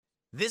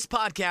This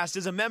podcast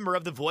is a member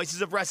of the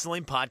Voices of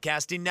Wrestling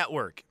Podcasting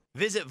Network.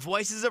 Visit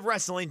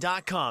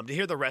voicesofwrestling.com to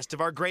hear the rest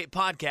of our great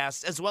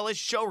podcasts, as well as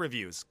show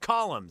reviews,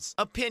 columns,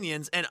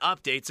 opinions, and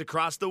updates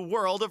across the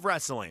world of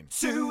wrestling.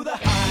 To the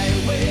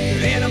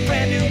highway in a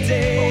brand new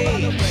day. Over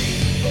the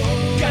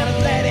rainbow, gotta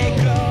let it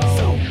go.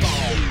 So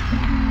far.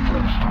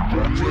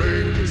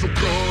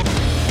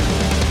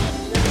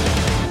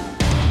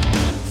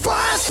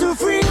 Fast to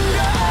finger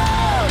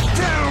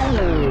down.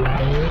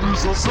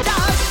 Dance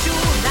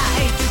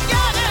tonight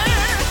together.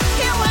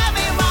 Here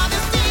everyone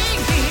is singing.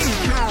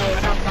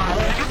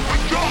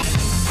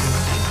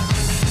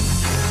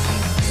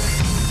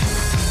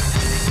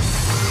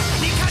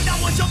 你看到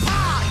我就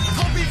怕，头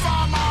皮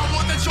发麻，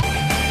我的手。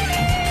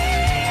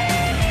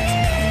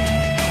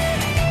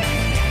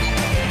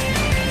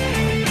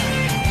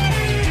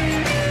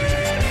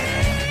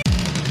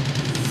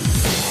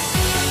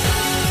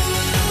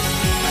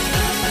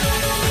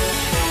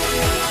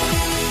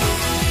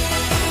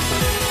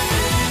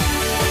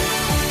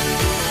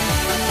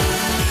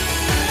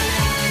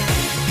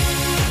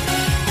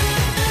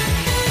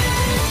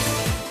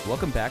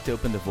Welcome back to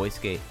Open the Voice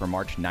Gate for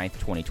March 9th,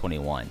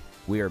 2021.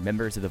 We are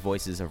members of the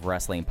Voices of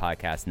Wrestling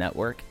Podcast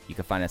Network. You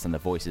can find us on the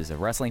Voices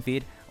of Wrestling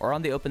feed or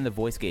on the Open the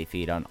Voice Gate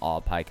feed on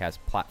all podcast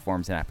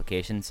platforms and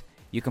applications.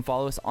 You can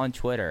follow us on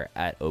Twitter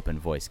at Open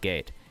Voice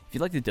Gate. If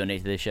you'd like to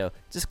donate to this show,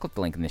 just click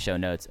the link in the show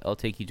notes. It'll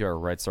take you to our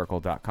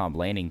redcircle.com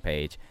landing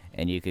page,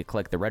 and you can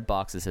click the red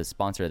box that says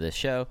sponsor this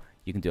show.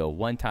 You can do a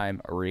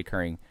one-time or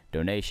recurring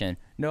donation.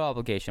 No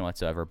obligation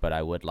whatsoever, but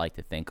I would like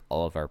to thank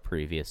all of our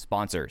previous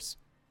sponsors.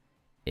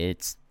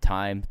 It's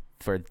time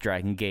for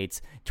Dragon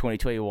Gates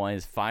 2021.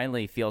 It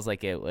finally feels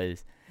like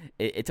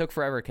it took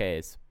forever,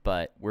 Case,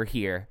 but we're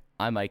here.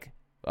 I'm Mike.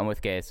 I'm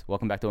with Case.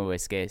 Welcome back to My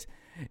Voice Case.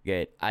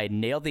 I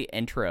nailed the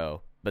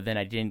intro, but then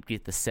I didn't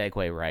get the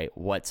segue right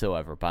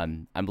whatsoever. But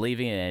I'm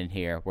leaving it in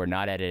here. We're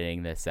not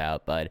editing this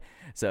out. But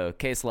so,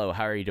 Case Lowe,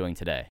 how are you doing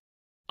today?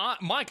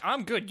 Mike,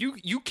 I'm good.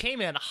 You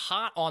came in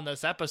hot on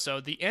this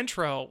episode. The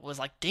intro was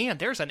like, damn,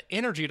 there's an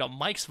energy to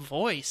Mike's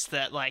voice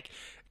that, like,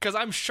 because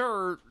I'm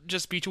sure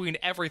just between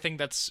everything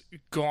that's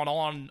gone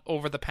on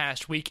over the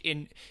past week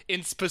in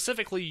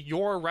specifically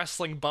your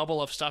wrestling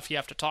bubble of stuff you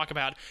have to talk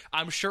about,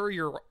 I'm sure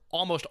you're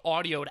almost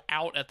audioed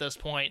out at this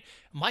point.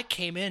 Mike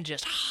came in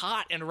just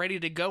hot and ready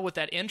to go with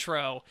that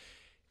intro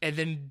and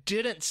then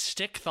didn't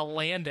stick the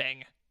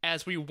landing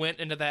as we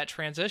went into that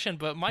transition.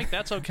 But Mike,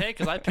 that's okay,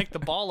 because I picked the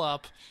ball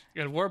up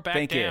and we're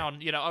back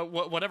down. You know,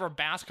 whatever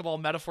basketball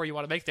metaphor you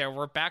want to make there,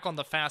 we're back on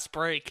the fast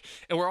break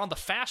and we're on the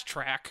fast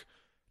track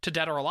to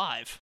Dead or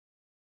Alive.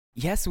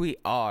 Yes, we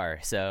are.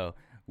 So,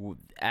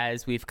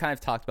 as we've kind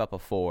of talked about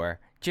before,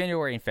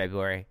 January and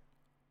February,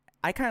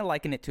 I kind of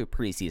liken it to a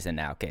preseason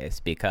now, Case,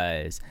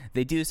 because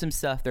they do some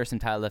stuff. There's some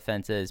title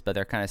defenses, but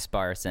they're kind of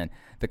sparse, and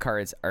the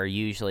cards are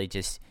usually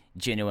just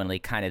genuinely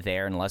kind of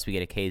there unless we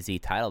get a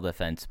KZ title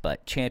defense.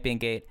 But Champion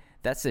Gate,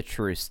 that's the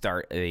true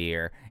start of the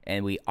year,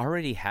 and we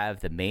already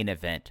have the main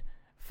event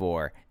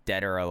for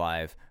Dead or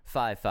Alive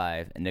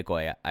 5-5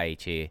 Nagoya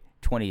Aichi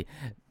 20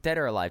 Dead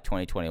or Alive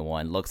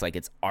 2021. Looks like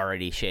it's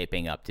already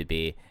shaping up to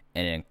be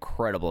an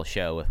incredible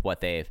show with what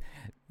their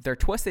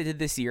twist they did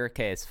this year,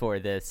 Case, for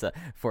this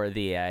for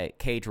the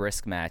cage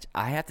risk match.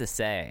 I have to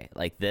say,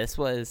 like, this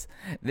was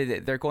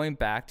they're going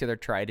back to their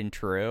tried and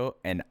true,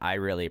 and I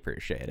really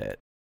appreciate it.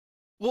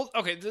 Well,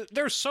 okay,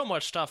 there's so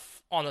much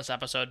stuff on this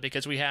episode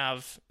because we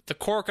have the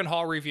Korakuen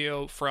Hall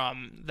review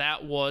from,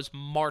 that was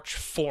March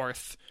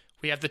 4th.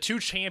 We have the two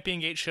Champion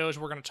Gate shows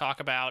we're going to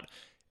talk about,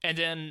 and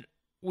then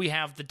we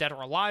have the Dead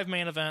or Alive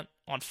main event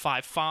on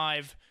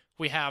 5-5.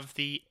 We have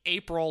the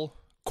April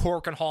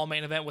Korakuen Hall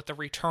main event with the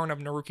return of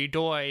Naruki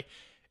Doi.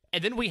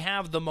 And then we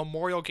have the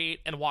Memorial Gate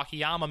and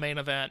Wakayama main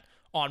event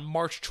on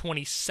March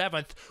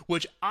 27th,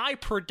 which I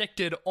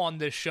predicted on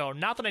this show.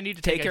 Not that I need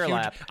to take a huge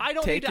lap. I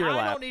don't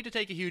need to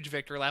take a huge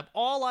victory lap.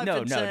 All I've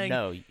been saying.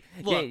 No.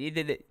 Look,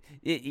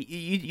 Yeah,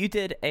 you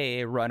did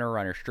a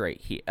runner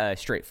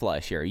straight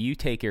flush here. You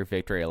take your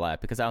victory lap,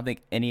 because I don't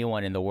think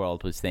anyone in the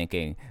world was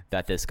thinking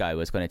that this guy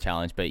was going to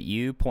challenge. But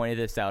you pointed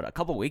this out a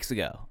couple weeks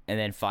ago, and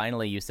then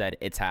finally you said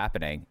it's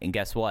happening. And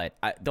guess what?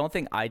 I don't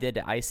think I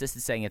did. I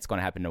assisted saying it's going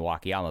to happen to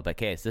Wakayama, but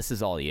Case, this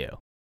is all you.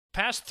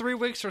 past 3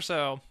 weeks or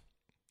so,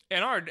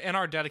 and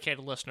our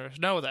dedicated listeners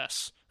know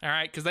this, all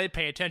right, because they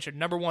pay attention.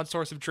 Number one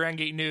source of Dragon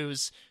Gate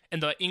news in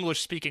the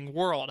English-speaking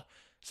world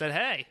said,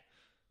 hey,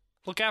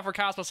 look out for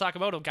Kazuma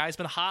Sakamoto. Guy's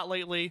been hot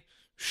lately.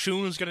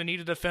 Shun's going to need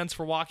a defense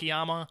for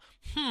Wakayama.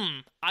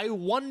 I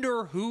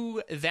wonder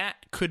who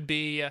that could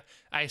be.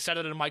 I said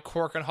it in my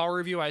Korakuen Hall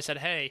review. I said,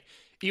 hey,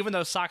 even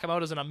though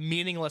Sakamoto's in a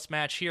meaningless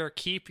match here,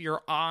 keep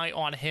your eye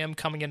on him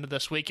coming into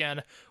this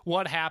weekend.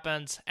 What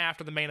happens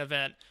after the main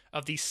event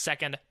of the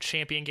second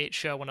Champion Gate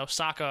show in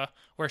Osaka,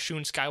 where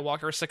Shun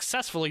Skywalker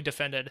successfully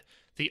defended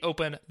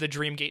the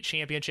Dream Gate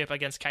Championship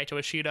against Kaito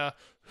Ishida?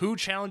 Who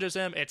challenges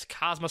him? It's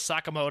Kazuma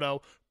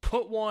Sakamoto.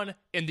 Put one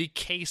in the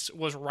Case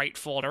Was Right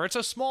folder. It's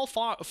a small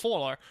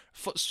folder.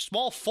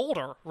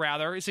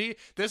 See,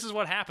 this is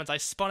what happens. I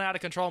spun out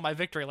of control in my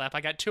victory lap.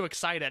 I got too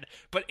excited.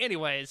 But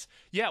anyways,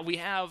 yeah, we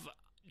have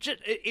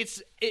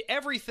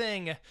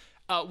everything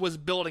was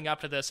building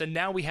up to this, and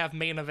now we have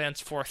main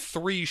events for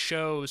three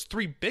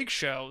big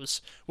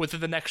shows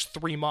within the next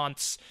 3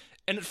 months.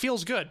 And it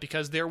feels good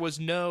because there was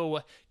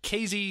no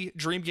KZ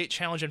Dreamgate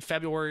Challenge in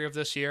February of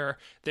this year.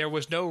 There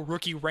was no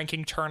rookie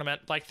ranking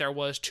tournament like there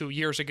was 2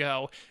 years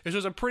ago. This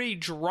was a pretty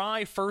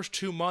dry first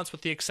 2 months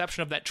with the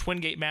exception of that Twin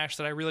Gate match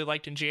that I really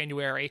liked in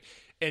January.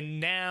 And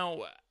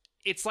now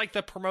it's like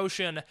the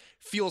promotion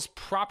feels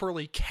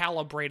properly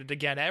calibrated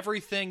again.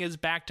 Everything is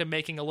back to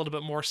making a little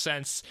bit more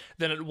sense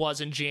than it was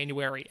in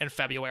January and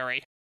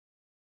February.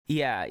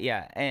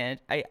 Yeah. And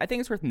I think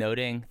it's worth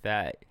noting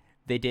that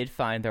they did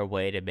find their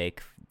way to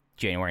make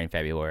January and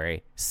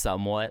February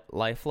somewhat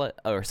lifeless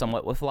or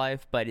somewhat with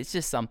life, but it's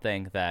just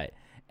something that,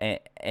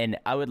 and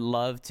I would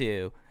love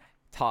to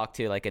talk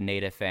to like a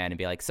native fan and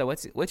be like, so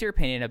what's your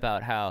opinion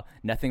about how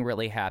nothing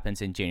really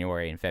happens in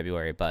January and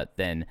February, but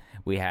then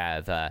we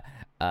have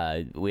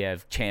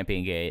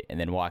Champion Gate and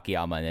then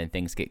Wakayama and then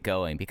things get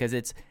going? Because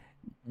it's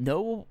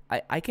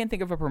I can't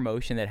think of a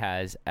promotion that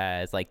has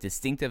as like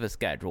distinctive a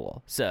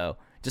schedule. So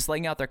just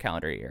laying out their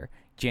calendar year,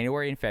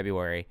 January and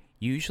February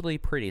usually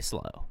pretty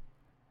slow.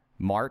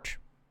 March,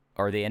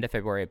 or the end of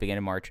February, beginning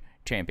of March,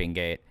 Champion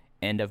Gate.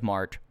 End of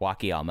March,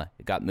 Wakayama.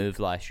 It got moved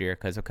last year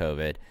because of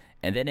COVID.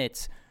 And then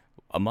it's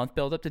a month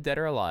build up to Dead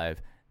or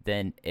Alive.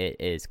 Then it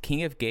is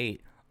King of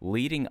Gate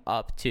leading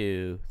up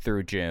to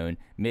through June.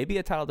 Maybe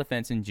a title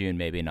defense in June,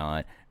 maybe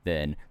not.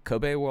 Then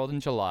Kobe World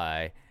in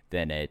July.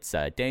 Then it's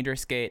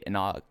Dangerous Gate in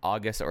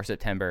August or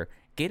September.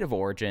 Gate of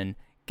Origin,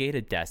 Gate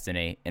of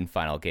Destiny, and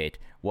Final Gate.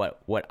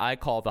 What I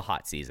call the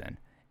hot season.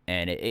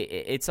 And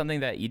it's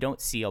something that you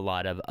don't see a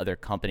lot of other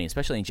companies,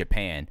 especially in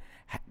Japan,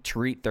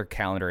 treat their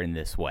calendar in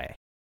this way.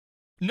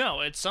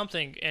 No, it's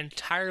something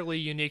entirely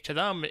unique to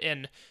them.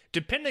 And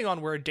depending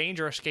on where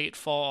Dangerous Gate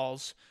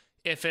falls,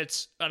 if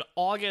it's an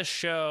August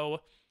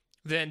show,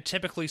 then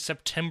typically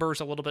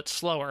September's a little bit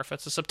slower. If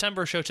it's a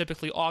September show,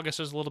 typically August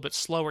is a little bit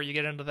slower. You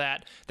get into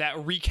that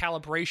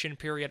recalibration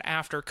period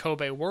after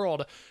Kobe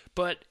World.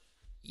 But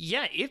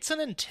yeah, it's an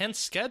intense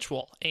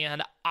schedule.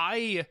 And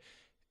I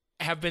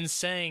have been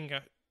saying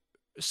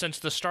since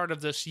the start of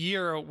this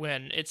year,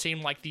 when it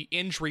seemed like the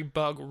injury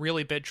bug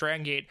really bit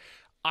Dragon Gate,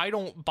 I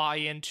don't buy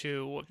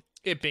into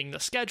it being the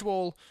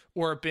schedule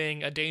or it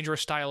being a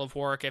dangerous style of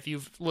work. If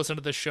you've listened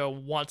to this show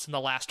once in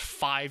the last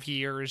 5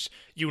 years,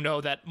 you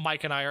know that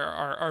Mike and I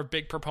are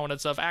big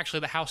proponents of actually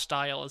the house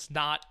style is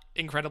not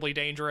incredibly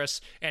dangerous,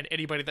 and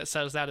anybody that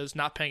says that is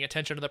not paying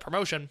attention to the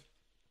promotion.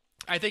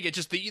 I think it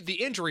just the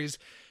injuries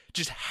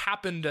just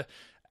happened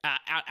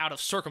out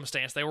of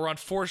circumstance. They were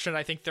unfortunate.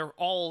 I think they're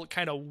all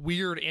kind of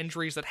weird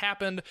injuries that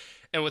happened,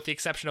 and with the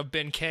exception of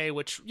Ben K,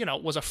 which,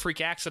 was a freak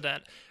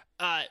accident.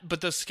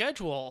 But the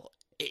schedule,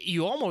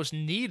 you almost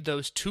need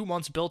those 2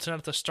 months built in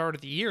at the start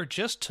of the year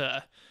just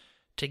to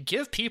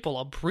give people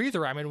a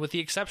breather. I mean, with the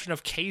exception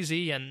of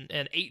KZ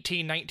and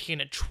 18,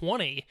 19, and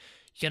 20,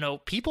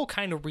 people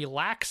kind of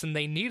relax and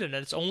they need it. And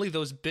it's only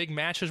those big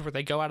matches where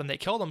they go out and they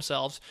kill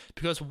themselves,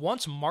 because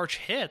once March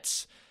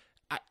hits,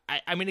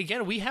 I mean,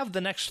 again, we have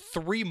the next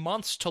 3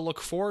 months to look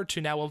forward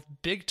to now of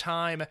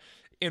big-time,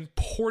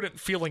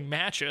 important-feeling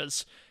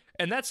matches,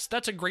 and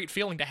that's a great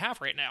feeling to have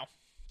right now.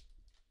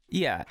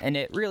 Yeah, and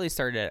it really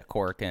started at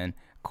Korakuen.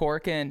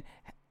 Korakuen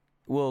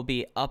will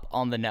be up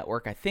on the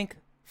network, I think,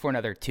 for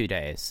another 2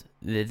 days.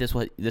 This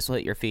will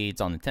hit your feeds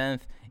on the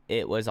 10th.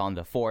 It was on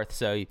the 4th,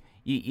 so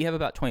you have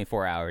about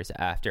 24 hours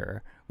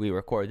after we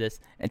record this.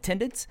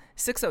 Attendance,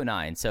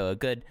 609, so a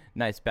good,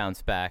 nice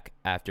bounce back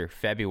after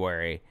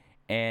February.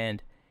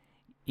 And,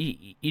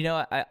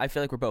 I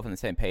feel like we're both on the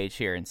same page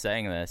here in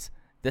saying this.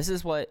 This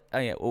is what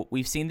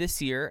we've seen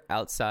this year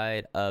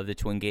outside of the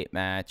Twin Gate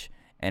match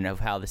and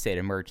of how the state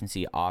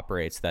emergency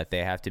operates, that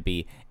they have to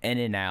be in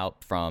and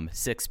out from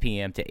 6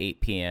 p.m. to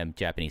 8 p.m.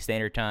 Japanese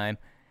Standard Time.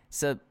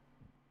 So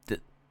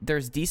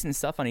there's decent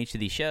stuff on each of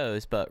these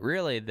shows, but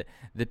really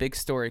the big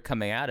story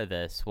coming out of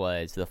this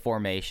was the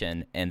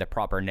formation and the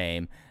proper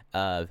name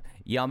of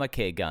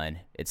Yamake Gun.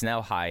 It's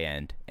now High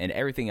End, and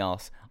everything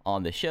else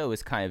on the show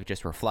is kind of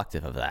just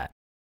reflective of that.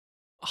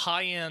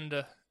 High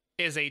End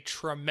is a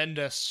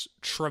tremendous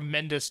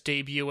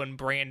debut in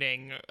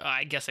branding.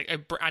 I guess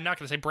I'm not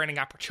going to say branding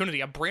opportunity,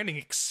 a branding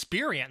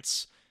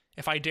experience,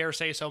 if I dare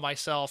say so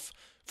myself,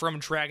 from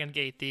Dragon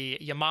Gate. The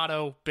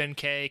Yamato,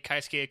 Benkei,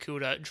 Kaisuke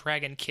Ikuda,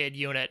 Dragon Kid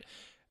unit,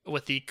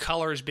 with the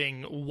colors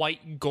being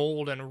white,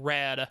 gold, and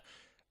red.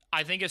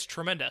 I think it's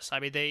tremendous. I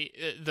mean,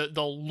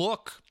 the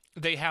look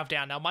they have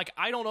down. Now, Mike,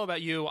 I don't know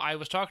about you. I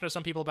was talking to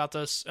some people about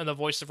this in the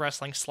Voice of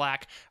Wrestling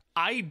Slack.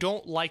 I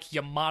don't like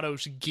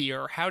Yamato's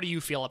gear. How do you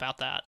feel about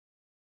that?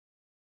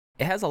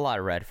 It has a lot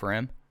of red for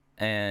him,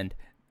 and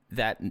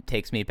that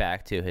takes me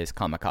back to his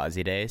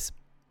Kamikaze days,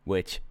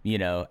 which,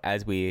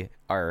 as we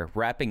are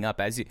wrapping up,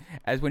 as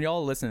when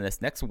y'all listen to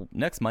this,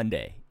 next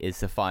Monday is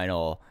the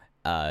final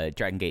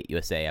Dragon Gate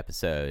USA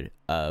episode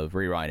of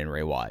Rewind and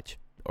Rewatch,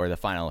 or the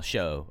final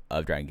show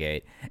of Dragon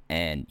Gate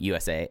and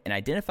USA, and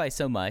identify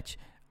so much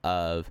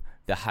of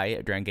the height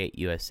of Dragon Gate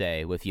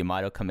USA with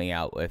Yamato coming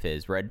out with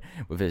his red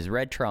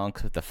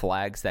trunks, with the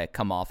flags that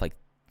come off like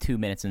 2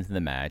 minutes into the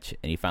match,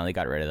 and he finally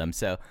got rid of them.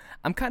 So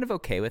I'm kind of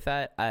okay with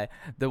that.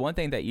 The one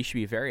thing that you should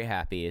be very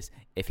happy is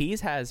if he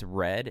has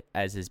red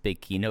as his big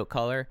keynote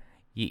color,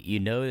 you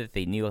know that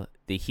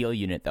the heel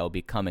unit that will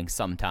be coming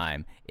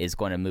sometime is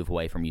going to move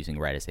away from using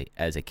red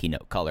as a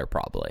keynote color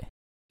probably.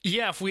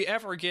 Yeah, if we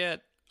ever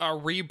get a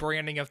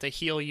rebranding of the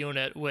heel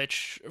unit,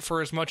 which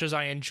for as much as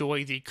I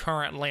enjoy the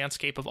current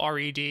landscape of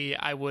RED,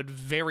 I would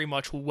very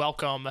much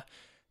welcome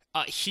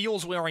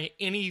heels wearing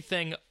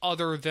anything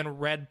other than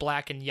red,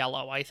 black, and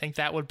yellow. I think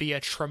that would be a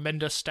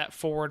tremendous step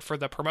forward for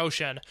the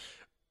promotion.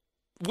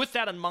 With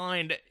that in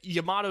mind,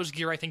 Yamato's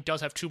gear I think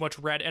does have too much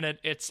red in it.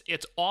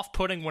 It's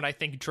off-putting when I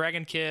think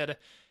Dragon Kid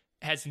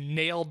has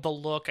nailed the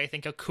look. I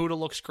think Akuda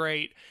looks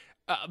great.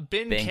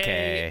 Ben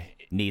K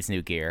needs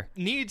new gear.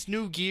 Needs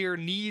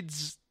something.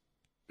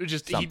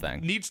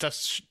 He needs to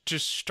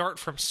just start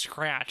from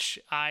scratch.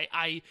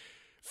 I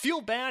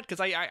feel bad because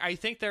I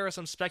think there is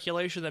some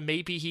speculation that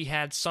maybe he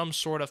had some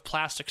sort of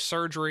plastic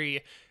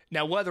surgery.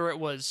 Now, whether it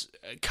was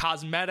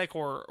cosmetic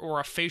or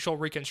a facial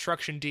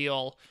reconstruction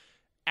deal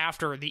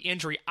after the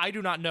injury, I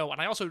do not know. And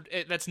I also,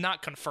 that's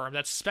not confirmed.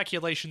 That's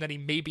speculation that he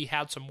maybe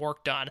had some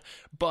work done.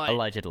 But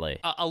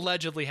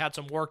allegedly had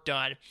some work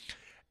done.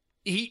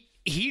 He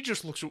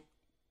just looks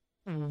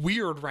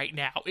weird right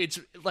now. It's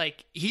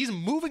like he's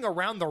moving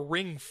around the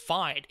ring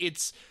fine.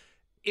 It's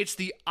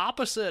the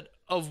opposite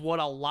of what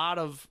a lot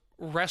of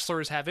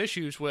wrestlers have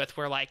issues with,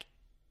 where like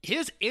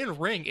his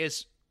in-ring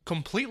is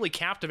completely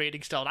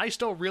captivating still, and I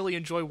still really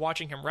enjoy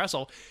watching him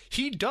wrestle.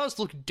 He does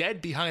look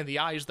dead behind the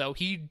eyes, though.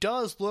 He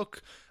does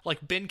look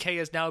like Ben K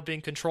is now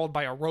being controlled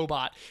by a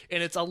robot,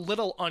 and it's a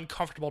little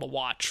uncomfortable to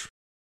watch.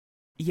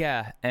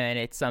 Yeah, and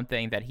it's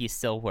something that he's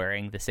still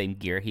wearing the same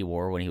gear he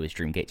wore when he was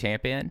Dreamgate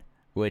champion,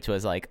 which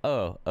was like,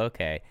 oh,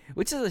 okay.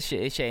 Which is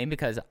a shame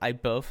because I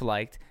both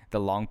liked the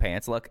long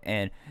pants look,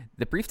 and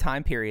the brief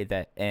time period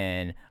that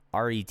in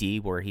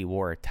RED where he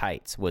wore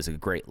tights was a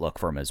great look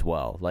for him as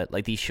well.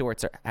 Like these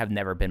shorts have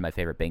never been my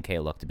favorite Ben K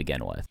look to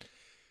begin with.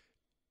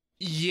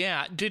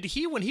 Yeah, did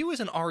he, when he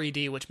was in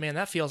RED, which, man,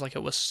 that feels like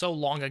it was so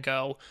long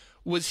ago,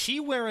 was he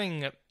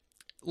wearing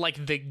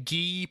like the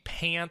gi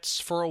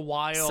pants for a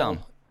while? Some.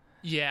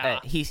 Yeah.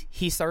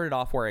 He started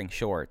off wearing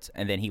shorts,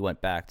 and then he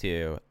went back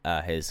to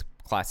his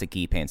classic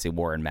gi pants he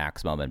wore in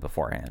Maximum and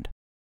beforehand.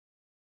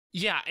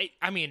 Yeah,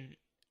 I mean,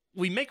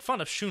 we make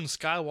fun of Shun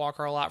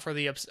Skywalker a lot for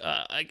the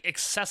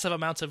excessive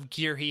amounts of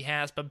gear he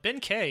has, but Ben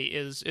K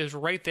is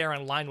right there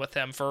in line with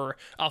him. For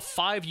a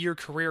 5-year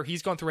career,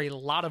 he's gone through a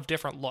lot of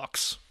different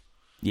looks.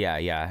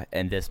 Yeah,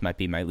 and this might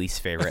be my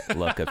least favorite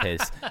look of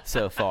his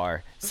so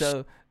far.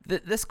 So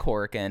this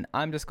Korakuen,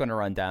 I'm just going to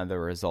run down the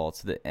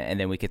results, and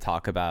then we could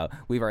talk about,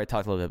 we've already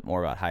talked a little bit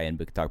more about high-end,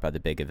 but we could talk about the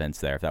big events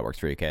there, if that works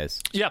for you,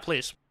 Case. Yeah,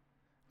 please.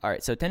 All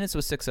right, so attendance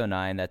was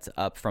 609. That's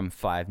up from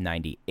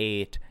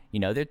 598. You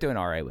know, they're doing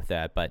all right with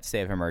that, but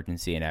state of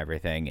emergency and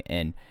everything.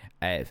 And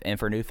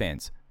for new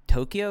fans,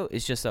 Tokyo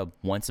is just a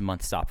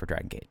once-a-month stop for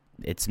Dragon Gate.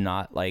 It's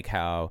not like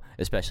how,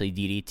 especially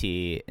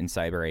DDT and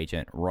Cyber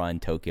Agent run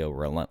Tokyo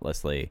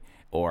relentlessly,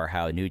 or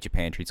how New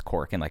Japan treats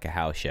Korakuen like a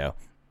house show.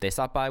 They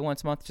stop by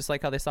once a month, just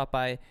like how they stop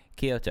by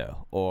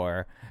Kyoto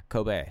or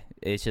Kobe.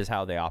 It's just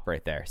how they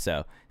operate there.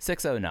 So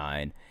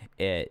 609,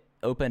 it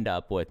opened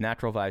up with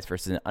Natural Vibes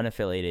versus an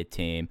unaffiliated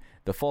team.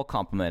 The full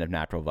complement of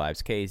Natural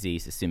Vibes, KZ,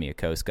 Susumu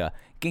Yokosuka,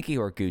 Genki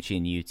Horiguchi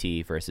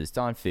and UT versus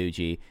Don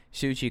Fuji,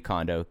 Shuji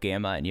Kondo,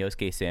 Gamma, and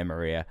Yosuke Santa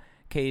Maria.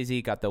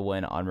 KZ got the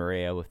win on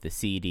Maria with the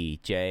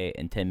CDJ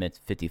in 10 minutes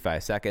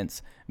 55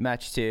 seconds.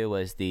 Match 2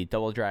 was the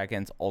Double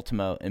Dragons,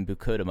 Ultimo, and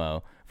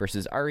Bukudomo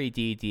versus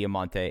RED,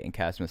 Diamante, and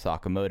Kazuma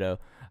Sakamoto.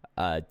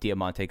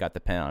 Diamante got the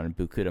pin on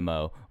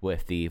Bukudomo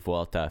with the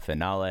Vuelta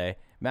Finale.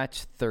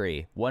 Match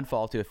 3, one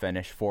fall to a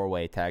finish,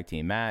 4-way tag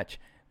team match.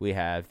 We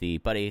have the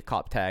Buddy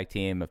Cop tag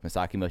team of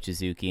Masaki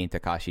Mochizuki and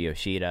Takashi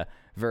Yoshida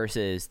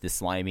versus the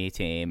slimy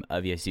team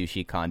of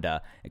Yasushi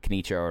Kanda and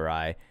Kenichiro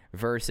Arai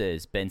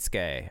versus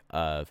Bensuke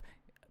of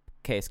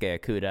Keisuke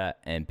Okuda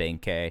and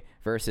Ben-K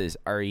versus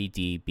RED,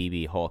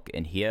 BB Hulk,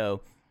 and Hyo.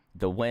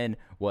 The win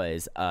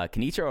was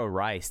Kenichiro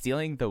Arai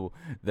stealing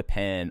the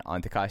pin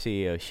on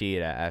Takashi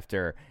Yoshida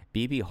after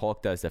BB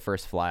Hulk does the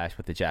first flash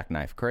with the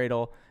jackknife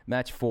cradle.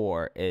 Match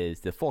 4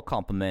 is the full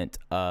complement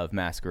of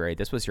Masquerade.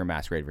 This was your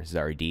Masquerade versus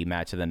RED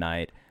match of the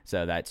night.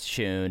 So that's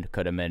Shun,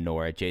 Kota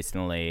Minoura,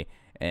 Jason Lee,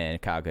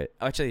 and Kaga.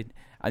 Actually,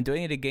 I'm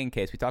doing it again in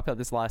case we talked about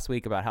this last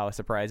week about how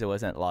surprised it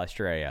wasn't La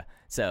Estrella.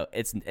 So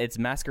it's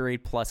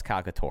Masquerade plus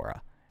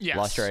Kagatora. Yes.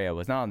 La Estrella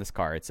was not on this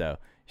card. So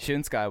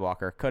Shun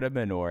Skywalker, Kota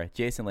Minoura,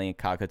 Jason Lee, and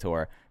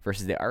Kagatora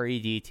versus the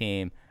RED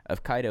team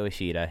of Kaito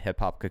Ishida, Hip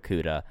Hop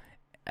Kakuta,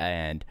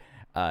 and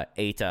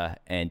Eita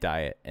and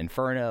Diet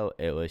Inferno.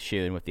 It was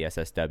Shun with the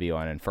SSW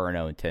on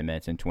Inferno in 10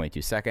 minutes and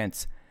 22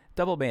 seconds.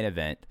 Double main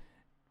event.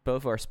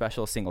 Both are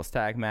special singles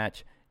tag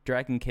match.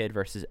 Dragon Kid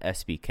versus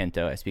SB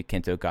Kento. SB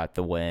Kento got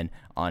the win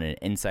on an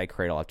inside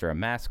cradle after a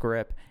mask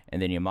rip. And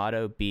then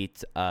Yamato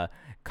beats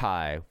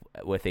Kai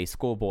with a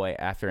schoolboy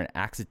after an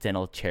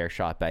accidental chair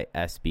shot by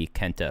SB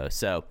Kento.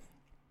 So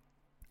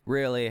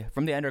really,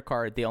 from the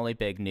undercard, the only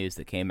big news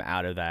that came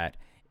out of that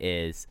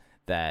is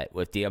that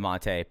with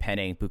Diamante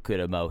penning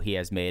Bukudamo, he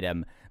has made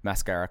him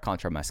Mascara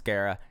contra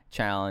Mascara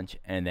challenge.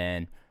 And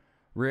then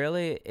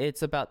really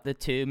it's about the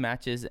two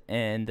matches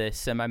in the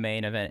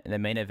semi-main event and the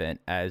main event.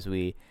 As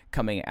we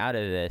coming out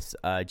of this,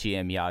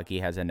 GM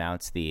Yagi has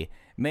announced the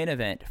main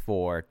event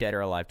for Dead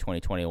or Alive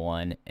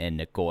 2021 in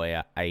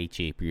Nagoya,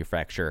 Aichi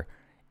Prefecture.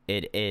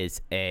 It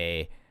is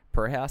a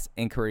Perjas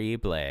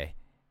Increíble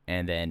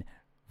and then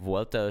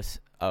Vueltos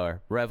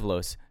or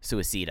Revelos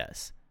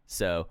Suicidas.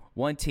 So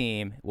one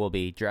team will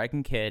be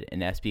Dragon Kid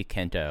and SB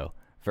Kento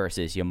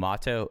versus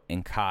Yamato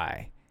and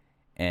Kai.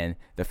 And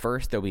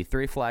there'll be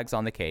 3 flags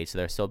on the cage, so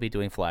they'll still be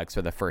doing flags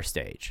for the first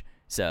stage.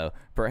 So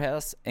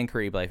Perjas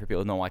Increíble, for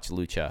people who don't watch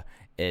Lucha,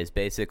 is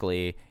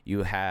basically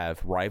you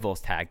have rivals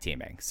tag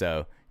teaming.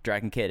 So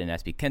Dragon Kid and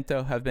SB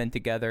Kento have been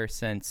together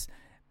since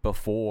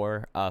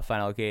before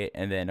Final Gate,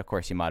 and then of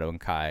course Yamato and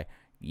Kai,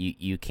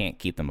 you can't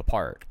keep them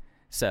apart.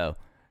 So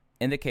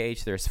in the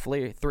cage, there's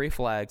 3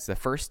 flags. The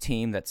first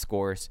team that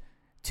scores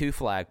 2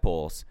 flag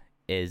pulls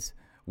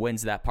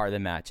wins that part of the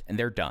match, and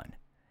they're done.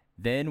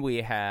 Then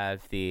we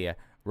have the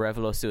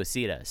Revelos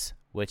Suicidas,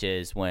 which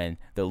is when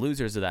the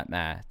losers of that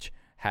match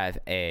have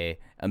a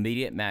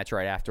immediate match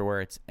right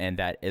afterwards, and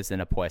that is an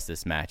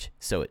apuestas match,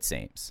 so it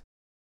seems.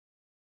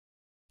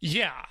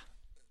 Yeah.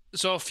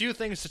 So a few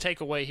things to take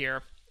away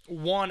here.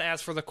 One,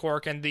 as for the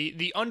Korakuen,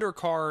 the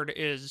undercard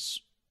is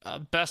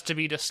best to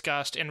be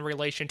discussed in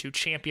relation to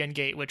Champion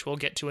Gate, which we'll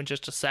get to in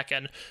just a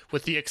second,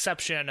 with the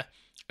exception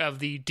of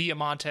the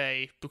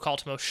Diamante,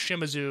 Bukaltamo,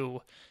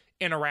 Shimizu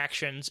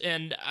interactions.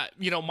 And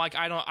Mike,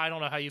 I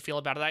don't know how you feel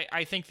about it.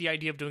 I think the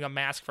idea of doing a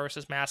mask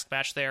versus mask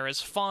match there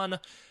is fun,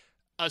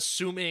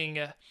 assuming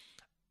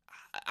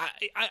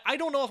I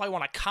don't know if I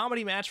want a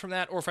comedy match from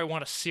that or if I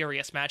want a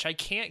serious match. I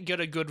can't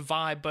get a good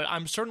vibe, but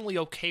I'm certainly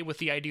okay with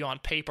the idea on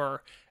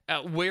paper.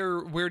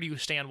 Where do you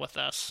stand with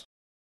this?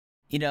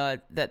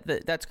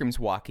 That screams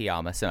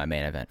Wakayama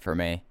semi-main event for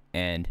me.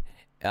 And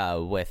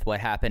with what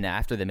happened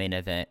after the main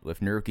event with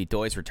Naruki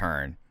Doi's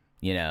return,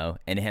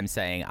 and him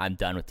saying, I'm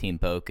done with Team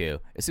Boku.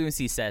 As soon as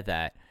he said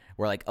that,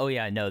 we're like, oh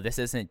yeah, no, this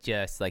isn't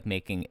just like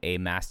making a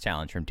mass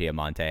challenge from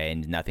Diamante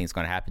and nothing's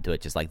going to happen to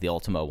it, just like the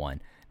Ultimo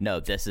one. No,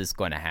 this is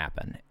going to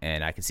happen.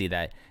 And I can see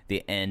that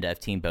the end of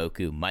Team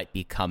Boku might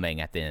be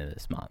coming at the end of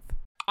this month.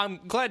 I'm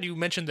glad you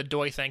mentioned the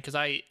Doi thing,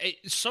 because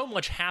so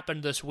much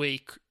happened this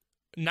week,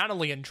 not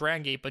only in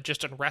Dragon Gate, but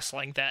just in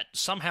wrestling, that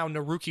somehow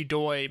Naruki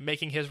Doi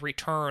making his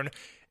return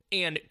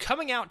and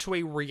coming out to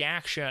a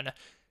reaction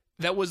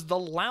that was the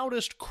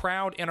loudest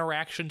crowd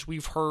interactions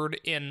we've heard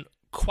in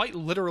quite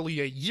literally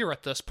a year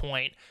at this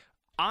point.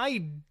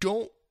 I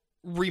don't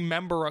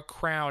remember a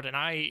crowd, and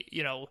I,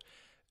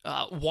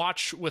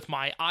 watch with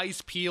my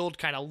eyes peeled,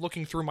 kind of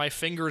looking through my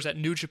fingers at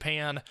New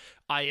Japan.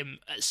 I am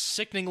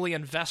sickeningly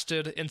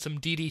invested in some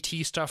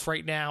DDT stuff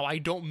right now. I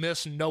don't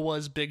miss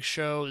Noah's big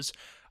shows.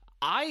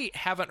 I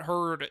haven't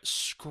heard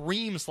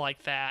screams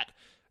like that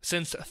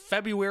since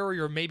February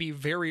or maybe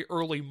very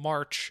early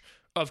March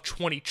of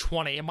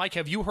 2020. And Mike,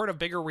 have you heard a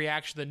bigger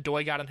reaction than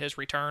Doi got in his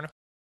return?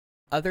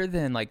 Other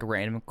than like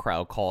random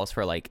crowd calls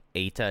for like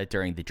Eita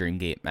during the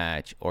Dreamgate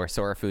match or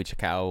Sora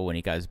Fujikawa when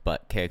he got his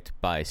butt kicked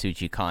by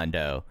Tsuji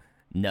Kondo,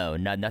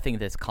 nothing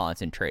that's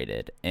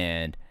concentrated.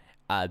 And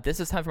this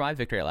is time for my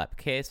victory lap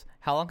case.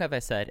 How long have I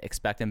said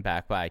expect him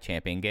back by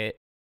Champion Gate?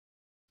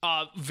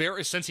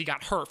 Since he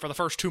got hurt for the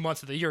first 2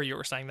 months of the year, you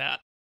were saying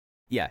that.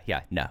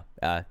 No.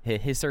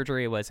 His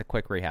surgery was a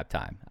quick rehab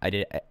time.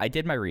 I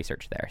did my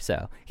research there.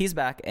 So he's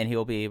back and he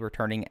will be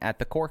returning at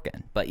the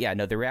Korakuen. But yeah,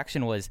 no, the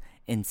reaction was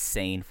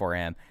insane for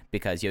him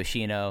because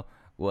Yoshino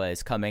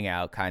was coming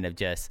out kind of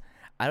just,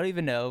 I don't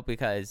even know,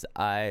 because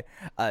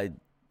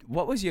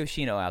what was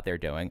Yoshino out there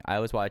doing? I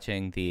was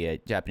watching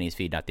the Japanese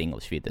feed, not the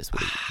English feed this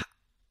week.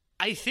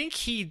 I think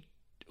he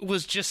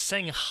was just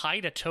saying hi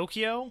to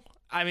Tokyo.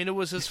 I mean, it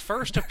was his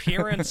first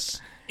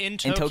appearance in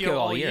Tokyo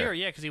all year.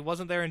 Yeah, because he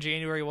wasn't there in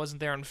January, he wasn't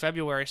there in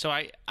February. So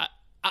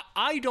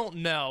I don't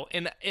know.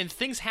 And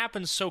things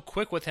happened so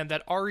quick with him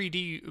that RED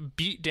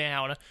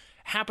beatdown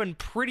happened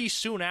pretty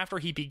soon after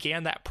he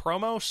began that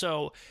promo.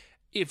 So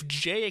if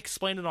Jay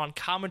explained it on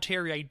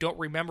commentary, I don't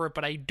remember it,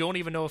 but I don't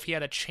even know if he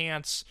had a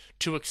chance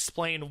to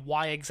explain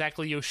why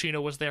exactly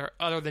Yoshino was there,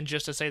 other than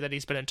just to say that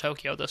he's been in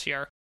Tokyo this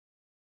year.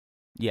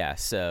 Yeah,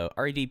 so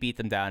RED beat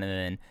them down, and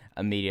then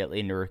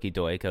immediately Naruki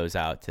Doi goes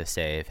out to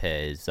save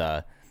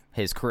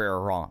his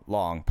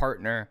career-long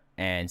partner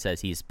and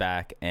says he's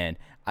back. And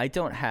I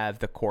don't have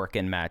the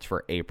Korakuen match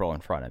for April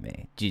in front of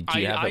me. Do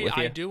you have it with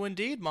you? I do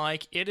indeed,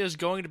 Mike. It is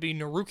going to be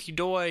Naruki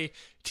Doi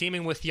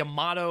teaming with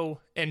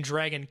Yamato and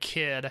Dragon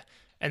Kid,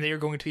 and they are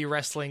going to be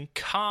wrestling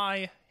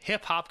Kai,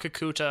 Hip Hop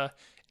Kakuta,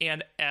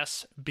 and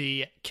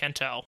SB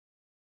Kento.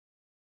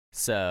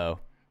 So,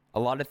 a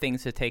lot of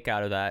things to take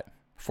out of that.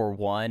 For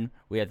one,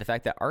 we have the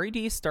fact that RED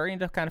is starting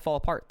to kind of fall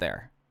apart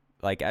there.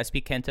 Like,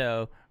 SB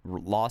Kento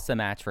lost a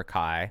match for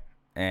Kai,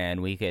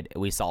 and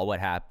we saw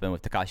what happened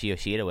with Takashi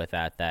Yoshida with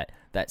that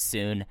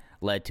soon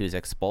led to his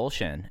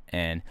expulsion.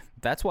 And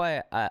that's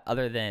why,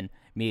 other than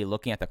me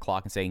looking at the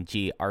clock and saying,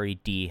 gee,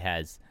 RED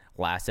has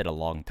lasted a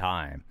long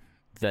time,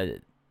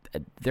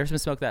 there's some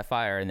smoke that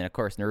fire, and then of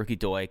course Naruki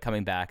Doi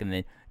coming back and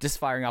then just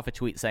firing off a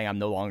tweet saying I'm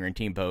no longer in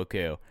Team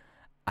Boku.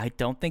 I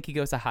don't think he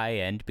goes to high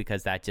end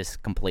because that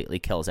just completely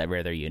kills every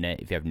other unit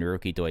if you have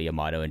Naruki Doi,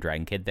 Yamato, and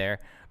Dragon Kid there.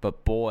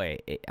 But boy,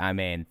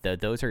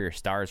 those are your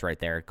stars right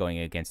there going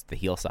against the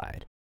heel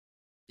side.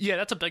 Yeah,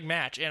 that's a big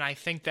match, and I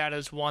think that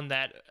is one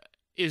that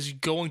is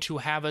going to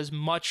have as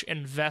much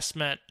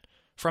investment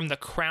from the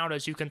crowd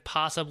as you can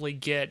possibly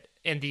get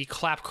in the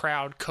clap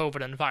crowd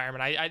COVID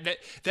environment.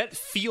 That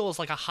feels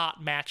like a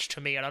hot match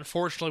to me, and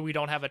unfortunately we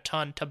don't have a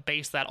ton to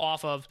base that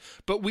off of,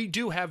 but we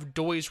do have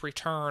Doi's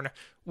return,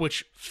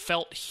 which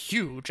felt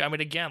huge. I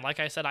mean, again, like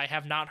I said, I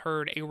have not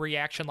heard a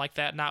reaction like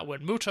that, not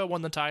when Muto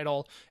won the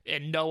title,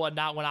 and Noah,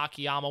 not when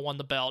Akiyama won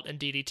the belt in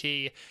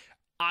DDT.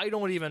 I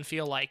don't even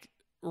feel like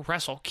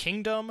Wrestle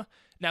Kingdom,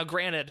 now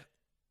granted,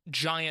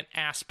 giant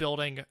ass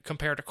building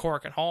compared to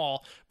Korakuen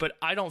Hall, but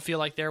I don't feel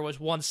like there was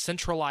one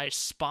centralized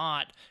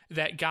spot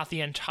that got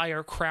the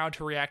entire crowd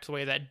to react the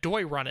way that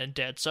Doi Run-In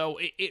did. So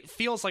it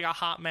feels like a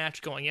hot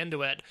match going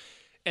into it.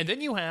 And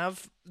then you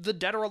have the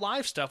Dead or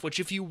Alive stuff,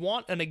 which if you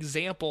want an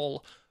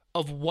example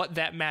of what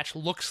that match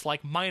looks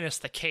like minus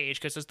the cage,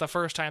 because it's the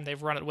first time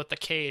they've run it with the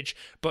cage,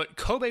 but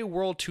Kobe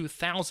World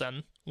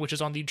 2000, which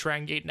is on the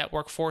Dragon Gate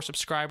Network for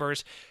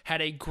subscribers,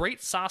 had a Great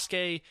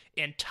Sasuke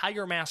and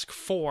Tiger Mask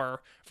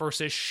 4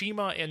 versus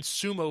Shima and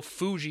Sumo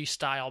Fuji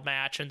style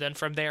match, and then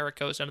from there it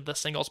goes into the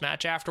singles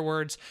match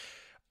afterwards.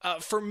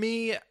 For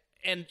me,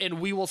 and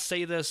we will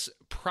say this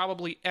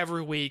probably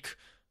every week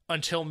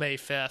until May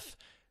 5th,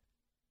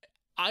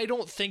 I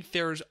don't think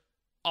there's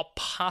a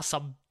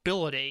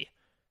possibility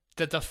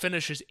that the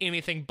finish is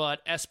anything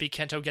but SB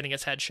Kento getting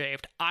his head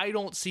shaved. I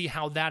don't see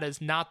how that is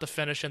not the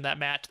finish in that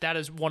match. That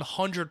is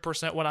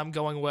 100% what I'm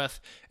going with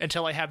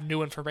until I have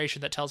new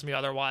information that tells me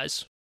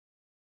otherwise.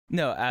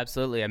 No,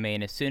 absolutely. I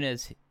mean, as soon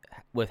as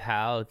with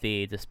how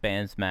the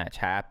Spans match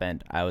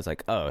happened, I was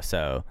like, oh,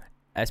 so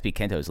SB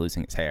Kento is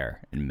losing his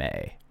hair in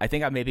May. I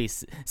think I maybe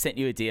sent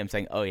you a DM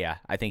saying, oh yeah,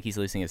 I think he's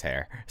losing his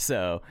hair.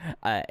 So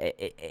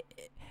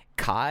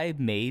Kai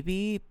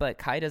maybe, but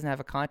Kai doesn't have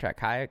a contract.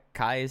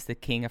 Kai is the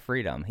king of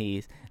freedom.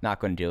 He's not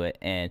going to do it,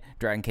 and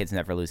Dragon Kid's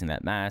never losing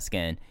that mask,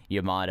 and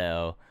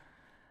Yamato,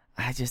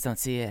 I just don't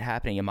see it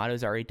happening.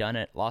 Yamato's already done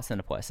it, lost in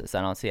the Puestas.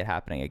 I don't see it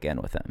happening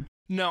again with him.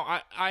 No,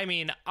 I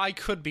mean, I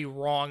could be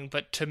wrong,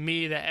 but to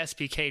me, the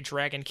SBK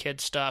Dragon Kid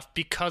stuff,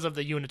 because of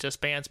the Unitas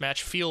Bands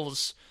match,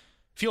 feels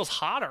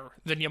hotter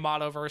than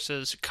Yamato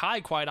versus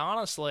Kai, quite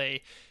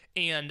honestly.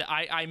 And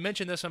I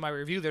mentioned this in my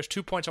review. There's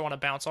 2 points I want to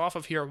bounce off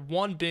of here.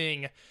 One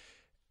being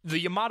the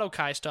Yamato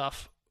Kai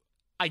stuff.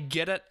 I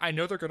get it. I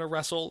know they're going to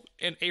wrestle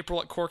in April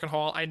at Korakuen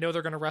Hall. I know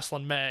they're going to wrestle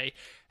in May.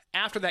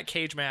 After that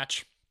cage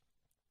match,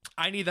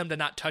 I need them to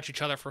not touch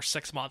each other for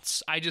 6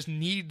 months. I just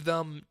need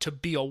them to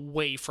be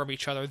away from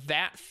each other.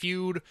 That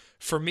feud,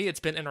 for me, it's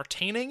been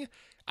entertaining.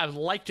 I've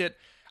liked it.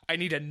 I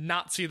need to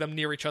not see them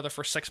near each other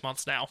for 6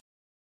 months now.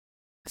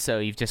 So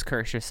you've just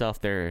cursed yourself.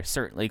 They're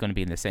certainly going to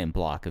be in the same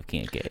block of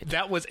King of Gate.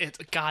 That was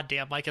it.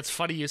 Goddamn, Mike, it's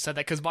funny you said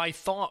that, because my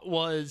thought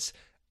was,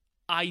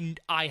 I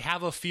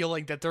have a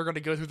feeling that they're going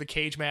to go through the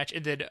cage match,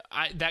 and then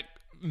that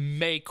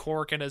May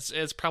Korakuen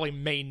is probably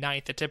May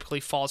 9th. It typically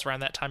falls around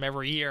that time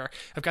every year.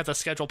 I've got the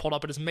schedule pulled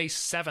up. It is May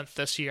 7th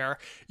this year.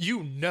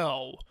 You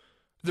know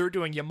they're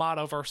doing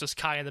Yamato versus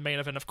Kai in the main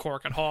event of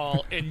Korakuen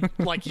Hall, and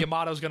like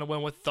Yamato's going to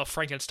win with the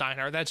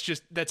Frankensteiner.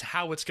 That's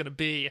how it's going to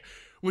be,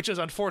 which is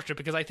unfortunate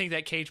because I think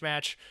that cage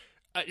match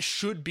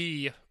should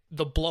be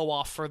the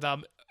blow-off for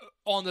them,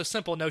 on the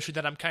simple notion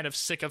that I'm kind of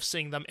sick of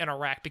seeing them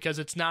interact, because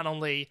it's not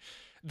only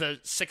the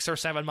 6 or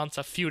 7 months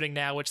of feuding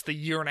now, it's the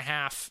year and a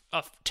half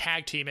of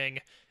tag teaming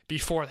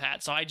before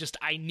that. So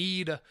I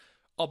need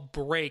a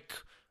break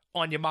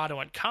on Yamato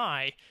and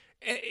Kai,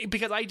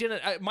 because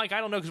Mike, I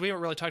don't know, because we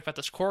haven't really talked about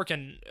this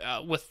Korakuen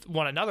with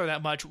one another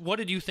that much. What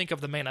did you think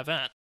of the main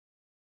event?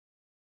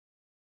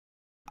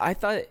 I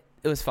thought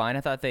it was fine.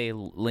 I thought they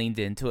leaned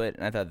into it,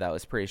 and I thought that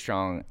was pretty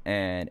strong.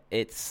 And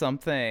it's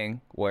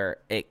something where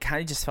it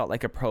kind of just felt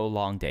like a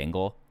prolonged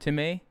angle to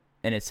me.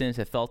 And as soon as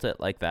I felt it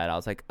like that, I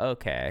was like,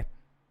 okay,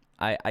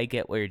 I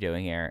get what you're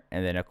doing here.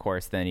 And then, of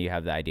course, then you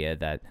have the idea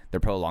that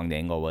the prolonged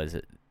angle was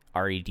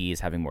RED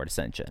is having more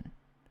dissension.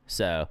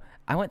 So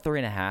I went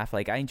 3.5.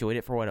 Like, I enjoyed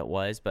it for what it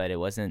was, but it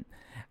wasn't.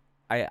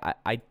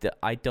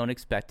 I don't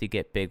expect to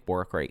get big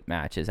work rate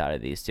matches out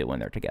of these two when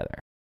they're together.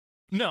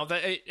 No,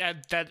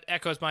 that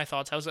echoes my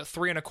thoughts. I was at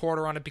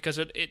 3.25 on it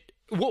because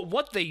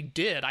what they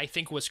did, I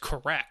think, was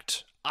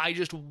correct. I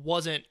just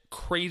wasn't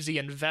crazy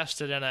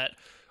invested in it.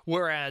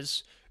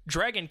 Whereas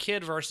Dragon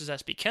Kid versus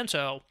SB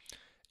Kento,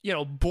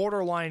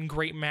 borderline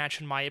great match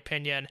in my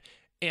opinion,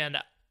 and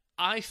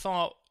I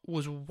thought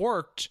was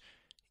worked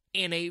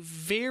in a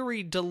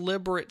very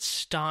deliberate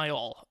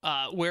style.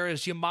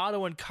 Whereas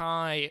Yamato and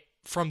Kai,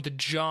 from the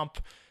jump,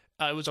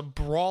 it was a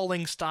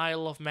brawling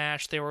style of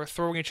match. They were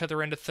throwing each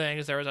other into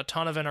things. There was a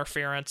ton of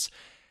interference.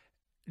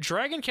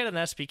 Dragon Kid and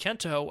SB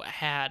Kento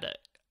had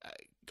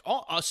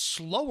a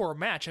slower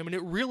match. I mean,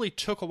 it really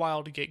took a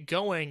while to get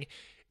going.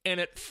 And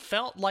it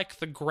felt like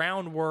the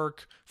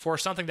groundwork for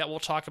something that we'll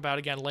talk about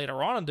again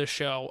later on in this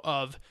show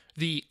of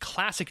the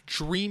classic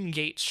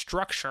Dreamgate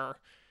structure.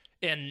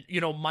 And,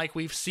 Mike,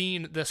 we've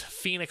seen this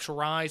Phoenix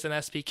rise in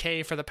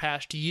SBK for the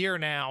past year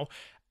now.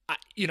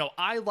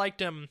 I liked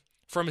him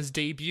from his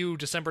debut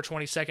December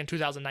 22nd,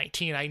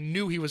 2019. I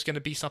knew he was going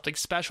to be something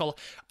special.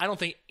 I don't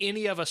think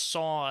any of us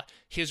saw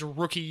his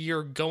rookie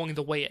year going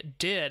the way it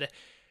did,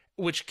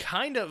 which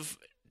kind of,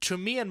 to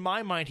me, in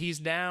my mind, he's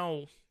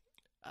now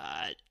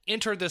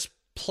entered this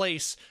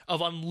place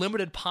of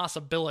unlimited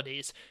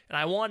possibilities. And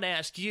I want to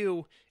ask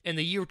you, in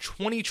the year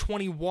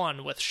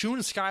 2021, with Shun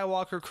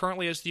Skywalker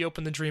currently as the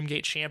Open the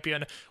Dreamgate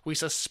champion, we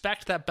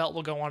suspect that belt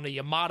will go on to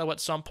Yamato at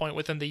some point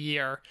within the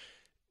year.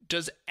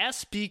 Does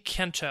SB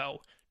Kento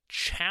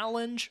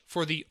challenge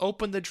for the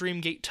Open the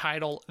Dreamgate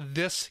title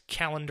this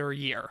calendar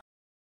year?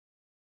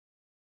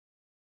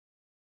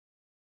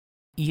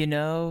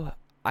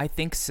 I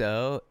think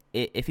so.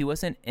 If he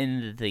wasn't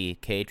in the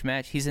cage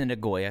match, he's a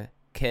Nagoya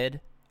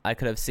kid. I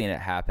could have seen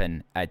it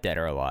happen at Dead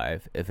or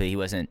Alive if he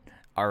wasn't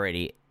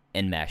already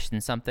enmeshed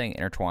in something,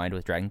 intertwined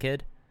with Dragon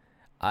Kid.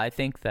 I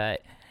think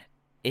that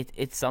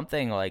it's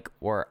something like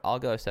where I'll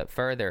go a step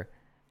further.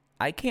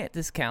 I can't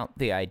discount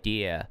the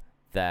idea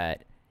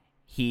that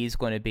he's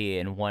going to be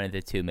in one of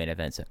the two main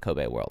events at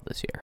Kobe World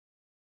this year.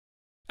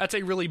 That's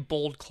a really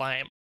bold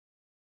claim.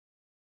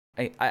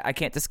 I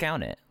can't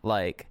discount it.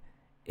 Like,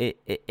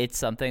 it's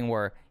something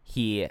where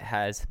he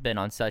has been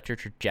on such a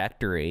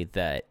trajectory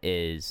that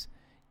is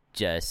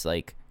just,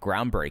 like,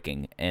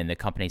 groundbreaking in the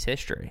company's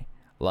history.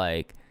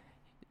 Like,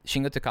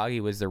 Shingo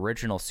Takagi was the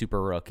original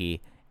super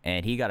rookie,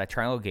 and he got a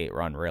Triangle Gate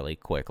run really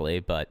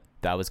quickly, but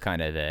that was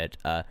kind of it.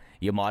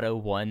 Yamato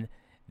won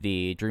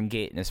the Dream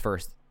Gate in his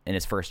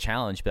first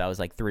challenge, but that was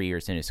like 3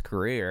 years in his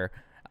career.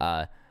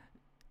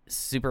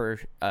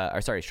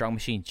 Strong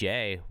Machine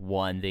J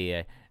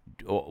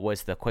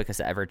was the quickest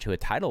ever to a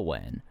title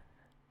win.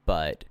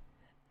 But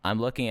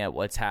I'm looking at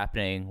what's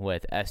happening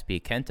with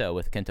SB Kento,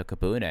 with Kento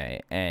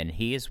Kabune, and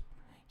he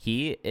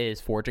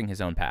is forging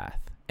his own path,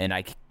 and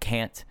I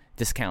can't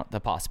discount the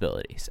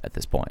possibilities at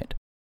this point.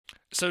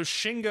 So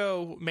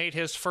Shingo made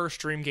his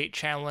first Dreamgate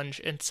challenge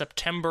in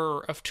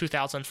September of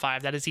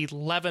 2005. That is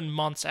 11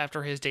 months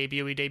after his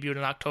debut. He debuted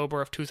in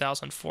October of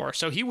 2004.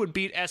 So he would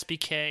beat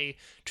SBK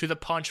to the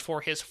punch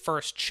for his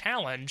first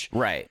challenge.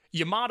 Right.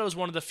 Yamato is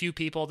one of the few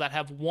people that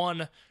have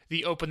won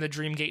the Open the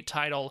Dreamgate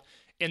title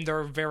in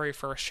their very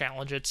first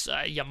challenge. It's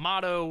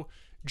Yamato,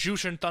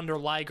 Jushin Thunder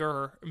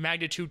Liger,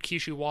 Magnitude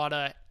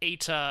Kishiwada,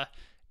 Eita,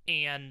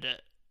 and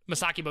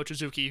Masaki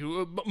Mochizuki,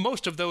 who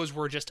most of those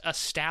were just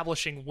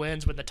establishing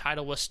wins when the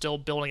title was still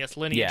building its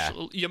lineage.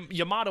 Yeah.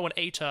 Yamato and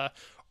Eita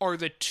are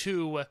the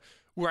two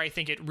where I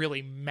think it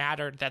really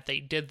mattered that they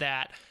did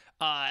that.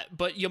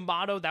 But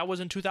Yamato, that was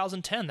in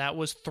 2010. That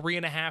was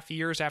 3.5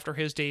 years after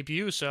his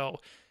debut. So,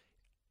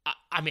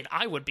 I mean,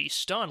 I would be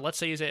stunned. Let's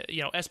say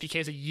SBK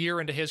is a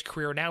year into his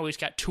career now. He's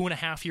got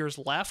 2.5 years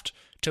left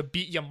to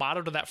beat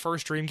Yamato to that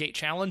first Dreamgate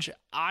challenge.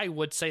 I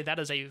would say that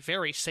is a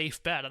very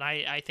safe bet, and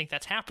I think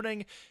that's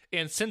happening.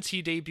 And since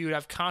he debuted,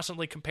 I've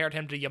constantly compared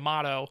him to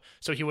Yamato,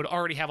 so he would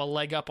already have a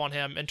leg up on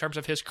him in terms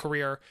of his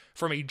career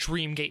from a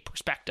Dreamgate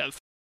perspective.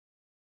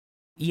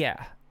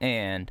 Yeah,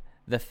 and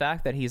the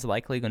fact that he's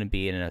likely going to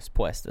be in Los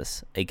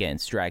Puestos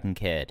against Dragon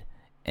Kid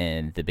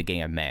in the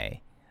beginning of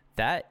May,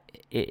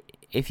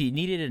 if you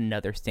needed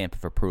another stamp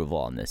of approval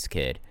on this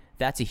kid,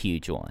 that's a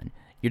huge one.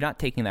 You're not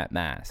taking that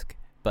mask,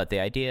 but the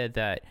idea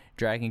that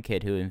Dragon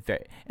Kid, who in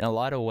a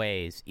lot of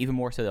ways, even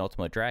more so than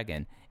Ultimate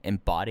Dragon,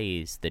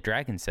 embodies the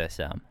Dragon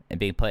system and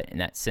being put in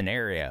that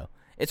scenario,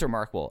 it's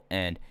remarkable.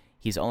 And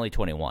he's only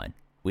 21.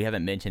 We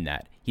haven't mentioned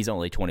that. He's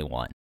only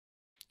 21.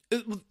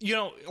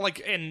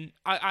 And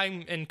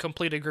I'm in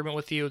complete agreement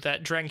with you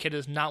that Dragon Kid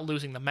is not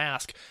losing the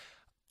mask.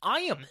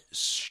 I am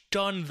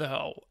stunned,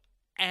 though,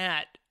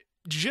 at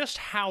just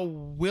how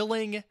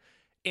willing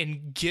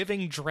and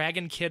giving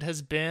Dragon Kid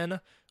has been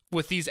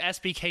with these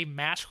SBK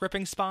mask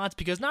ripping spots,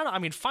 because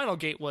Final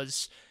Gate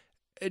was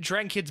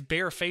Dragon Kid's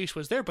bare face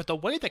was there, but the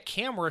way the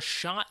camera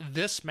shot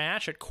this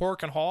match at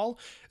Korakuen Hall,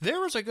 there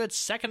was a good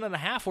second and a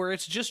half where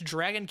it's just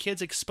Dragon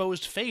Kid's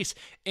exposed face,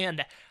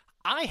 and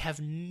I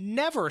have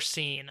never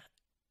seen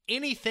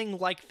anything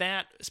like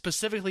that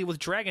specifically with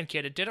Dragon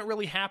Kid. It didn't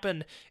really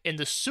happen in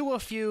the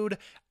Suwa feud.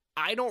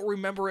 I don't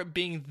remember it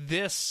being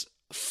this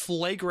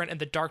flagrant in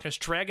the Darkness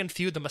Dragon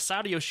feud. The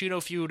Masato Yoshino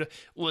feud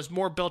was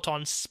more built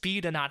on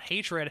speed and not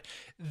hatred.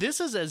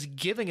 This is as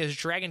giving as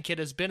Dragon Kid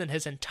has been in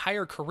his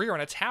entire career,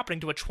 and it's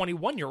happening to a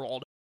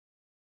 21-year-old.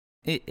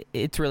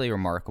 It's really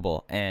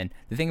remarkable. And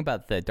the thing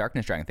about the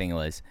Darkness Dragon thing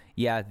was,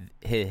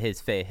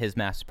 his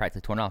mask was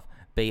practically torn off,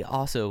 but he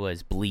also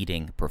was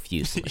bleeding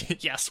profusely.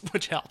 Yes,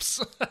 which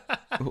helps.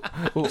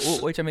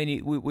 Which, I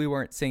mean, we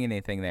weren't seeing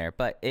anything there,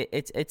 but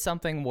it's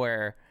something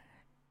where.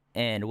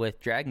 And with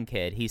Dragon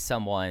Kid, he's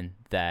someone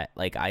that,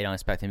 like, I don't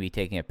expect him to be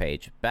taking a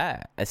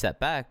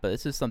step back, but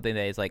this is something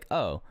that is like,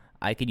 oh,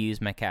 I could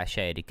use my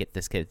cachet to get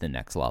this kid to the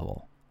next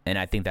level. And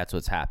I think that's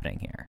what's happening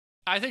here.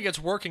 I think it's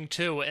working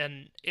too,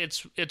 and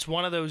it's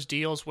one of those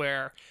deals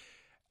where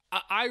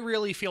I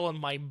really feel in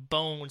my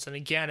bones, and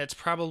again, it's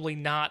probably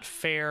not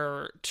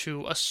fair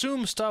to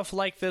assume stuff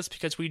like this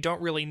because we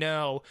don't really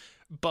know,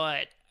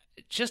 but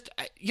just,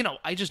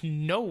 I just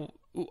know,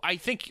 I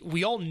think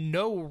we all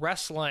know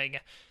wrestling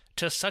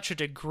to such a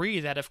degree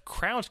that if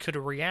crowds could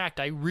react,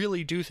 I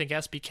really do think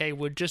SBK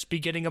would just be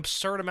getting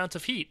absurd amounts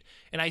of heat.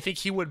 And I think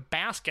he would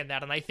bask in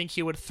that, and I think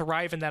he would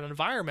thrive in that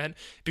environment,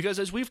 because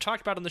as we've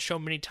talked about on the show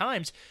many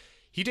times,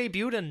 he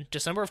debuted in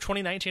December of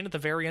 2019 at the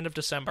very end of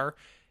December.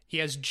 He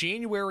has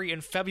January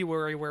and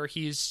February where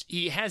he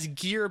has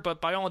gear,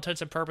 but by all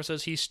intents and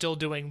purposes, he's still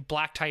doing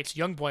black tights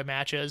young boy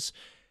matches.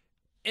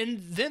 And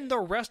then the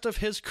rest of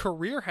his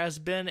career has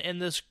been in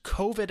this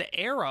COVID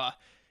era.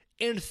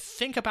 And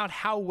think about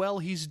how well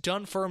he's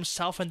done for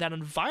himself in that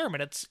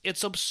environment.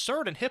 It's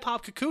absurd. In Hip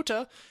Hop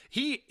Kakuta,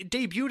 he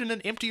debuted in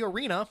an empty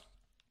arena,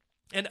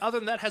 and other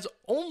than that has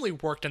only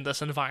worked in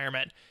this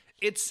environment.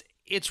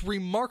 It's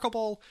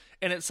remarkable,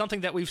 and it's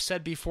something that we've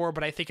said before,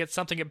 but I think it's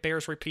something that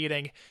bears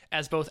repeating,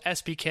 as both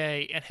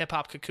SBK and Hip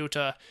Hop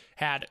Kakuta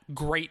had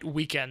great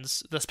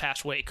weekends this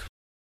past week.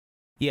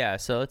 Yeah,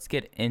 so let's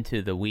get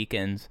into the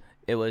weekends.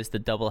 It was the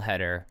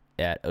doubleheader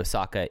at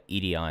Osaka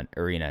Edion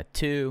Arena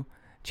 2,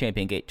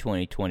 Champion Gate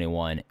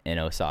 2021 in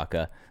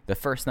Osaka. The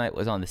first night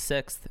was on the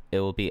 6th.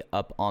 It will be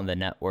up on the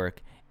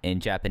network in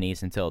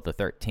Japanese until the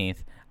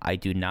 13th. I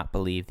do not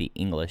believe the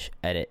English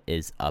edit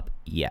is up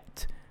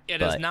yet.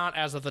 It is not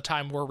as of the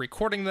time we're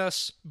recording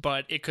this,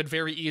 but it could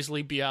very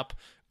easily be up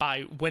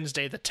by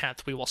Wednesday the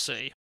 10th. We will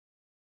see.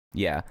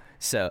 Yeah,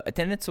 so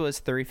attendance was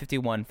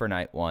 351 for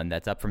night 1.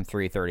 That's up from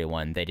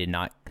 331. They did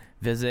not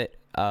visit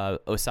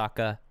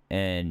Osaka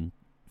in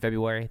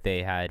February.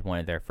 They had one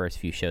of their first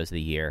few shows of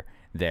the year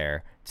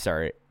there,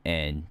 started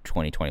in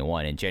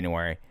 2021 in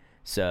January.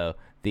 So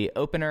the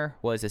opener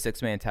was a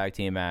 6-man tag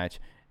team match.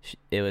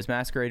 It was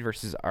Masquerade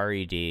versus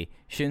RED,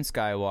 Shun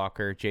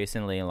Skywalker,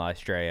 Jason Lee and La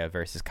Estrella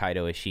versus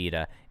Kaito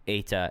Ishida,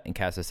 Eita, and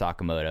Kazuya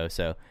Sakamoto.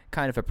 So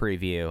kind of a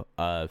preview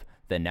of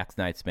the next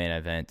night's main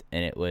event,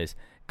 and it was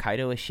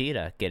Kaito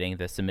Ishida getting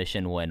the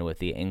submission win with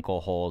the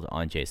ankle hold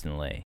on Jason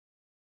Lee.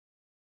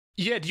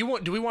 Yeah, do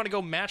we want to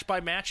go match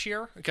by match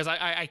here? Because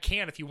I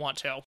can if you want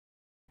to.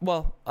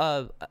 Well,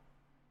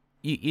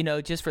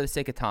 just for the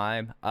sake of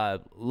time,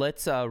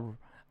 let's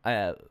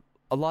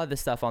a lot of the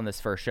stuff on this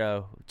first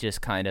show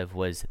just kind of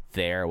was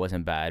there. It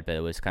wasn't bad, but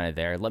it was kind of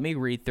there. Let me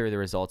read through the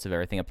results of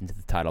everything up into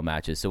the title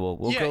matches. So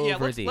we'll go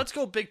over let's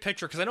go big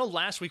picture, because I know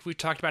last week we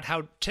talked about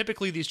how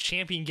typically these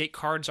Champion Gate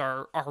cards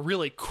are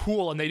really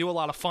cool and they do a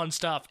lot of fun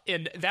stuff,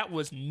 and that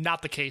was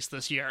not the case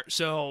this year.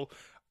 So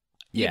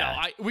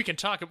we can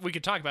talk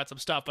about some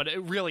stuff, but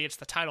it's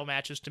the title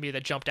matches to me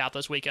that jumped out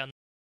this weekend.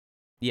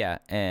 Yeah,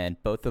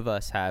 and both of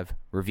us have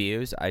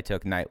reviews. I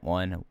took night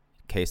 1.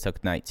 Case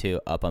took night 2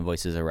 up on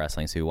Voices of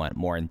Wrestling, so we went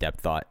more in-depth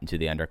thought into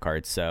the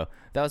undercards. So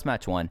that was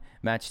match 1.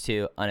 Match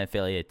 2,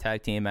 unaffiliated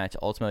tag team match,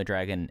 Ultimo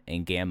Dragon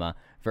and Gamma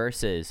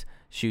versus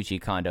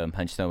Shuji Kondo and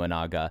Punch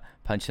Tominaga.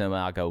 Punch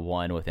Tominaga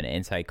won with an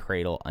inside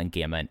cradle on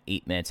Gamma in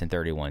 8 minutes and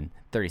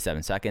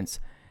 37 seconds.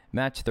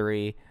 Match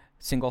 3,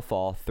 single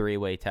fall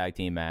 3-way tag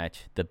team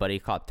match, the Buddy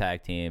Cop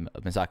tag team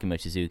of Masaki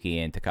Mochizuki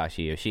and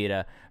Takashi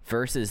Yoshida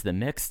versus the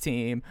mixed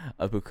team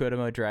of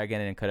Bukurama Dragon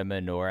and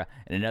Kodama Nora,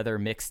 and another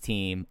mixed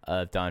team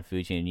of Don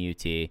Fuji and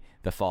UT.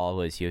 The fall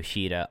was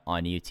Yoshida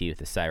on UT with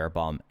a Cyber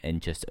Bomb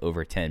in just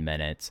over 10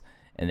 minutes.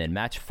 And then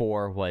match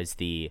 4 was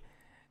the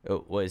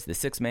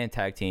 6-man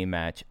tag team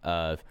match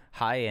of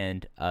High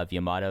End of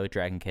Yamato,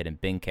 Dragon Kid,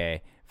 and Benkei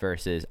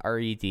versus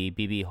RED,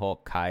 BB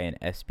Hulk, Kai, and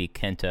SB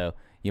Kento.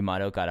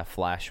 Yamato got a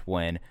flash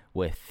win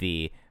with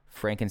the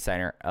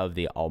Frankensteiner of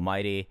the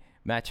Almighty.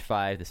 Match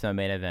 5, the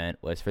semi-main event,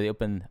 was for the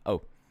open...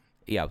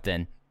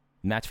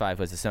 match 5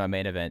 was the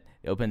semi-main event.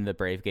 It opened the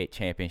Brave Gate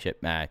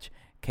Championship match.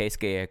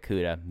 Keisuke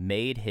Okuda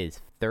made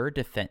his 3rd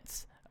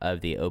defense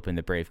of the Open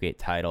the Brave Gate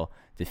title,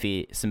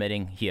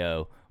 submitting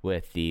Hyo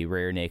with the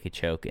rear naked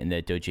choke and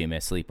the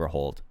Dojima sleeper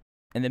hold.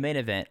 And the main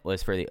event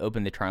was for the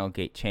Open the Triangle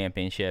Gate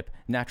Championship.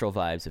 Natural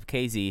Vibes of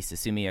KZ,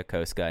 Susumu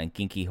Yokosuka, and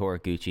Genki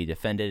Horiguchi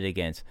defended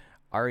against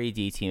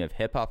RED team of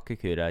Hip Hop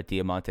Kakuta,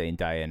 Diamante, and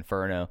Dia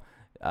Inferno.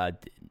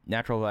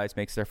 Natural Vibes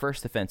makes their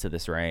first defense of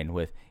this reign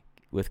with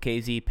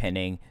KZ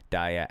pinning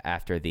Dia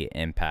after the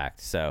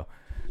impact. So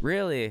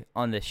really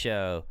on the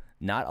show,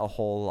 not a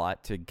whole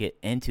lot to get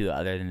into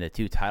other than the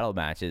 2 title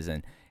matches.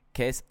 And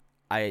Case,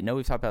 I know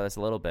we've talked about this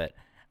a little bit.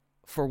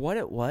 For what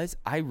it was,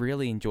 I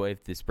really enjoyed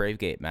this Brave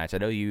Gate match. I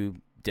know you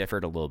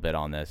differed a little bit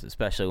on this,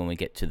 especially when we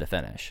get to the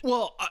finish.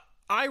 Well,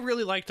 I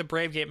really liked the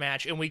Brave Gate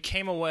match, and we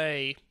came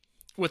away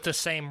with the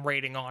same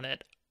rating on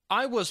it.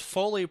 I was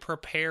fully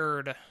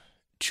prepared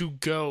to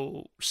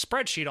go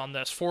spreadsheet on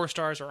this, 4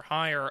 stars or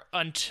higher,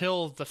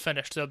 until the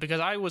finish, though, because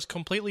I was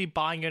completely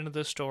buying into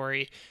the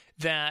story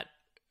that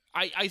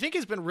I think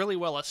has been really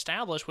well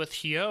established with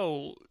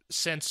Hyo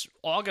since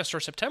August or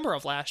September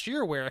of last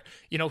year, where,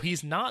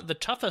 he's not the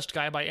toughest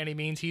guy by any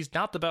means, he's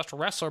not the best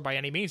wrestler by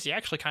any means, he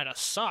actually kind of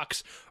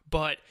sucks,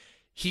 but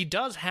he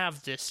does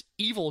have this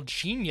evil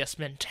genius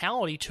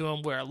mentality to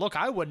him where, look,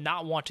 I would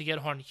not want to get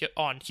on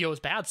Hyo's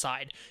bad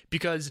side,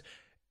 because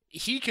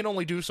he can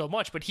only do so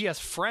much, but he has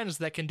friends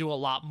that can do a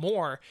lot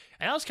more.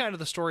 And that was kind of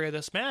the story of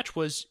this match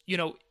was,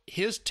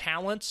 his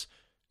talents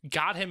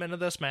got him into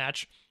this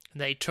match.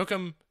 They took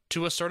him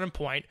to a certain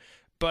point,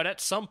 but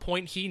at some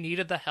point he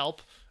needed the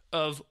help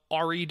of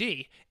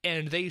RED,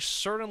 and they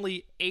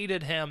certainly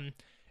aided him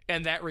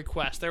in that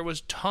request. There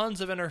was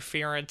tons of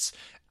interference.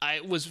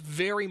 It was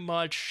very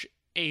much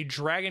a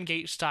Dragon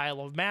Gate style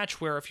of match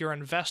where if you're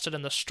invested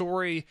in the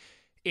story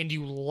and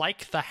you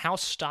like the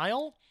house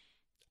style,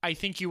 I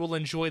think you will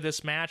enjoy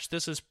this match.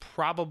 This is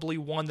probably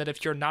one that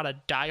if you're not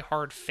a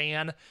diehard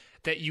fan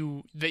that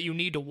you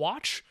need to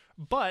watch.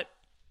 But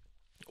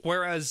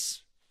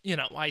whereas,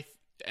 I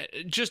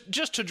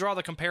just to draw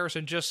the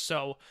comparison, just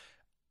so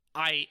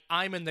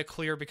I'm in the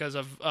clear because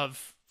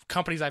of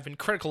companies I've been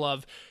critical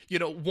of,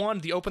 one,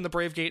 the Open the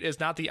Brave Gate is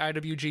not the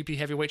IWGP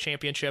Heavyweight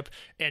Championship,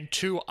 and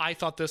two, I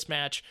thought this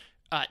match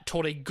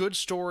told a good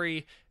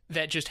story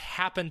that just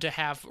happened to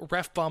have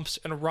ref bumps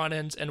and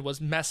run-ins and was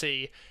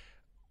messy,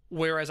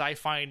 whereas I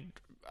find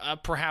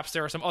perhaps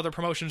there are some other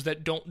promotions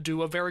that don't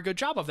do a very good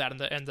job of that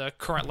in the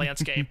current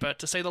landscape,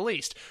 to say the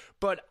least.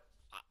 But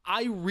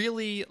I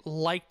really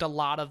liked a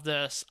lot of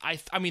this.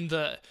 I mean,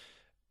 the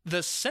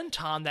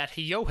senton that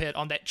Hyo hit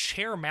on that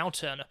chair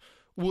mountain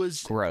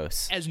was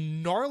gross, as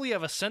gnarly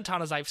of a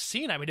senton as I've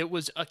seen. I mean, it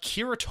was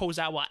Akira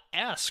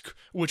Tozawa-esque,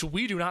 which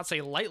we do not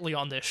say lightly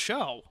on this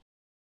show.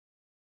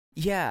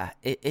 Yeah,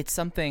 it's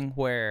something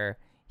where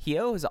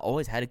Hyo has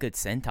always had a good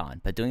senton,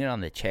 but doing it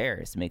on the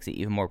chairs makes it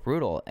even more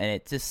brutal. And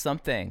it's just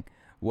something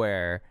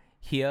where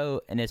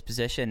Hyo and his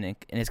position and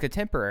his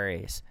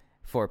contemporaries,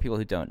 for people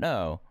who don't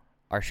know,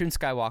 are Shun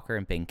Skywalker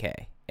and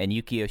Benkei, and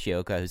Yuki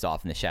Yoshioka, who's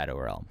off in the Shadow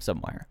Realm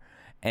somewhere.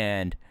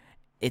 And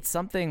it's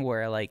something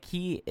where, like,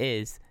 he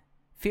is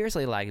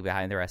fiercely lagging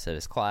behind the rest of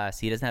his class.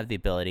 He doesn't have the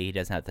ability, he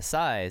doesn't have the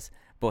size,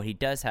 but what he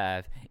does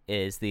have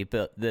is the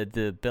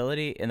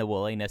ability and the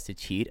willingness to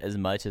cheat as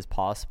much as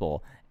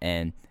possible.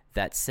 And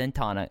that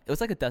senton, it was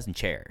like a dozen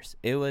chairs.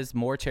 It was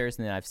more chairs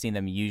than I've seen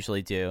them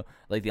usually do.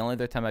 Like, the only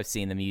other time I've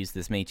seen them use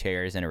this many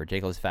chairs in a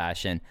ridiculous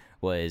fashion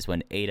was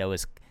when Ada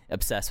was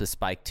obsessed with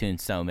Spike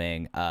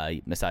Tombstoning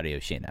Masato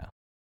Yoshino.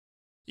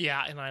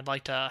 Yeah, and I'd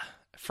like to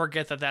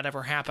forget that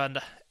ever happened.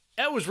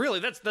 It was really,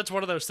 that's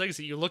one of those things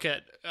that you look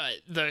at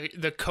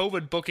the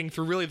COVID booking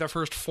through really the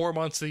first 4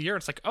 months of the year.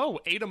 It's like, oh,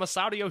 Ada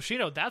Masato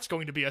Yoshino, that's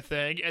going to be a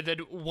thing. And then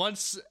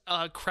once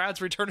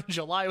crowds return in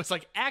July, it was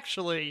like,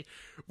 actually,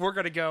 we're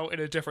going to go in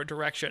a different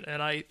direction.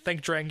 And I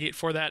thank Dragon Gate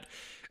for that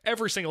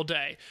every single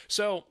day.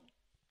 So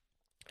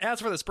as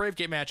for this Brave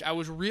Gate match, I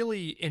was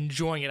really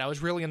enjoying it. I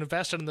was really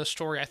invested in this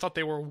story. I thought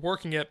they were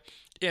working it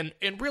in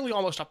really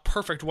almost a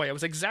perfect way. It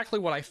was exactly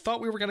what I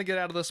thought we were going to get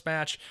out of this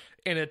match,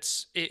 and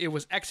it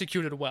was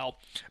executed well.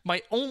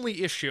 My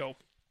only issue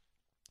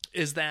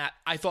is that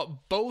I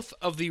thought both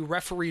of the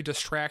referee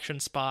distraction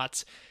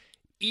spots,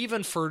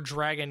 even for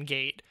Dragon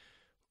Gate,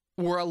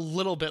 were a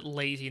little bit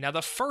lazy. Now,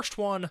 the first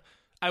one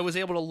I was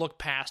able to look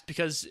past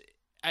because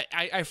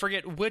I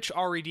forget which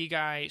RED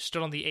guy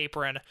stood on the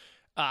apron,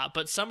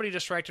 but somebody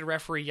distracted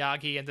referee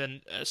Yagi, and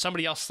then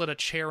somebody else slid a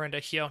chair into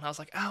Hyo, and I was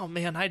like, oh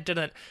man, I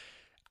didn't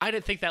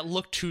think that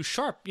looked too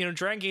sharp.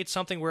 Dragon Gate's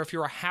something where if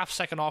you're a half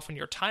second off in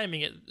your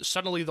timing,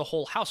 suddenly the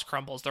whole house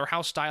crumbles. Their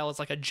house style is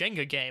like a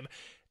Jenga game.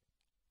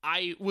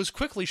 I was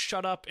quickly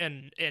shut up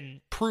and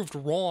proved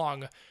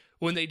wrong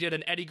when they did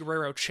an Eddie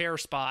Guerrero chair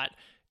spot,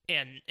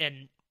 and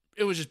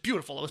it was just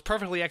beautiful. It was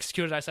perfectly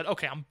executed. I said,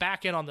 okay, I'm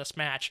back in on this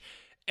match.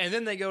 And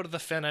then they go to the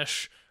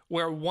finish,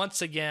 where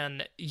once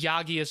again,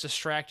 Yagi is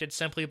distracted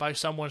simply by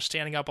someone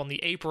standing up on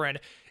the apron.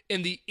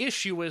 And the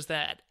issue is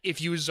that if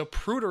you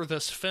Zapruder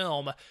this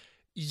film,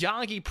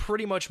 Yagi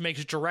pretty much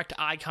makes direct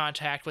eye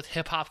contact with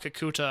Hip Hop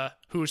Kakuta,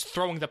 who's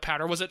throwing the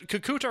powder. Was it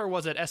Kakuta or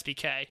was it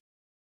SBK?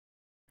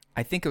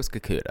 I think it was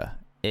Kakuta.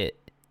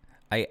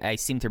 I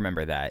seem to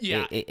remember that.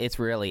 Yeah. It's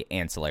really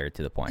ancillary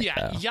to the point.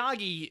 Yeah, though.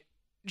 Yagi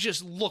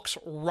just looks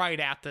right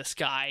at this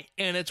guy,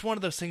 and it's one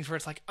of those things where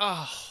it's like,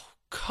 oh,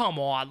 come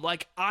on.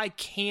 Like, I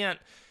can't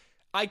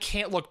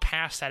look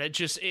past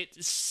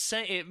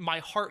that. My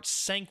heart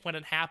sank when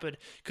it happened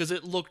because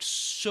it looked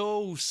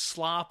so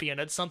sloppy, and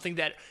it's something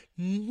that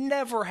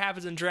never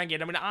happens in Dragon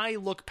Gate. I mean, I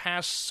look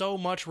past so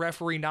much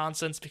referee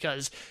nonsense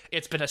because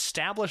it's been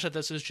established that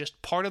this is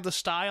just part of the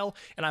style,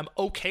 and I'm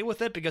okay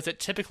with it because it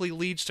typically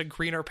leads to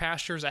greener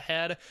pastures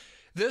ahead.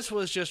 This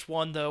was just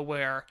one, though,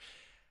 where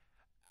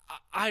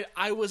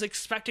I was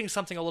expecting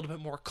something a little bit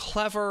more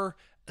clever,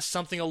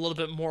 something a little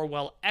bit more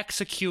well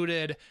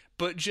executed,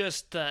 but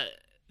just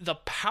the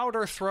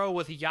powder throw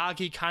with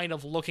Yagi kind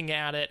of looking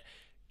at it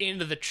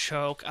into the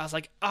choke, I was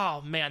like,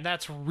 oh man,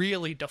 that's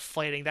really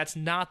deflating. That's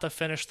not the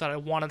finish that I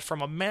wanted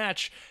from a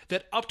match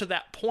that up to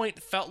that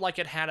point felt like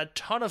it had a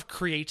ton of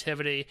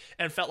creativity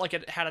and felt like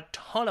it had a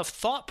ton of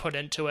thought put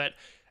into it.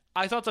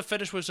 I thought the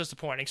finish was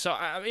disappointing. So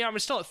I'm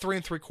still at 3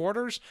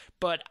 3/4,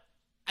 but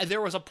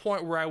there was a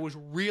point where I was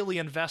really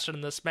invested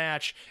in this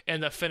match,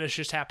 and the finish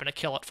just happened to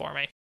kill it for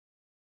me.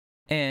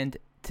 And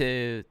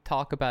to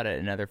talk about it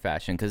in another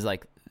fashion, because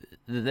like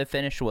the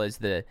finish was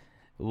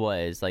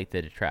like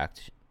the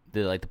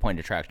the point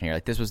of attraction here.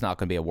 Like, this was not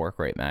going to be a work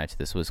rate match.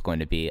 This was going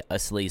to be a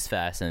sleaze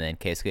fest, and then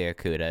Keisuke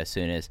Okuda, as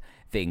soon as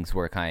things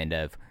were kind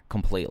of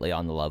completely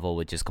on the level,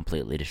 would just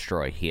completely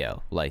destroy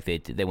Hyo. Like,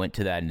 they went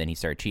to that, and then he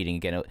started cheating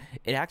again.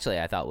 It actually,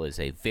 I thought, was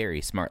a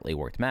very smartly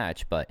worked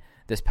match, but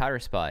this powder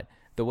spot,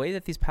 the way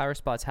that these powder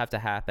spots have to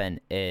happen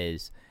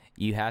is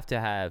you have to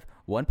have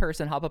one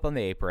person hop up on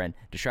the apron,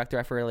 distract the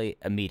referee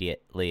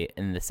immediately,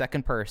 and the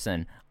second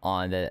person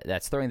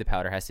that's throwing the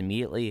powder has to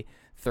immediately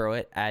throw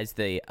it as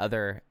the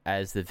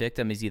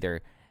victim is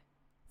either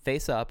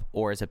face up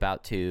or is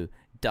about to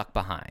duck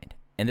behind.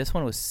 And this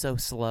one was so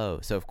slow,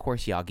 so of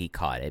course Yagi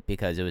caught it,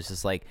 because it was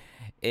just like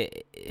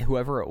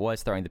whoever it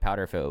was throwing the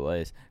powder, if it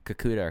was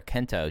Kakuta or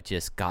Kento,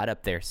 just got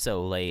up there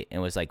so late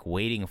and was like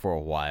waiting for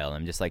a while.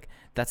 I'm just like,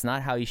 that's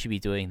not how you should be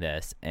doing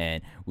this.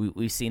 And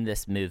we've seen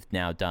this move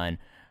now done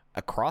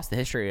across the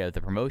history of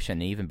the promotion,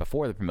 and even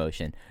before the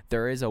promotion.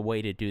 There is a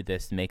way to do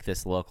this to make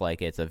this look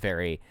like it's a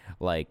very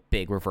like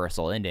big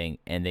reversal ending,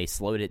 and they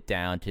slowed it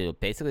down to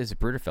basically it's a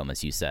Bruder film,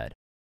 as you said.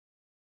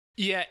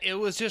 Yeah, it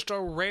was just a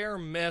rare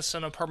miss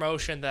in a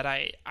promotion that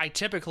I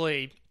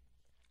typically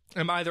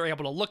am either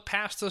able to look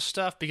past this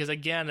stuff because,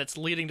 again, it's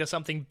leading to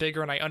something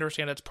bigger and I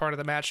understand it's part of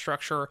the match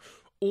structure,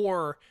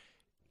 or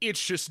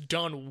it's just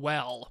done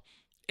well.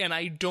 And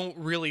I don't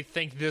really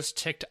think this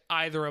ticked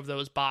either of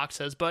those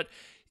boxes, but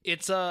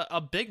it's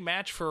a big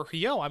match for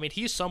Hyo. I mean,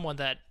 he's someone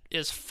that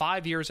is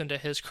 5 years into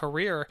his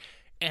career,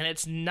 and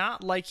it's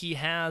not like he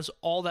has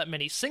all that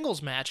many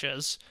singles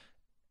matches,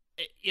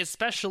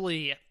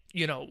 especially,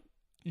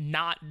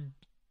 not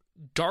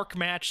dark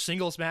match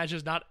singles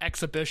matches, not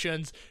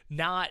exhibitions,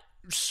 not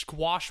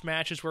squash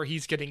matches where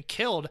he's getting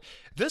killed.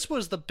 This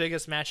was the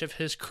biggest match of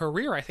his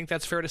career. I think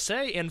that's fair to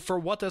say. And for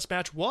what this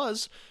match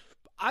was,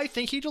 I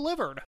think he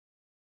delivered.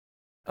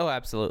 Oh,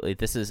 absolutely.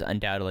 This is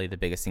undoubtedly the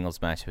biggest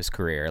singles match of his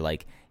career.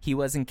 Like, he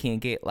was in King of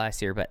Gate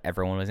last year, but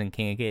everyone was in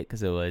King of Gate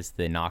because it was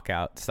the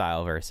knockout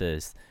style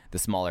versus the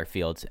smaller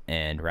fields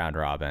and round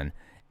robin.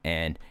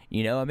 And,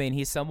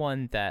 he's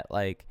someone that,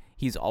 like,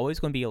 he's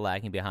always going to be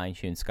lagging behind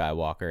Shun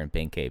Skywalker and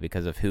Benkei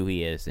because of who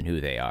he is and who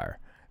they are.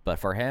 But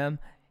for him,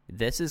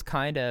 this is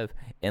kind of,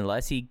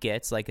 unless he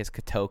gets like his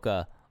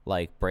Kotoka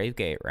like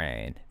Bravegate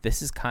reign,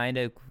 this is kind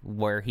of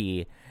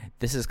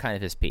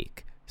his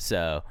peak.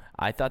 So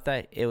I thought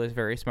that it was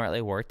very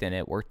smartly worked, and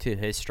it worked to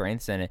his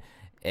strengths, and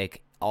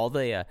all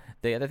the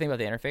other thing about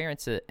the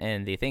interference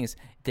and the things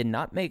did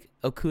not make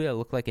Okuda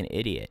look like an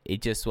idiot.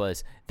 It just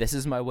was, this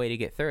is my way to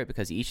get through it,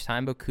 because each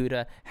time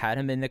Okuda had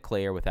him in the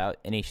clear without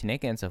any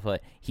shenanigans afoot,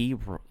 he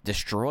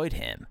destroyed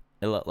him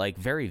like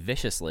very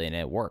viciously, and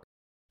it worked.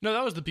 No,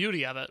 that was the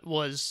beauty of it,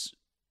 was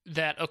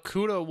that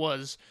Okuda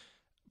was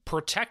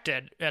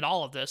protected in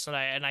all of this, and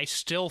I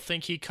still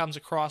think he comes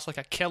across like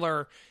a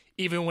killer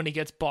even when he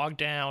gets bogged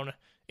down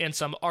in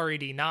some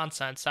RED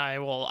nonsense. I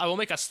will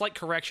make a slight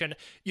correction.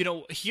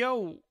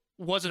 Hyo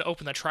wasn't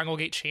Open the Triangle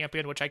Gate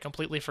champion, which I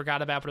completely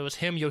forgot about, but it was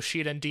him,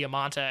 Yoshida, and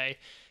Diamante,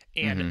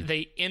 and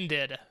they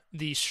ended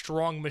the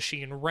Strong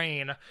Machine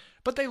reign,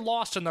 but they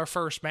lost in their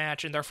first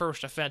match, in their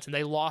first defense, and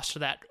they lost to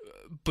that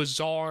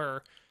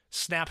bizarre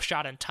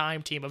snapshot in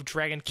time team of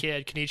Dragon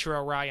Kid,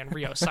 Kenichiro Rai, and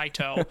Ryo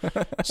Saito.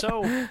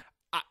 So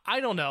I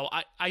don't know.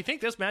 I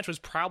think this match was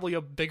probably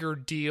a bigger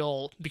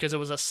deal because it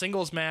was a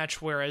singles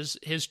match, whereas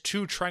his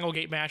two Triangle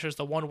Gate matches,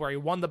 the one where he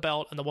won the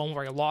belt and the one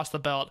where he lost the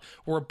belt,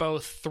 were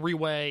both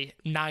three-way,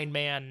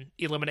 9-man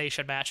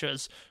elimination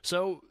matches.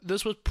 So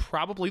this was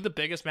probably the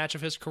biggest match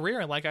of his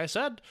career, and like I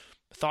said,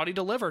 thought he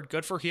delivered.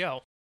 Good for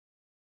Hyo.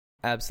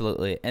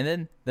 Absolutely. And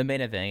then the main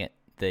event,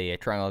 the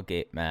Triangle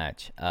Gate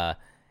match,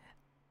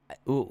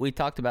 we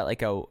talked about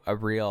like a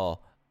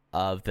reel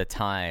of the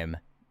time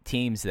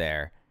teams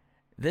there.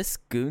 This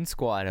goon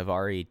squad of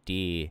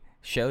RED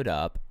showed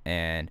up,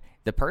 and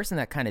the person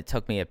that kind of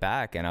took me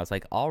aback, and I was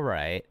like, all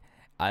right,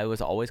 I was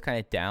always kind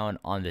of down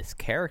on this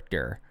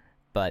character,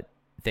 but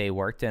they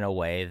worked in a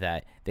way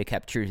that they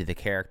kept true to the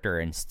character,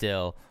 and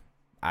still,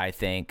 I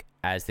think,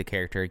 as the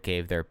character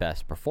gave their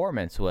best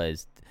performance,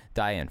 was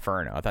Dia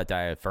Inferno. I thought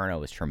Dia Inferno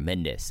was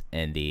tremendous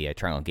in the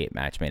Triangle Gate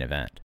match main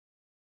event.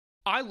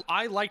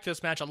 I liked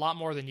this match a lot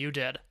more than you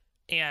did,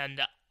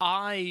 and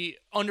I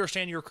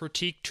understand your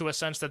critique to a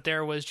sense that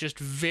there was just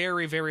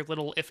very, very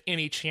little, if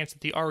any, chance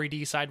that the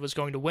RED side was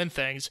going to win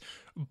things,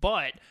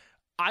 but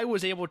I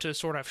was able to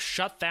sort of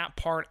shut that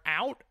part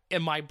out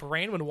in my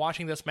brain when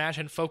watching this match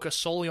and focus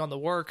solely on the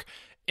work,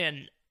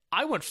 and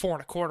I went 4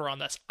 1/4 on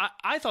this.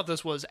 I thought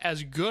this was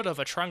as good of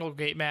a Triangle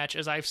Gate match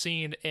as I've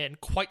seen in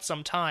quite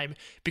some time,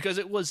 because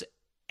it was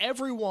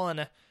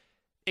everyone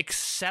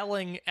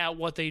excelling at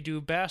what they do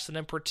best, and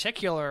in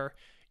particular,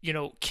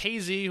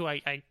 KZ, who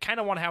I kind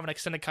of want to have an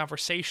extended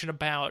conversation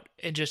about,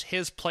 and just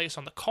his place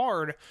on the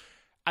card.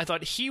 I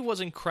thought he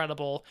was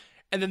incredible.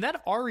 And then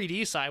that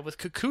RED side with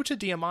Kakuta,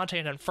 Diamante,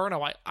 and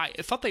Inferno, I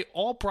thought they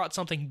all brought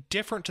something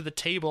different to the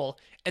table,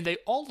 and they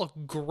all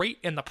looked great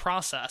in the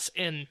process.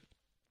 And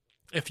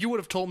if you would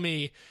have told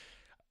me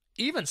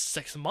even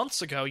 6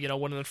 months ago,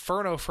 when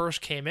Inferno first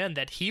came in,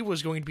 that he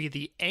was going to be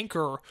the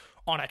anchor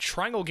on a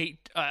Triangle Gate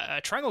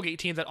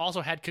team that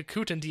also had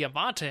Kakuta and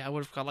Diamante, I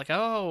would have gone like,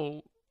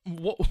 oh,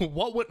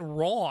 what went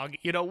wrong?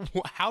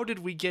 How did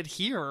we get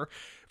here?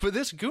 But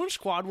this Goon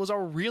Squad was a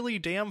really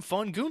damn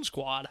fun Goon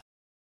Squad.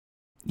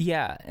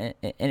 Yeah, and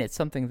it's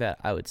something that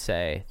I would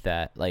say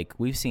that, like,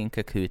 we've seen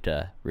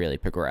Kakuta really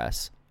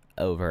progress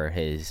over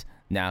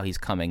now he's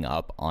coming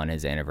up on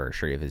his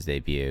anniversary of his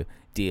debut.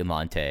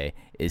 Diamante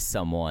is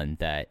someone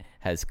that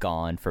has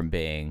gone from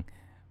being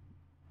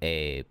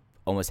a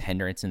almost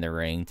hindrance in the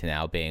ring to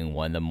now being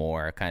one of the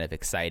more kind of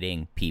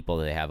exciting people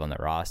that they have on the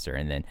roster.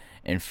 And then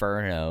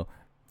Inferno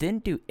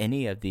didn't do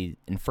any of the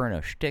Inferno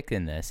shtick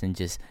in this and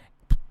just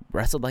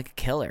wrestled like a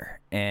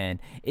killer. And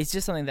it's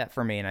just something that,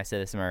 for me, and I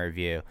said this in my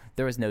review,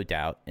 there was no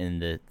doubt in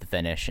the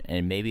finish,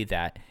 and maybe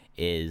that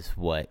is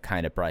what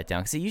kind of brought it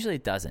down, because it usually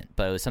doesn't,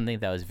 but it was something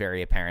that was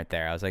very apparent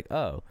there. I was like,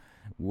 oh,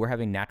 we're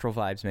having Natural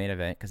Vibes main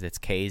event because it's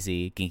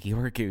KZ, Genki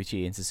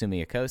Horiguchi, and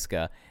Susumu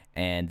Yokosuka,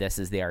 and this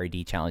is the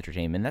RED Challenger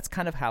team. And that's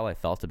kind of how I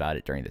felt about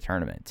it during the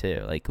tournament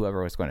too. Like,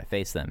 whoever was going to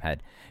face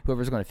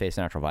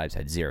Natural Vibes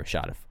had zero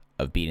shot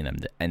of beating them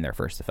in their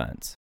first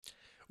defense.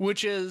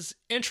 Which is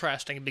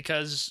interesting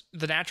because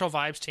the Natural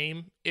Vibes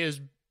team is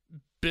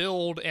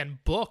billed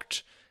and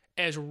booked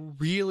as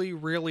really,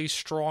 really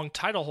strong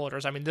title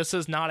holders. I mean, this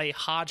is not a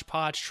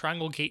hodgepodge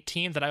Triangle Gate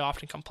team that I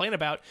often complain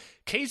about.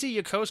 KZ,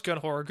 Yokosuka,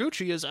 and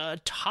Horiguchi is a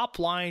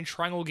top-line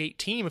Triangle Gate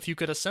team. If you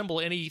could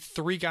assemble any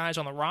three guys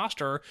on the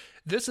roster,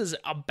 this is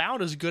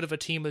about as good of a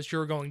team as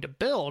you're going to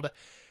build.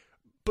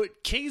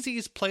 But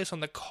KZ's place on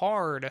the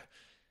card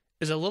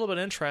is a little bit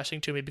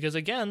interesting to me because,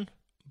 again,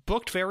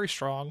 booked very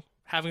strong,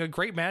 having a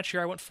great match here.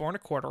 I went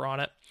 4.25 on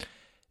it.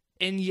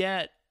 And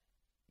yet,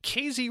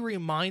 KZ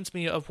reminds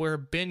me of where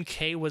Ben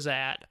K was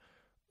at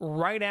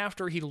right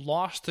after he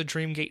lost the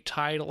Dreamgate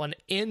title and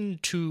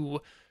into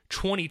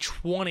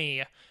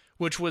 2020,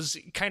 which was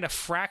kind of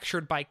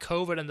fractured by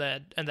COVID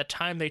and the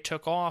time they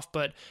took off.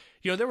 But,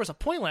 there was a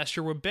point last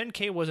year where Ben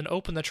K was an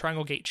Open the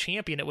Triangle Gate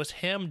champion. It was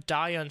him,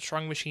 Daya, and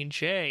Strong Machine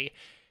J.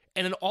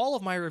 And in all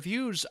of my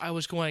reviews, I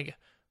was going,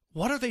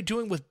 what are they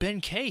doing with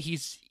Ben K?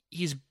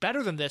 He's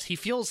better than this. He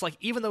feels like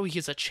even though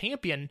he's a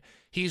champion,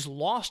 he's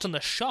lost in the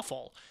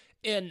shuffle.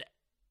 And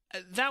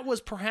that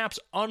was perhaps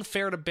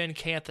unfair to Ben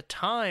K at the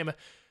time,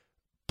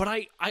 but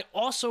I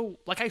also,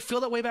 I feel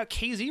that way about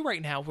KZ right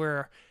now,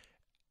 where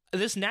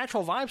this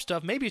Natural Vibe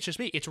stuff, maybe it's just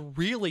me, it's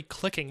really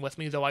clicking with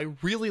me, though. I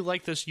really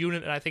like this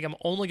unit, and I think I'm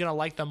only going to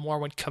like them more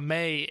when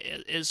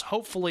Kamei is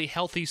hopefully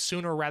healthy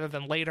sooner rather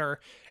than later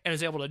and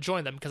is able to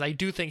join them, because I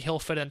do think he'll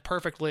fit in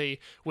perfectly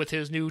with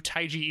his new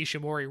Taiji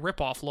Ishimori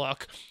ripoff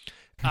look.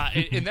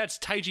 And that's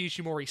Taiji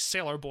Ishimori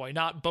Sailor Boy,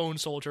 not Bone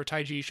Soldier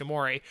Taiji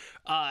Ishimori.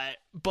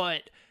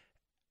 But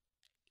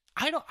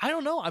I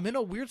don't know. I'm in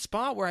a weird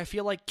spot where I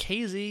feel like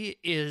KZ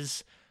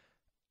is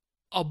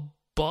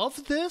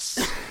above this,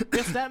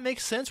 if that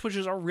makes sense, which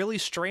is a really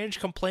strange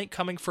complaint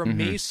coming from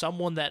me,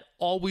 someone that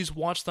always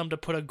wants them to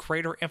put a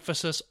greater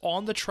emphasis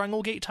on the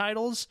Triangle Gate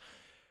titles.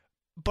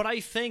 But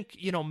I think,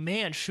 Shun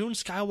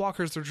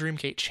Skywalker's their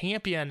Dreamgate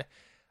champion.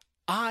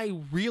 I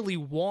really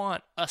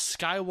want a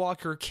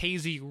Skywalker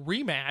KZ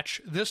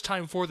rematch, this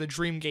time for the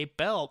Dreamgate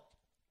belt.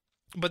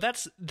 But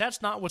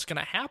that's not what's going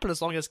to happen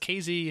as long as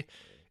KZ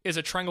is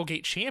a Triangle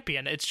Gate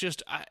champion. It's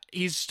just,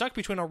 he's stuck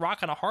between a rock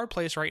and a hard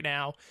place right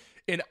now.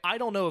 And I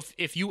don't know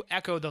if you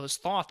echo those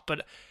thoughts,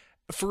 but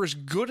for as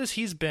good as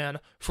he's been,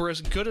 for as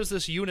good as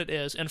this unit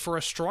is, and for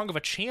as strong of a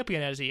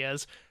champion as he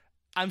is,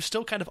 I'm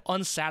still kind of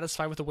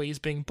unsatisfied with the way he's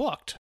being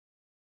booked.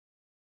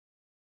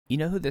 You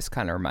know who this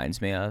kind of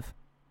reminds me of?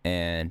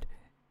 And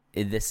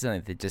this is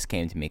something that just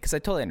came to me, because I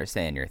totally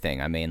understand your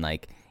thing. I mean,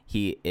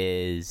 he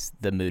is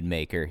the mood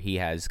maker. He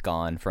has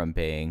gone from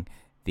being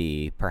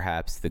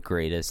perhaps the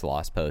greatest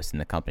lost post in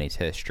the company's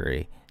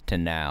history to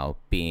now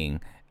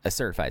being a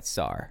certified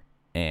star.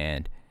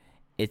 And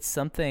it's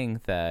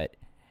something that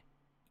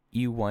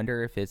you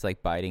wonder if it's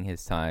biding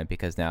his time,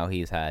 because now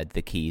he's had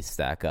the keys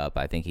stack up.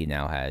 I think he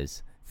now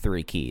has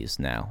 3 keys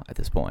now at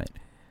this point.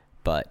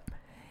 But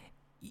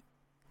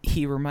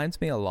he reminds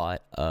me a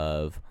lot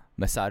of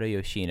Masato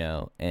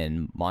Yoshino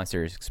and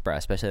Monster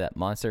Express, especially that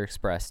Monster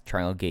Express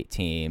Triangle Gate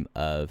team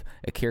of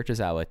Akira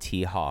Tozawa,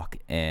 T-Hawk,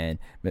 and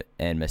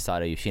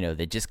Masato Yoshino.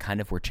 They just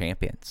kind of were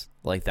champions.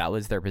 That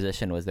was their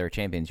position, was their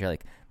champions. You're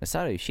like,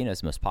 Masato Yoshino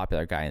is the most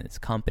popular guy in this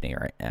company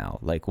right now.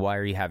 Why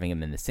are you having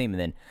him in this team? And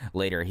then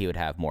later he would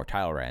have more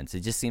title runs.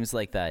 It just seems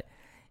like that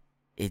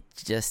it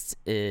just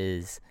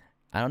is,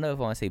 I don't know if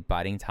I want to say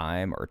biding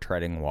time or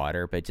treading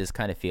water, but it just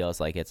kind of feels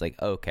like it's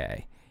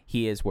okay,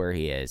 he is where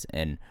he is,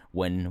 and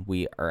when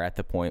we are at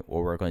the point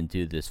where we're going to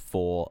do this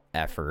full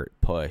effort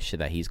push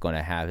that he's going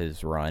to have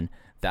his run,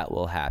 that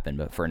will happen.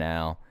 But for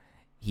now,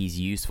 he's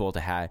useful to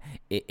have.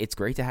 It's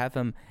great to have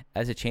him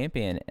as a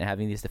champion and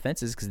having these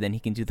defenses, because then he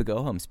can do the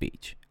go home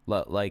speech.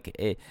 I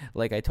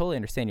totally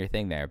understand your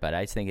thing there, but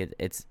I just think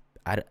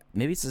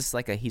maybe it's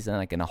just he's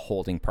in a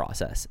holding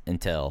process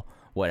until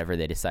whatever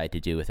they decide to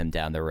do with him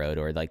down the road,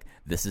 or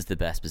this is the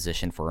best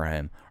position for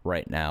him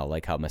right now,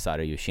 like how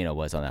Masato Yoshino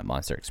was on that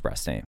Monster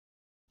Express team.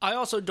 I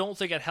also don't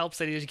think it helps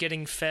that he's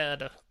getting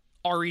fed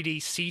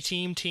RED C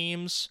team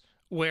teams,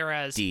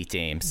 whereas D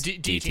teams. D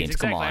teams,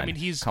 Come exactly. on. I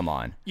mean, come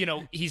on.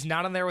 He's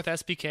not in there with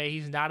SBK.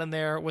 He's not in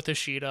there with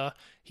Ishida.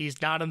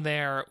 He's not in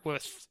there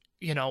with,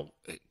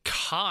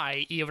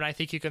 Kai, even. I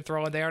think you can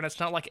throw in there. And it's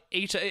not like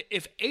Eita.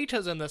 If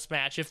Eita's in this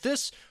match, if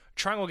this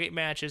Triangle Gate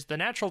match is the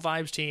Natural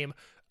Vibes team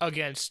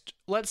against,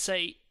 let's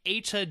say,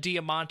 Eita,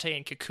 Diamante,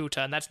 and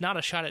Kikuta, and that's not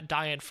a shot at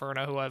Dia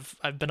Inferno, who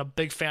I've been a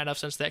big fan of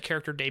since that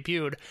character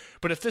debuted,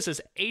 but if this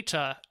is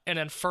Eita and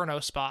Inferno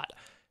spot,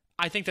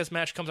 I think this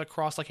match comes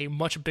across like a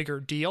much bigger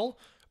deal.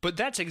 But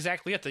that's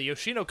exactly it. The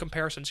Yoshino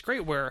comparison's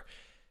great, where,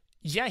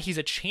 yeah, he's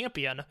a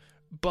champion,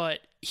 but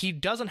he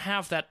doesn't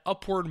have that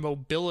upward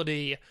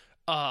mobility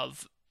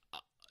of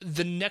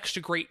the next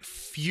great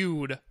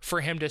feud for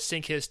him to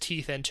sink his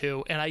teeth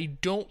into, and I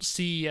don't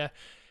see...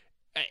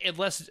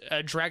 unless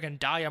Dragon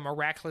Dia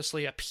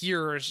miraculously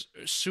appears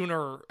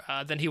sooner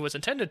than he was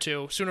intended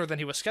to, sooner than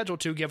he was scheduled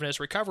to, given his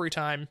recovery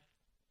time,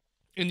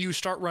 and you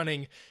start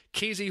running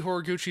KZ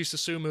Horiguchi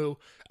Susumu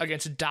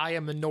against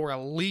Dia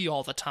Minoru Lee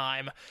all the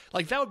time,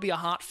 like, that would be a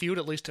hot feud,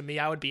 at least to me.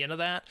 I would be into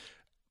that,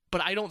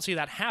 but I don't see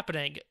that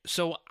happening,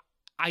 so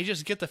I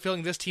just get the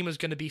feeling this team is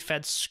going to be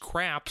fed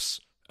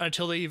scraps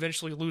until they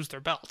eventually lose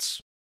their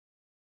belts.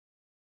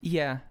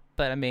 Yeah,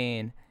 but I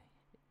mean...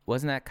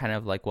 wasn't that kind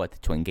of like what the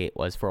Twin Gate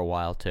was for a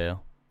while too?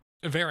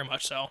 Very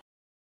much so.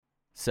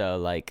 So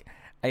like,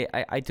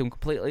 I do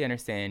completely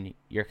understand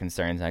your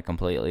concerns. I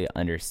completely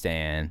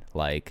understand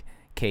like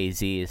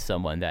KZ is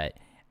someone that,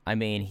 I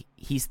mean,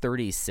 he's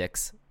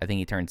 36. I think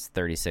he turns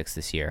 36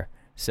 this year.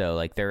 So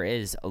like there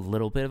is a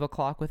little bit of a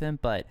clock with him,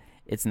 but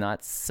it's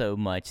not so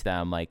much that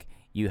I'm like,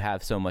 you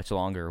have so much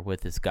longer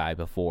with this guy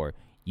before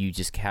you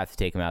just have to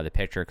take him out of the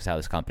picture because how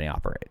this company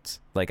operates.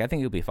 Like, I think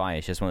he'll be fine.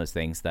 It's just one of those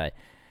things that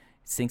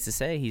stinks to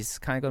say. He's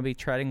kind of going to be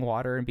treading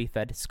water and be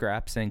fed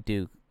scraps and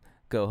do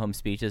go home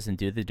speeches and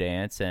do the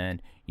dance.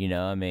 And,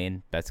 I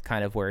mean, that's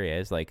kind of where he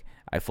is. Like,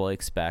 I fully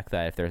expect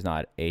that if there's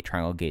not a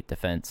Triangle Gate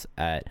defense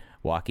at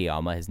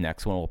Wakayama, his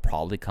next one will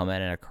probably come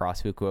in at a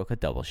Cross Fukuoka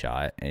double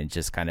shot and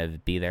just kind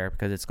of be there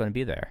because it's going to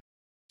be there.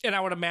 And I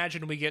would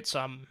imagine we get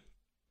some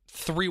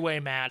three-way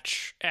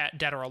match at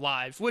Dead or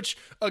Alive, which,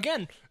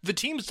 again, the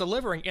team's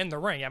delivering in the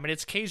ring. I mean,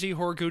 it's KZ,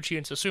 Horiguchi,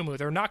 and Susumu.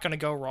 They're not going to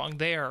go wrong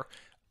there.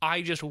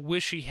 I just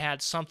wish he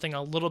had something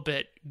a little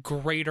bit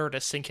greater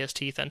to sink his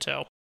teeth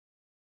into.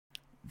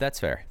 That's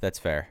fair.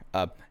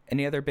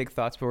 Any other big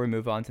thoughts before we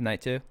move on to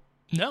night 2?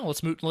 No,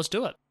 let's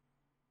do it.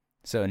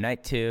 So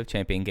night 2 of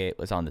Champion Gate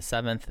was on the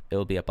 7th. It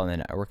will be up on the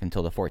network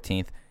until the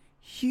 14th.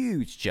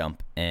 Huge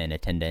jump in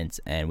attendance,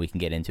 and we can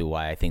get into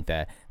why I think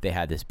that they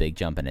had this big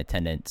jump in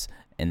attendance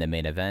in the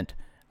main event.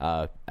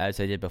 As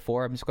I did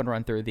before, I'm just going to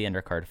run through the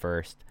undercard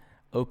first.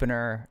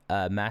 Opener,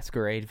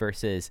 Masquerade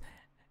versus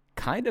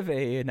kind of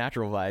a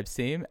Natural Vibes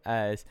team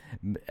as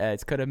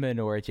Kota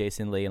Minoura,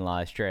 Jason Lee, and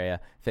La Estrella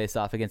faced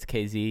off against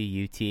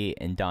KZ, UT,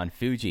 and Don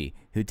Fuji,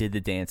 who did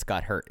the dance,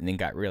 got hurt, and then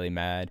got really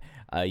mad.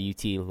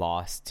 UT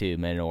lost to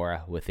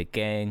Minoura with a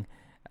gang.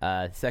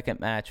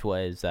 Second match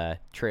was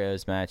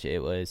trios match.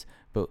 It was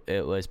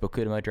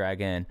Bokudamo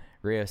Dragon,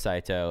 Ryo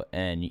Saito,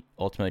 and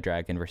Ultimo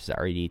Dragon versus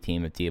the RED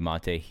team of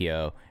Diamante,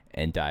 Hyo,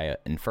 and Dia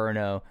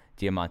Inferno.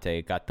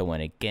 Diamante got the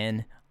win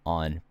again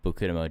on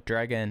Bokudamo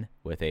Dragon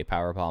with a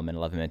powerbomb in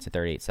 11 minutes and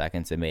 38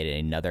 seconds and made it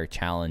another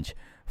challenge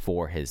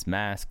for his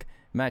mask.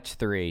 Match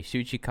 3,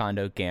 Shuji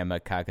Kondo, Gamma,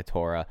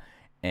 Kagatora,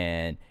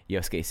 and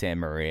Yosuke San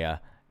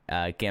Maria.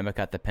 Gamma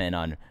got the pin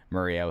on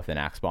Maria with an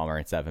axe bomber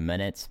in 7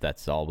 minutes.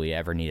 That's all we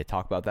ever need to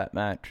talk about that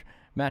match.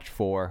 Match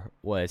 4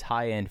 was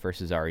High End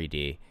versus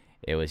RED.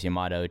 It was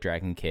Yamato,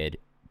 Dragon Kid,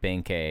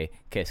 Benkei,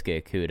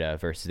 Keisuke Ikuda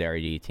versus the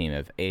RED team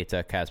of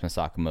Eita, Kazuma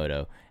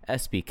Sakamoto,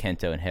 SB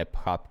Kento, and Hip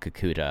Hop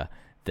Kikuta.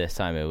 This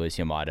time it was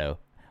Yamato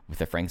with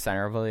the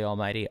Frankensteiner of the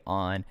Almighty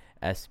on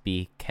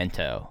SB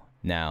Kento.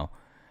 Now,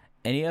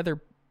 any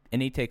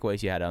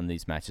takeaways you had on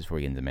these matches before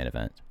we get into the main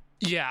event?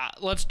 Yeah,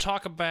 let's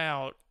talk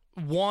about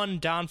one,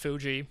 Don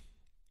Fuji,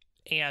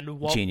 and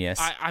genius.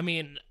 I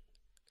mean,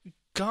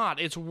 God,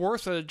 it's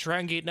worth a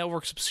Dragon Gate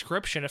Network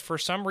subscription. If for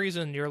some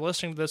reason you're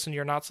listening to this and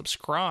you're not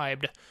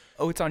subscribed,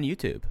 oh, it's on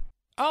YouTube.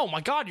 Oh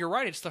my God, you're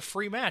right. It's the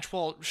free match.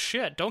 Well,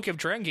 shit, don't give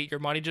Dragon Gate your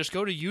money. Just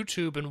go to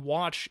YouTube and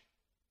watch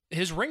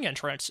his ring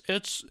entrance.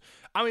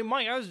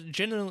 Mike, I was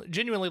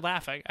genuinely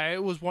laughing.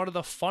 It was one of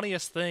the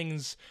funniest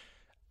things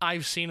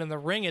I've seen in the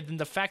ring, and then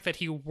the fact that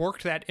he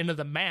worked that into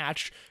the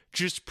match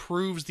just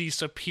proves the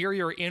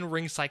superior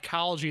in-ring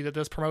psychology that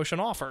this promotion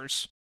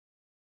offers.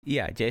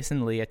 Yeah,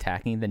 Jason Lee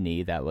attacking the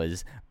knee that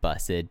was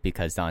busted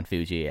because Don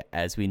Fuji,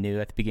 as we knew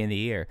at the beginning of the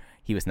year,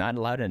 he was not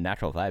allowed in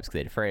Natural Vibes because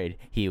they're afraid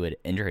he would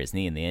injure his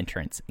knee in the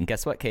entrance. And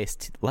guess what,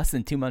 Case? Less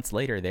than 2 months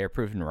later, they are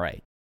proven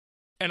right.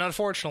 And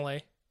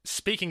unfortunately,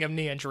 speaking of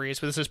knee injuries,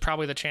 but this is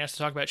probably the chance to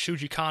talk about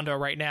Shuji Kondo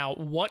right now.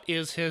 What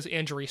is his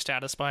injury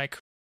status, Mike?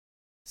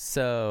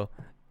 So,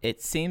 it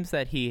seems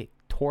that he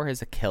tore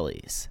his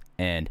Achilles,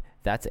 and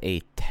that's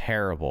a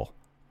terrible,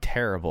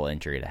 terrible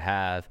injury to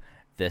have.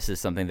 This is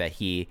something that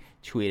he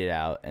tweeted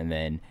out, and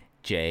then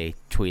Jay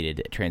tweeted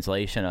a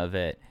translation of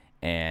it,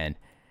 and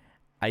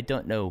I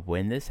don't know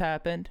when this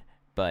happened,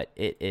 but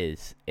it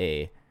is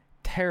a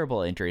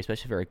terrible injury,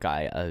 especially for a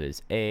guy of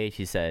his age.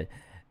 He said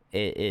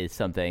it is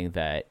something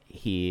that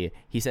he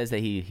says that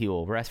he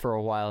will rest for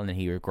a while and then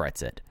he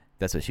regrets it.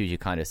 That's what Shuji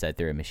Kondo said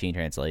through a machine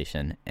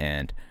translation.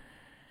 And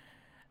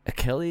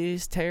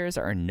Achilles tears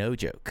are no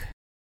joke.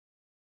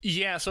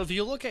 Yeah, so if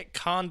you look at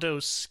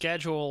Kondo's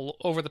schedule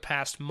over the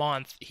past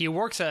month, he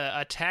works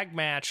a tag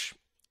match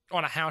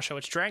on a house show.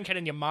 It's Dragon Kid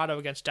and Yamato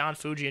against Don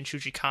Fuji and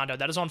Shuji Kondo.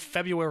 That is on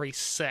February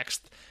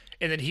 6th.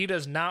 And then he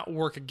does not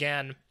work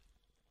again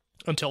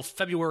until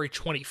February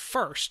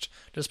 21st,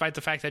 despite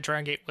the fact that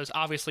Dragon Gate was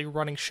obviously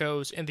running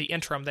shows in the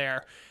interim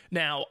there.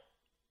 Now,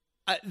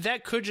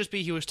 that could just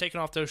be he was taken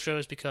off those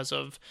shows because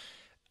of,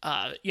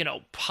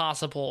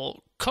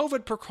 possible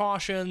COVID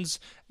precautions.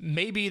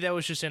 Maybe that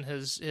was just in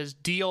his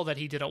deal that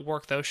he didn't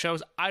work those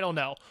shows. I don't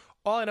know.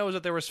 All I know is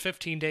that there was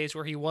 15 days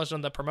where he wasn't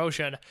on the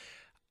promotion.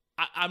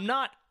 I'm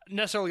not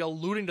necessarily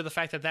alluding to the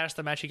fact that that's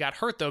the match he got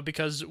hurt, though,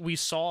 because we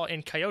saw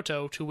in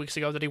Kyoto 2 weeks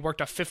ago that he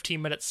worked a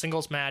 15-minute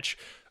singles match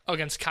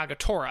against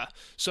Kagetora.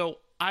 So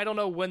I don't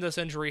know when this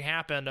injury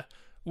happened.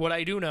 What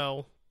I do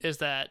know is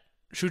that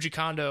Shuji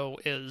Kondo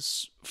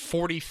is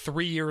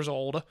 43 years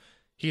old.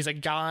 He's a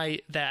guy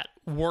that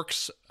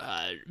works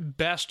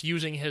best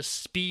using his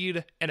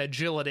speed and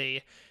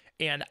agility,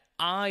 and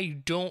I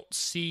don't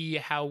see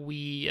how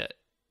we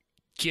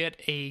get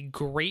a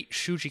great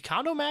Shuji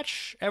Kondo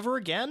match ever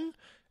again.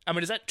 I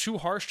mean, is that too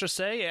harsh to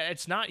say?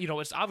 It's not,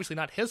 it's obviously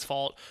not his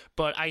fault,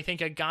 but I think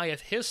a guy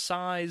of his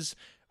size,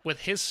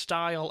 with his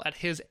style, at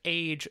his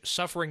age,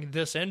 suffering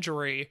this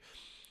injury,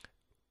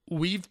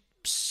 we've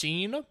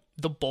seen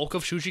the bulk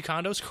of Shuji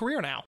Kondo's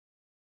career now.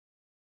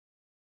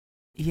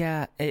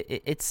 Yeah,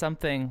 it's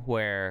something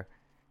where,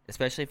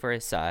 especially for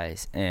his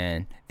size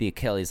and the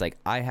Achilles, like,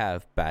 I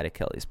have bad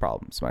Achilles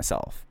problems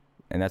myself.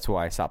 And that's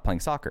why I stopped playing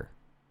soccer,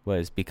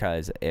 was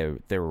because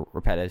the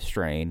repetitive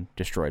strain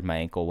destroyed my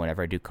ankle.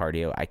 Whenever I do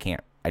cardio,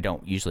 I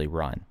don't usually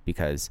run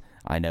because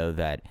I know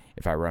that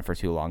if I run for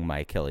too long, my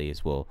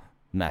Achilles will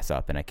mess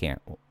up and I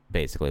can't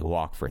basically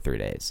walk for 3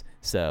 days.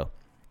 So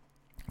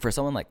for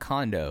someone like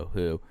Kondo,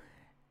 who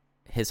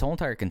his whole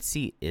entire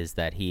conceit is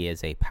that he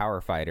is a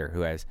power fighter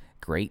who has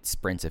great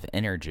sprints of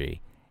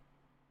energy,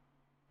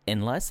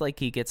 unless like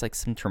he gets like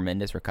some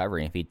tremendous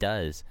recovery, and if he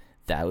does,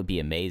 that would be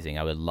amazing.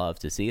 I would love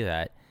to see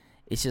that.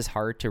 It's just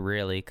hard to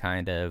really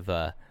kind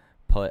of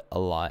put a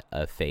lot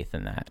of faith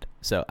in that.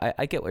 So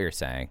I get what you're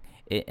saying.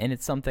 And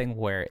it's something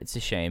where it's a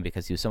shame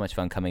because he was so much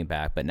fun coming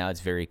back, but now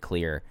it's very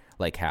clear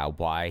like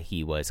why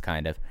he was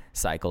kind of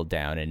cycled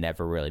down and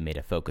never really made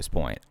a focus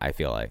point, I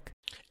feel like.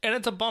 And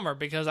it's a bummer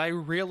because I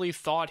really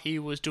thought he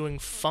was doing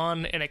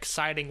fun and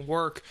exciting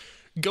work.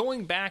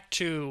 Going back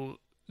to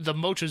the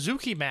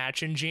Mochizuki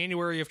match in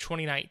January of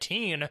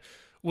 2019,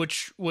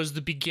 which was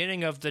the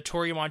beginning of the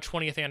Toryumon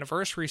 20th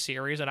anniversary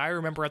series, and I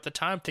remember at the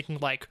time thinking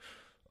like,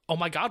 oh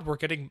my god, we're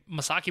getting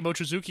Masaki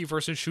Mochizuki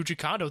versus Shuji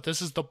Kondo.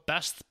 This is the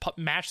best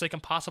match they can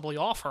possibly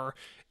offer.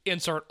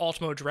 Insert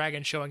Ultimo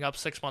Dragon showing up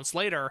 6 months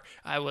later.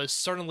 I was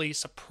certainly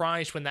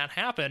surprised when that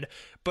happened,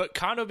 but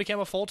Kondo became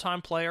a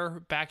full-time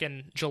player back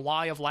in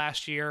July of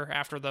last year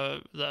after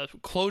the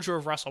closure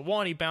of Wrestle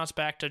 1. He bounced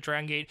back to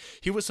Dragon Gate.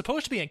 He was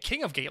supposed to be in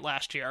King of Gate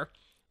last year,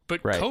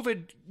 but right.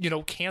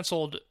 COVID,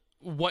 canceled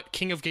what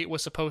King of Gate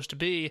was supposed to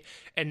be,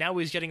 and now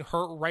he's getting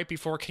hurt right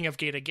before King of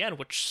Gate again,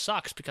 which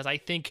sucks because I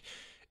think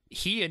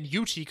he and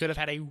Yuti could have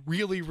had a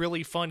really,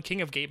 really fun King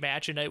of Gate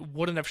match, and it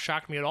wouldn't have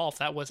shocked me at all if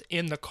that was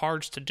in the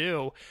cards to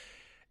do.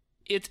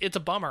 It's a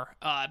bummer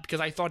because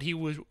I thought he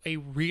was a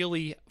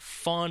really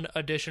fun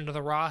addition to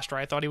the roster.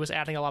 I thought he was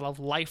adding a lot of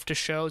life to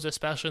shows,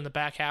 especially in the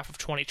back half of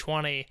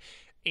 2020.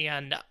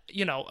 And,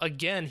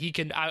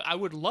 again, I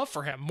would love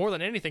for him more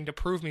than anything to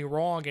prove me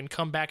wrong and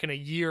come back in a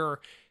year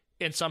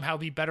and somehow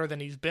be better than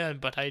he's been,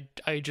 but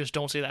I just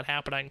don't see that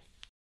happening.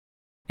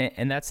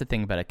 And that's the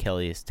thing about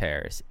Achilles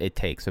tears. It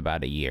takes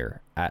about a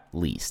year at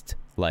least.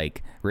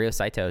 Like, Ryo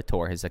Saito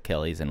tore his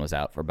Achilles and was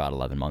out for about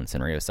 11 months,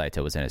 and Ryo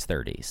Saito was in his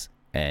 30s.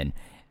 And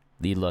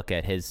you look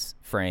at his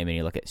frame and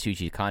you look at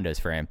Shuji Kondo's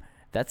frame,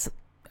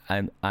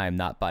 I'm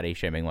not body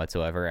shaming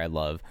whatsoever. I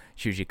love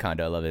Shuji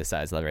Kondo, I love his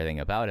size, love everything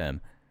about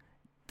him.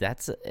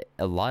 That's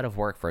a lot of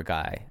work for a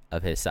guy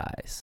of his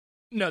size.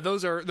 No,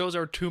 those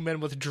are two men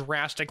with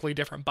drastically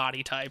different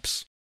body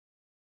types.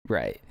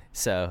 Right.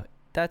 So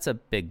that's a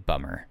big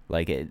bummer.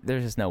 Like,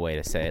 there's just no way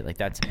to say it. Like,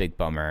 that's a big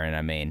bummer. And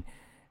I mean,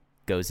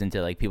 goes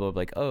into like people are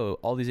like, oh,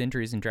 all these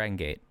injuries in Dragon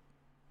Gate.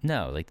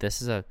 No, like,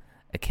 this is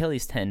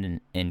Achilles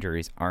tendon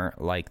injuries aren't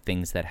like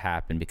things that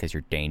happen because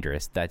you're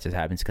dangerous. That just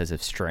happens because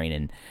of strain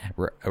and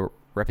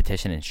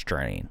repetition and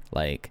strain.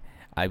 Like,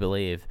 I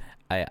believe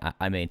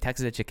I mean,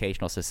 Texas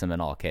educational system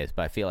in all cases,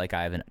 but I feel like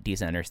I have a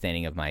decent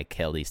understanding of my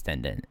Achilles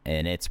tendon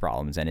and its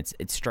problems, and it's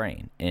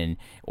strain,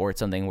 or it's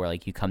something where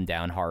like you come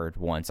down hard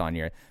once on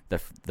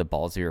the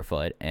balls of your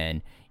foot,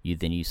 and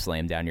you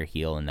slam down your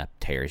heel, and that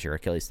tears your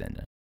Achilles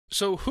tendon.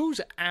 So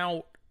who's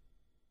out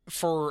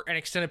for an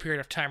extended period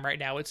of time right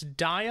now? It's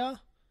Daya,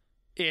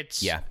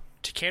 it's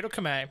Takedo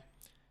Kamei,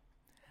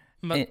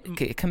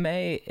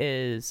 Kamei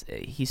is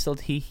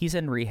he's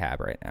in rehab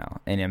right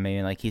now, and I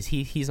mean like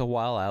he's a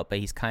while out, but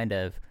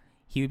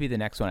he would be the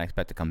next one I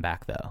expect to come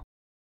back though.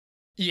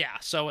 Yeah,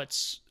 so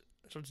it's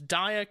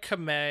Daya,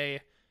 Kamei,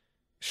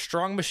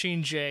 Strong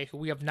Machine J, who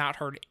we have not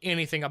heard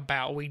anything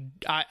about.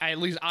 At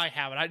least I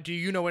haven't. Do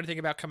you know anything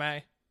about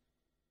Kamei?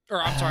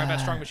 Or I'm sorry, about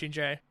Strong Machine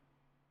J.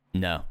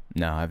 No,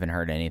 I haven't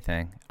heard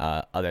anything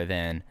other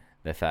than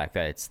the fact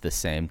that it's the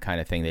same kind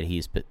of thing that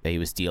he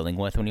was dealing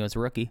with when he was a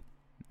rookie,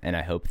 and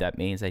I hope that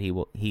means that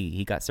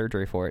he got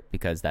surgery for it,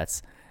 because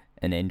that's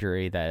an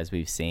injury that, as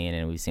we've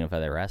seen with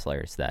other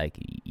wrestlers, that like,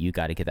 you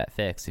got to get that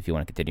fixed if you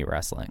want to continue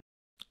wrestling.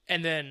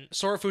 And then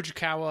Sora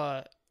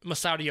Fujikawa,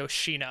 Masato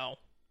Yoshino.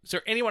 Is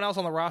there anyone else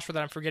on the roster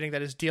that I'm forgetting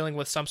that is dealing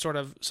with some sort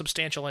of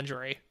substantial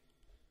injury?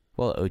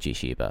 Well, Oji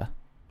Shiba.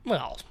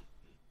 Well,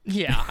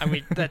 yeah, I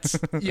mean, that's...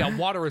 yeah,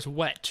 water is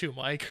wet too,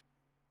 Mike.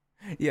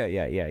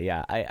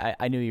 Yeah.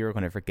 I knew you were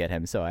going to forget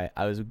him, so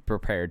I was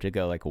prepared to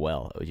go like,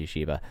 well, Oji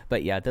Shiba.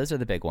 But yeah, those are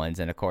the big ones.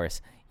 And of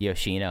course,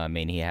 Yoshino, I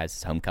mean, he has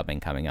his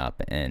homecoming coming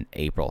up in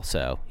April,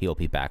 so he'll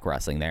be back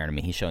wrestling there. And I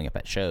mean, he's showing up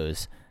at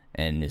shows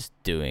and is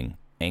doing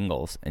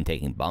angles and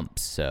taking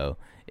bumps, so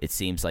it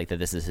seems like that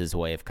this is his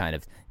way of kind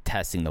of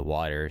testing the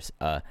waters.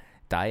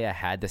 Daya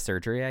had the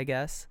surgery, I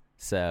guess,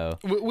 so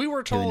we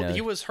were told he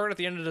was hurt at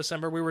the end of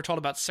December. We were told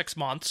about 6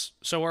 months,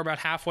 so we're about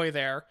halfway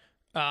there.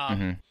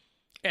 And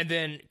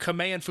then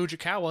Kamei and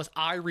Fujikawa, as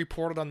I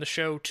reported on the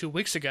show 2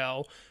 weeks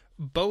ago,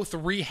 both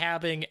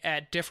rehabbing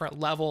at different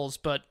levels,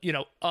 but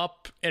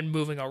up and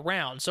moving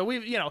around. So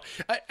we've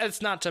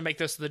it's not to make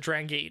this the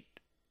Dragon Gate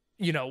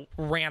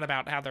rant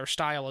about how their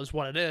style is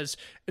what it is.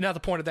 And now the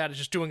point of that is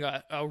just doing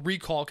a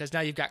recall, because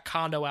now you've got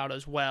Kondo out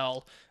as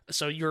well.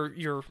 So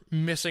you're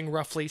missing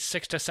roughly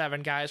 6 to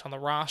 7 guys on the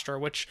roster,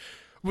 which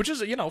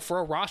is, for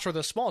a roster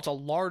this small, it's a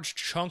large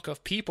chunk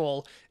of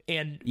people.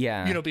 And,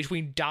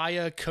 between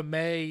Daya,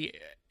 Kamei,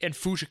 and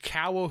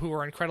Fujikawa, who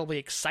are incredibly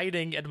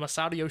exciting, and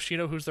Masato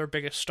Yoshino, who's their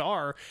biggest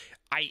star,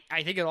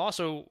 I think it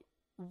also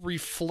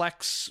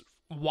reflects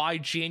why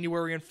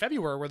January and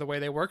February were the way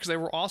they were, because they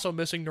were also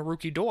missing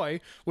Naruki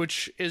Doi,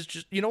 which is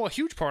just, a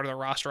huge part of the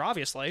roster,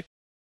 obviously.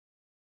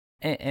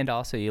 And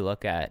also you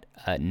look at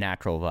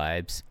Natural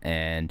Vibes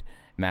and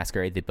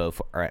Masquerade, they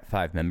both are at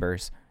 5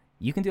 members.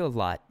 You can do a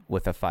lot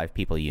with a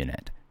 5-people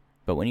unit,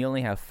 but when you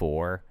only have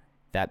 4,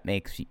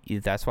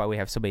 that's why we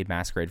have so many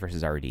Masquerade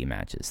versus RD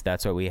matches.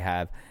 That's why we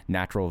have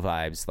Natural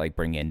Vibes like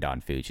bring in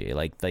Don Fuji.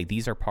 Like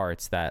these are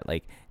parts that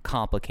like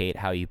complicate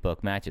how you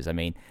book matches. I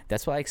mean,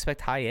 that's why I expect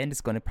High End is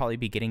going to probably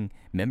be getting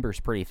members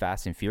pretty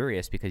fast and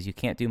furious, because you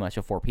can't do much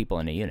of 4 people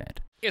in a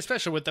unit.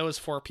 Especially with those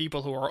 4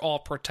 people who are all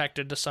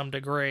protected to some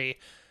degree.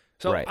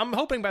 So right. I'm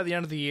hoping by the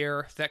end of the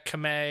year that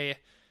Kamei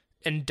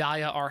and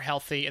Daya are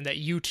healthy and that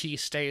UT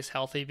stays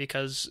healthy,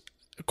 because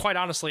quite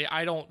honestly,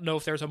 I don't know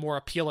if there's a more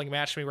appealing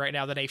match to me right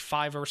now than a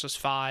 5 versus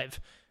 5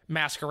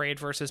 Masquerade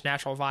versus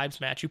Natural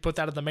Vibes match. You put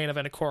that in the main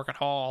event of Korakuen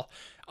Hall,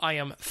 I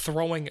am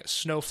throwing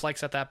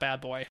snowflakes at that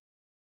bad boy.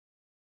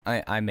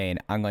 I mean,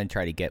 I'm going to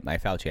try to get my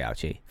Fauci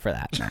ouchie for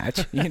that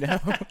match,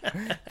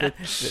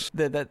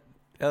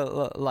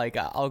 like,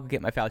 I'll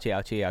get my Fauci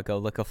ouchie, I'll go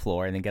lick a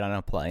floor, and then get on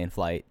a plane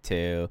flight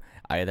to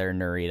either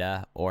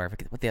Narita or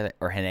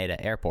Haneda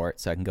Airport,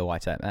 so I can go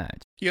watch that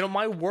match.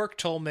 My work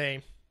told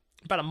me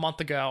about a month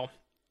ago,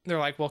 they're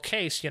like, well,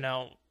 Case,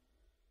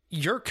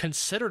 you're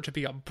considered to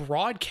be a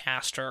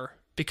broadcaster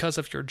because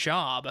of your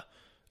job.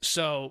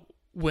 So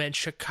when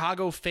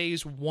Chicago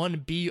Phase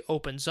 1B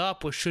opens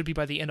up, which should be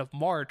by the end of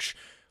March,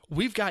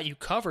 we've got you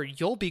covered.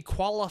 You'll be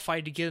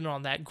qualified to get in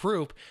on that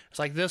group. It's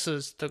like, this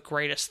is the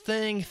greatest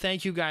thing.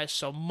 Thank you guys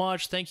so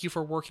much. Thank you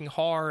for working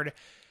hard.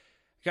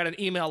 Got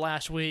an email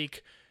last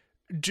week.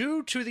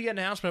 Due to the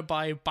announcement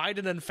by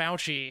Biden and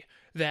Fauci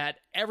that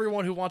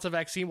everyone who wants a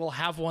vaccine will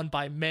have one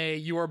by May,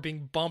 you are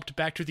being bumped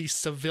back to the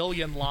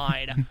civilian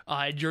line.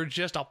 You're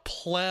just a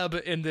pleb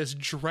in this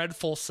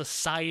dreadful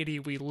society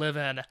we live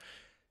in. And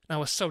I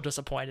was so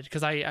disappointed,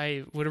 because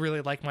I would really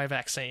like my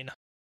vaccine.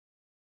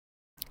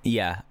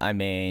 Yeah, I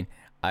mean,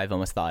 I've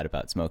almost thought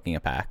about smoking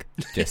a pack.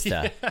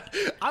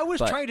 I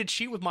was trying to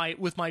cheat with my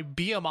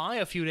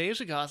BMI a few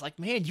days ago. I was like,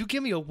 man, you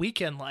give me a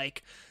weekend,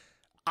 like,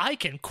 I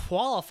can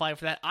qualify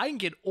for that. I can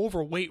get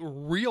overweight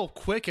real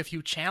quick if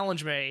you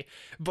challenge me.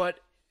 But,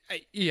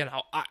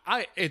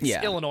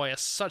 Illinois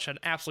is such an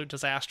absolute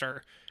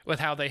disaster with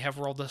how they have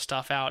rolled this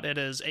stuff out. It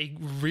is a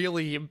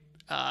really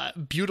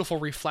beautiful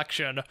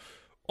reflection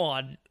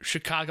on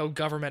Chicago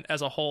government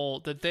as a whole,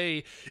 that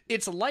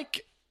it's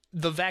like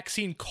the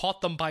vaccine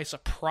caught them by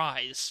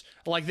surprise.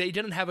 Like, they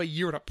didn't have a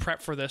year to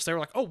prep for this. They were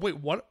like, oh, wait,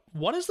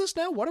 what is this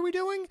now? What are we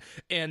doing?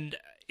 And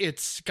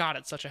it's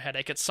such a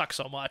headache. It sucks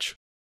so much.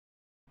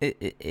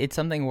 It's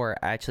something where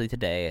actually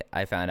today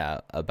I found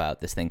out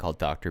about this thing called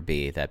Dr.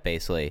 B, that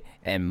basically,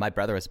 and my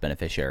brother was a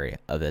beneficiary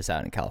of this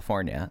out in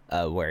California,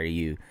 where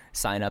you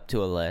sign up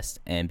to a list,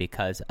 and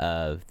because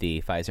of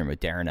the Pfizer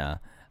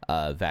Moderna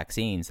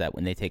vaccines, that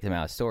when they take them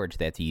out of storage,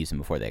 they have to use them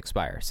before they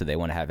expire. So they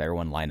want to have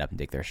everyone line up and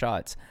take their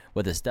shots.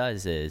 What this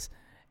does is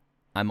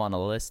I'm on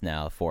a list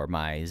now for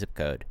my zip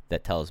code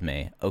that tells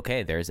me,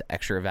 okay, there's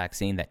extra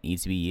vaccine that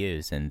needs to be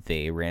used and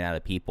they ran out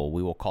of people.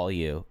 We will call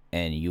you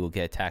and you will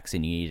get a text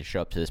and you need to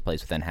show up to this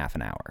place within half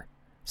an hour.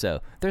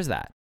 So there's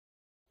that.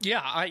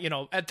 Yeah,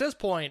 at this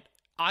point,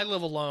 I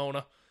live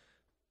alone.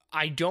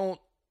 I don't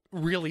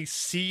really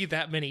see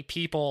that many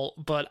people,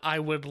 but I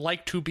would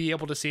like to be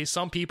able to see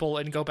some people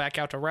and go back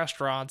out to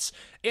restaurants.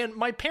 And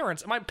my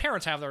parents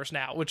have theirs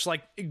now, which,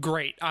 like,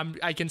 great.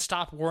 I can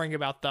stop worrying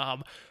about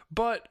them.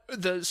 But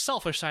the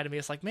selfish side of me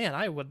is like, man,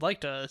 I would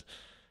like to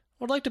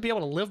be able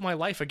to live my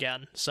life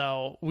again.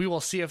 So we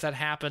will see if that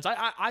happens.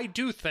 I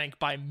do think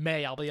by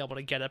May I'll be able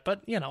to get it,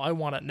 but I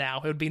want it now.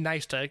 It would be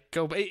nice to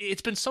go.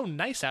 It's been so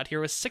nice out here.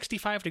 It was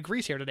 65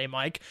 degrees here today,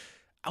 Mike.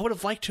 I would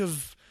have liked to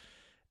have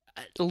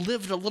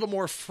lived a little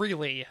more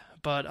freely,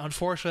 but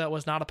unfortunately that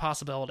was not a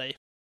possibility.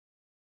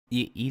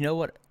 You know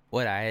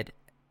what I had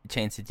a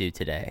chance to do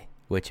today,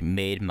 which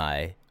made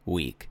my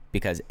week,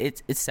 because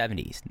it's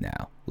 70s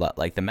now.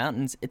 Like the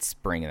mountains, it's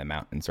spring in the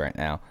mountains right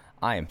now.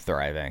 I am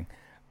thriving,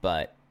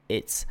 but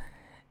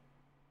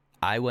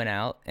I went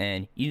out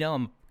and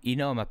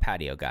I'm a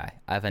patio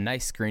guy. I have a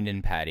nice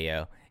screened-in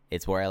patio.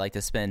 It's where I like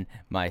to spend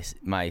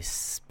my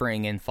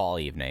spring and fall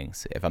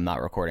evenings if I'm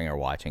not recording or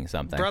watching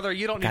something. Brother,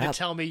 you don't need to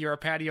tell me you're a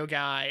patio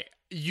guy.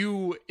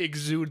 You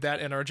exude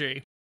that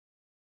energy.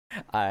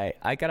 I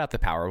got out the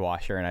power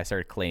washer and I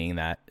started cleaning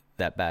that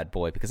bad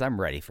boy because I'm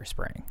ready for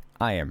spring.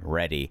 I am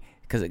ready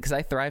because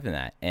I thrive in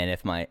that. And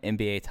if my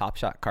NBA Top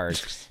Shot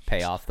cards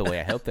pay off the way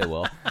I hope they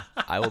will,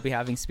 I will be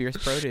having Spears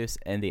Produce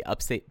in the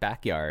upstate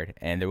backyard,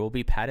 and there will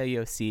be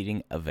patio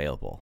seating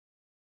available.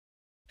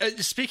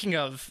 Speaking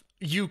of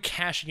you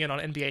cashing in on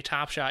NBA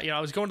Top Shot,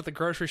 I was going to the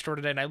grocery store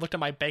today and I looked at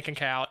my bank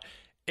account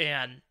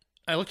and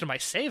I looked at my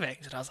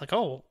savings and I was like,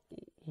 oh,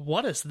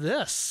 what is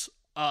this?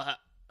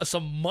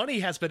 Some money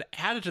has been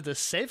added to this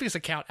savings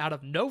account out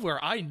of nowhere.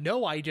 I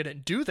know I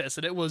didn't do this,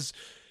 and it was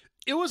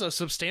a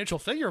substantial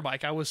figure,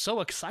 Mike. I was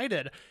so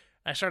excited.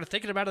 I started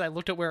thinking about it. I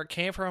looked at where it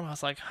came from. I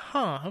was like,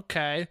 huh,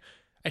 okay.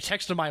 I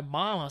texted my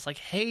mom. I was like,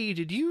 hey,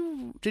 did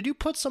you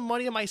put some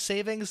money in my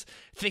savings?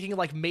 Thinking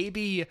like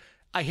maybe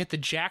I hit the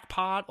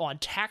jackpot on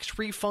tax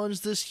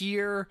refunds this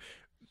year.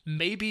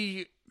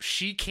 Maybe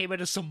she came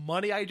into some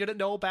money I didn't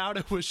know about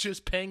and was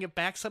just paying it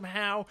back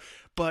somehow.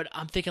 But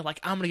I'm thinking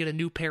like, I'm going to get a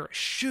new pair of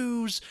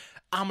shoes.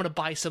 I'm going to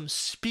buy some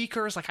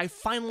speakers. Like, I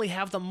finally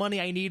have the money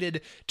I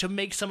needed to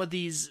make some of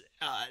these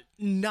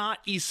not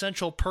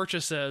essential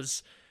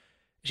purchases.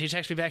 She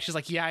texted me back. She's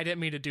like, yeah, I didn't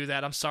mean to do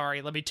that. I'm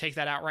sorry. Let me take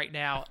that out right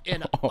now.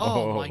 And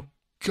oh my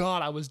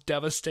God, I was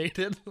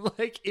devastated.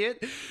 Like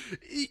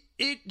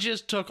it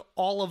just took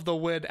all of the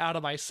wind out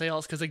of my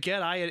sails. Cause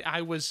again,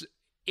 I was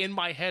in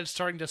my head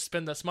starting to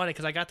spend this money.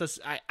 Cause I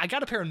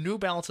got a pair of New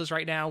Balances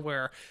right now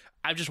where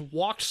I've just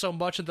walked so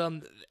much of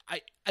them.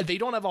 They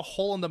don't have a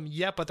hole in them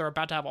yet, but they're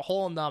about to have a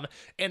hole in them.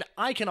 And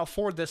I can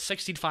afford this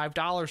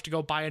 $65 to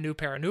go buy a new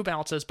pair of New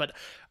Balances, but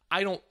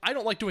I don't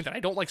like doing that. I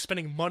don't like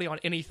spending money on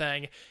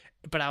anything.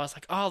 But I was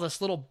like, oh, this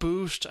little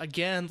boost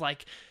again,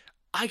 like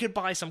I could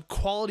buy some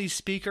quality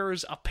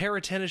speakers, a pair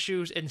of tennis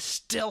shoes, and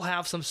still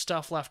have some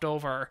stuff left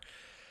over.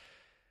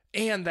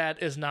 And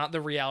that is not the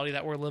reality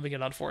that we're living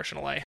in,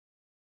 unfortunately.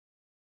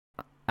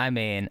 I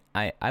mean,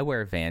 I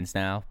wear Vans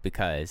now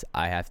because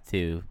I have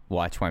to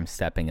watch where I'm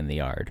stepping in the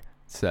yard.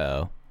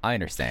 So I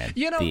understand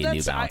the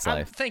New Balance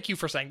life. Thank you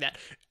for saying that.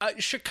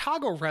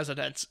 Chicago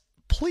residents,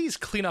 please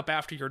clean up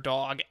after your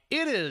dog.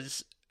 It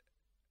is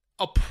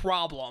a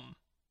problem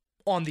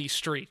on these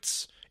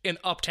streets in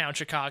uptown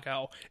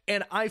Chicago,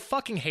 and I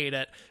fucking hate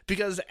it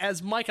because,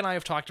 as Mike and I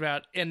have talked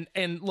about, and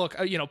look,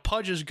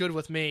 Pudge is good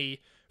with me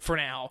for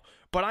now,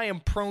 but I am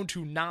prone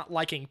to not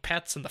liking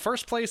pets in the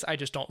first place. I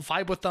just don't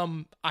vibe with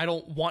them. I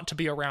don't want to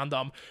be around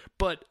them.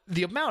 But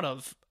the amount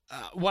of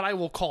what I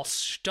will call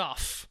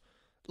stuff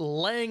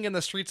laying in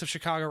the streets of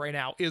Chicago right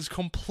now is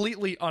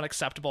completely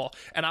unacceptable.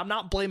 And I'm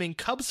not blaming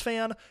Cubs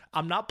fan.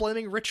 I'm not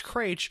blaming Rich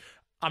Craich.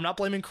 I'm not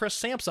blaming Chris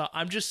Samsa.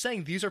 I'm just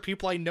saying these are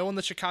people I know in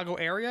the Chicago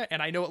area,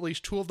 and I know at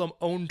least 2 of them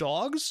own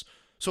dogs.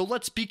 So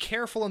let's be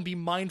careful and be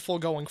mindful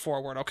going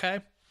forward,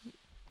 okay?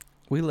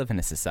 We live in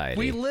a society.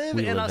 We live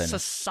in a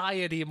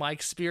society,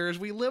 Mike Spears.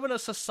 We live in a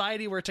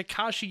society where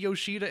Takashi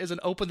Yoshida is an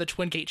Open the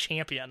Twin Gate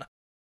champion.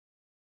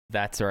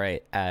 That's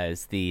right,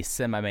 as the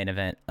semi-main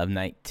event of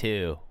Night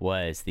 2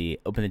 was the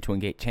Open the Twin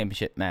Gate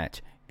Championship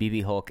match.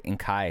 BB Hulk and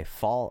Kai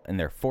fall in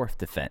their 4th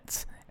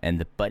defense, and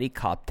the Buddy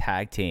Cop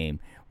tag team,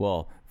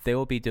 well, they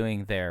will be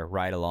doing their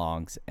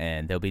ride-alongs,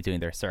 and they'll be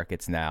doing their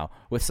circuits now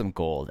with some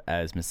gold,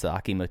 as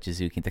Masaki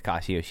Mochizuki and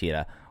Takashi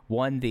Yoshida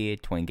won the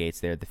Twin Gates.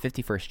 They're the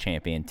 51st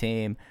champion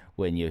team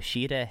when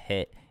Yoshida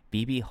hit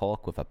BB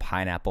Hulk with a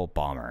pineapple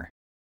bomber.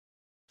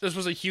 This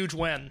was a huge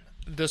win.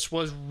 This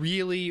was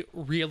really,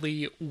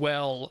 really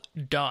well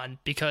done,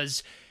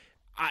 because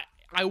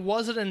I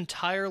wasn't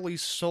entirely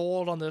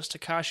sold on this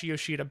Takashi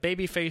Yoshida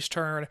babyface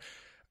turn,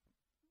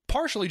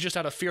 partially just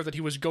out of fear that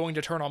he was going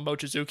to turn on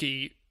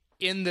Mochizuki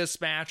in this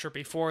match or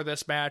before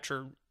this match,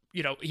 or,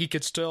 he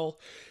could still,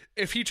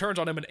 if he turns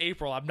on him in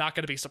April, I'm not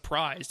going to be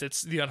surprised.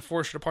 It's the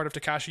unfortunate part of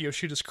Takashi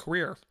Yoshida's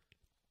career.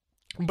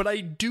 But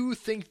I do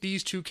think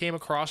these two came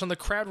across, and the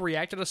crowd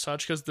reacted as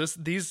such because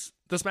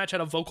this match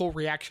had a vocal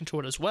reaction to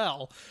it as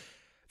well.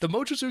 The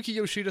Mochizuki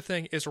Yoshida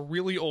thing is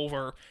really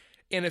over,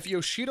 and if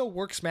Yoshida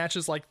works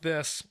matches like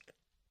this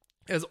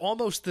as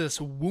almost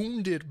this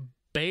wounded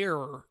bear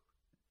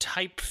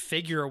type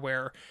figure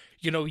where,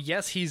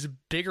 yes, he's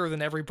bigger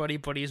than everybody,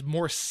 but he's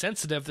more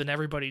sensitive than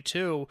everybody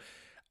too.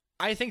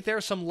 I think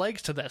there's some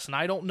legs to this, and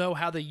I don't know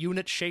how the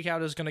unit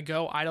shakeout is going to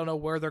go. I don't know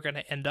where they're going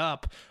to end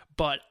up,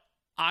 but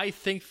I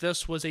think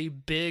this was a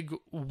big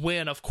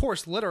win, of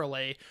course,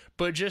 literally,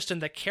 but just in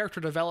the character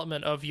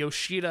development of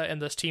Yoshida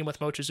and this team with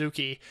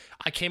Mochizuki,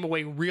 I came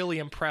away really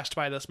impressed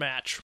by this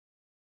match.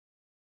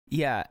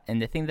 Yeah, and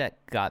the thing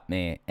that got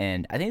me,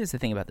 and I think that's the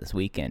thing about this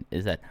weekend,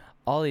 is that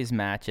all these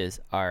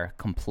matches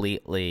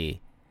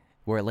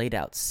were laid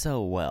out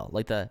so well.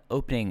 Like the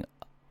opening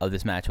of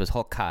this match was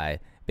Hulk Kai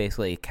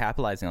basically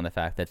capitalizing on the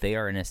fact that they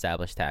are an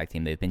established tag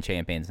team. They've been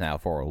champions now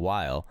for a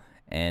while,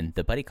 and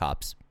the Buddy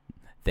Cops,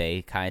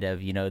 they kind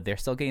of, they're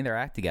still getting their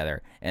act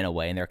together in a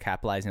way, and they're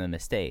capitalizing on the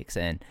mistakes.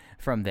 And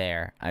from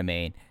there, I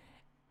mean,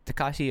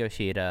 Takashi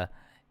Yoshida,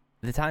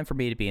 the time for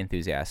me to be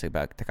enthusiastic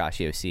about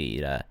Takashi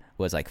Yoshida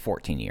was like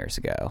 14 years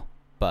ago.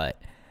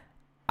 But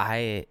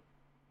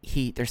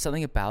there's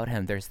something about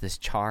him. There's this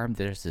charm.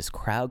 There's this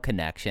crowd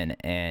connection,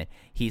 and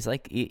he's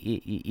like,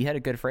 you had a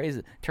good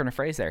turn of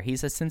phrase there.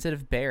 He's a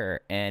sensitive bear,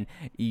 and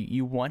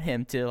you want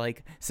him to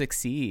like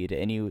succeed.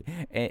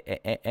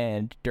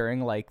 And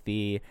during like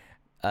the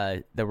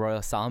Royal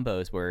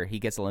Sambos where he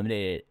gets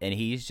eliminated and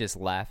he's just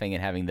laughing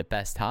and having the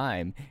best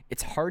time,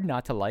 it's hard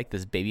not to like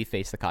this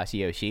babyface Takashi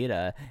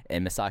Yoshida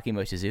and Masaki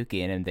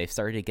Mochizuki, and they've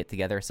started to get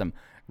together some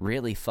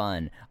really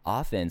fun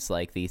offense,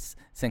 like the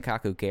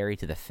Senkaku Gary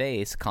to the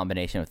face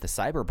combination with the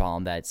Cyber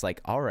Bomb. That's like,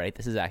 all right,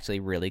 this is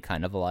actually really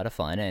kind of a lot of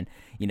fun. And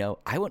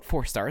I went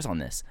 4 stars on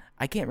this.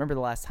 I can't remember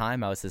the last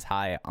time I was this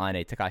high on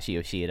a Takashi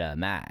Yoshida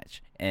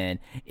match, and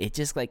it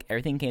just like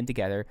everything came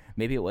together.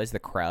 Maybe it was the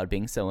crowd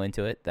being so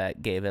into it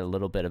that gave it a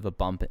little bit of a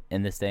bump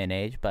in this day and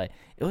age, but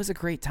it was a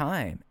great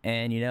time.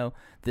 And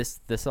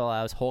this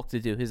allows Hulk to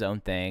do his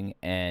own thing,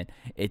 and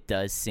it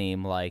does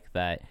seem like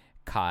that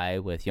Kai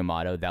with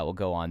Yamato, that will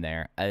go on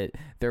there.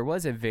 There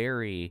was a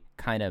very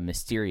kind of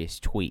mysterious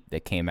tweet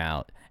that came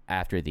out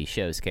after the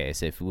show's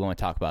case, if we want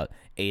to talk about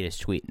Ada's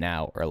tweet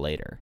now or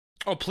later.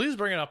 Oh, please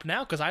bring it up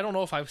now, because I don't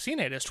know if I've seen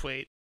Ada's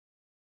tweet.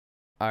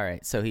 All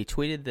right, so he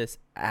tweeted this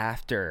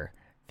after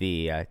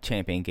the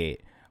Champion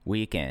Gate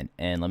weekend,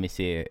 and let me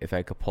see if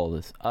I could pull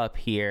this up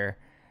here.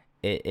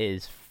 It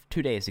is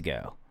 2 days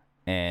ago,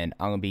 and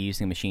I'm going to be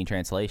using machine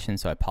translation,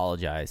 so I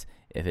apologize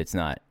if it's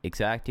not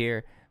exact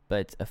here, but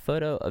it's a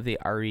photo of the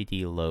RED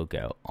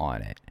logo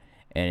on it,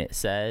 and it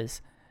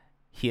says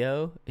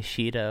Hyo,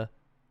 Ishida,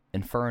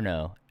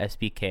 Inferno,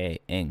 SBK,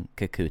 and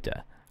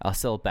Kakuta. I'll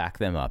still back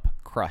them up.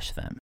 Crush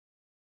them.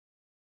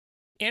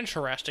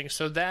 Interesting.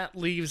 So that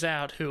leaves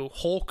out who?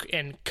 Hulk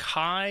and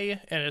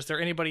Kai, and is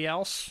there anybody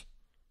else?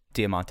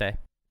 Diamante.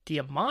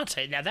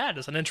 Now that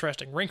is an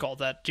interesting wrinkle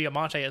that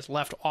Diamante is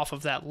left off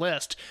of that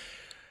list.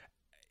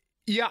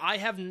 Yeah, I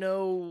have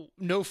no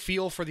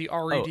feel for the RED.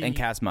 Oh, and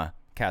Kazma.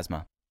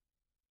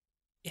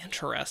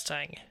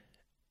 Interesting.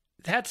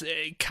 That's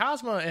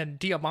Kazma and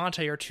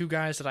Diamante are two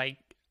guys that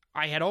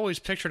I had always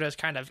pictured as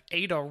kind of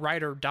Ada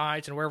ride or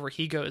dies, and wherever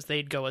he goes,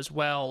 they'd go as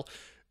well.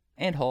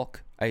 And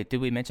Hulk. Did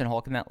we mention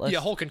Hulk in that list? Yeah,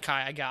 Hulk and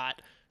Kai I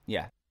got.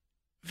 Yeah.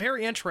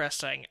 Very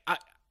interesting.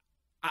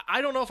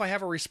 I don't know if I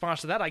have a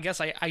response to that. I guess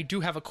I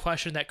do have a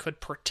question that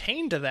could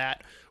pertain to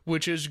that,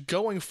 which is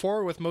going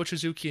forward with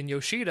Mochizuki and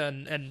Yoshida,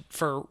 and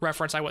for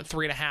reference, I went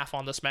 3.5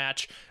 on this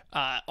match.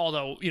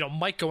 Although,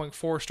 Mike going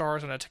 4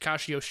 stars on a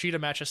Takashi Yoshida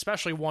match,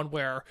 especially one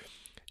where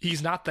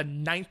he's not the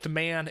 9th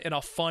man in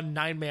a fun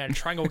 9-man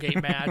Triangle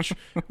Gate match,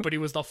 but he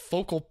was the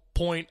focal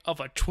point of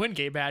a Twin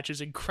Gate match, is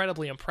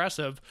incredibly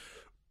impressive.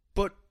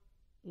 But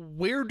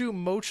where do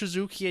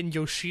Mochizuki and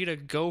Yoshida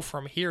go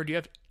from here? Do you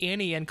have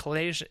any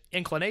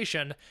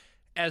inclination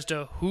as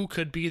to who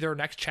could be their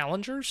next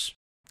challengers?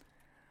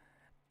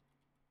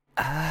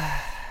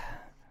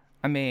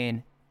 I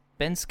mean,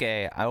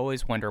 Bensuke, I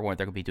always wonder when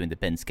they're going to be doing the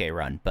Bensuke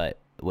run, but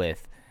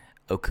with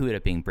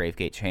Okuda being Brave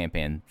Gate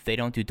champion, they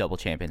don't do double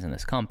champions in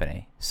this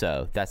company,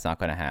 so that's not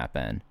going to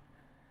happen.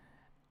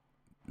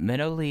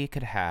 Minnow Lee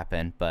could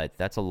happen, but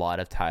that's a lot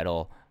of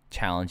title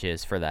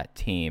challenges for that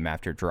team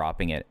after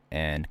dropping it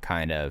and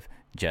kind of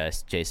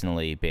just Jason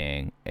Lee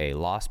being a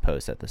lost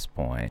post at this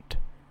point.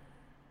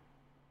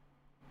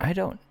 I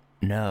don't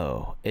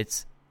know.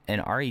 It's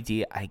an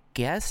RED, I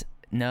guess.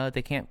 No,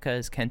 they can't,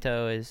 because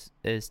Kento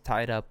is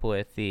tied up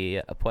with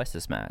the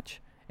Apuestas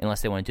match,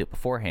 unless they want to do it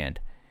beforehand.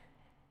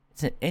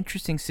 It's an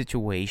interesting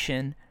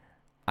situation.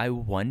 I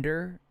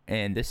wonder,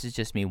 and this is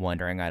just me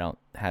wondering, I don't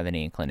have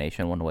any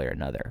inclination one way or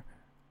another.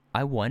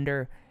 I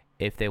wonder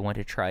if they want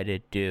to try to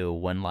do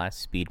one last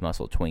Speed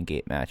Muscle Twin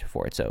Gate match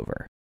before it's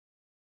over.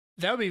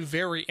 That would be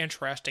very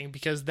interesting,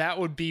 because that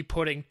would be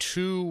putting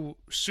 2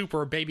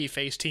 super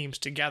babyface teams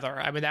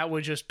together. I mean, that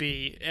would just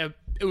be...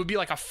 It would be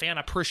like a fan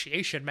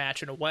appreciation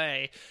match in a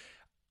way.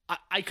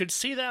 I could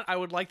see that. I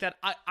would like that.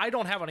 I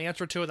don't have an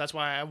answer to it. That's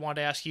why I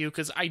wanted to ask you,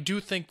 because I do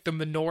think the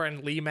Minoru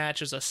and Lee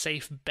match is a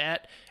safe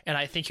bet, and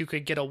I think you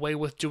could get away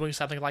with doing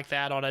something like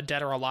that on a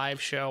Dead or Alive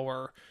show,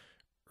 or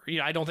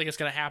I don't think it's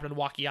going to happen in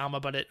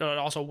Wakayama, but it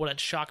also wouldn't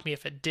shock me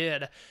if it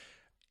did.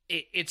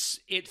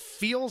 It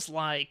feels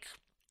like,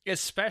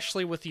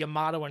 especially with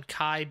Yamato and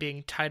Kai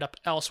being tied up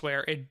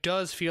elsewhere, it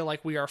does feel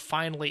like we are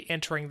finally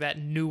entering that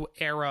new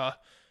era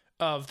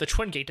of the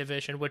Twin Gate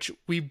division, which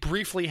we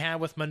briefly had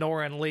with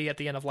Minoru and Lee at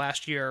the end of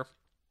last year.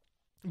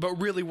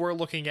 But really, we're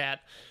looking at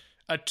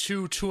a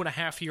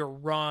 2.5 year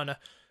run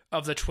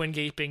of the Twin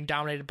Gate being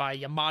dominated by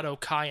Yamato,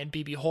 Kai, and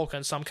BB Hulk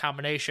in some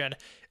combination.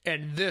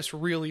 And this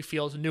really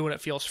feels new and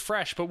it feels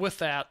fresh. But with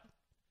that,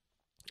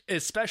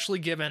 especially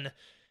given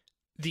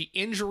the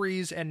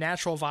injuries and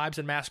natural vibes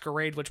in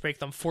Masquerade, which make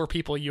them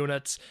 4-people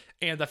units,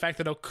 and the fact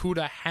that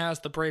Okuda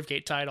has the Brave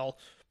Gate title,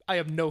 I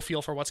have no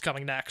feel for what's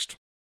coming next.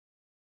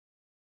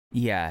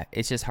 Yeah,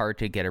 it's just hard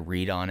to get a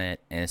read on it,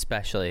 and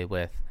especially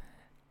with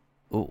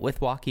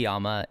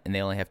Wakayama, and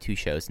they only have 2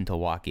 shows until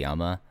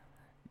Wakayama,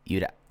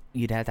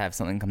 you'd have to have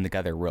something come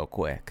together real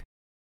quick.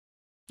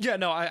 Yeah,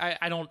 no,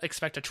 I don't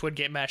expect a Twin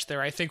Gate match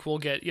there. I think we'll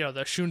get,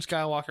 the Shun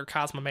Skywalker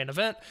Cosmo main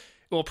event.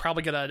 We'll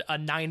probably get a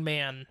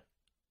 9-man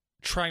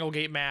Triangle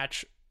Gate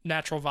match,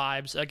 natural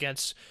vibes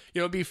against,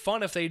 it'd be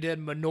fun if they did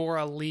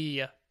Minoru,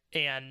 Lee,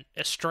 and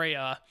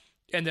Estrella,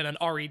 and then an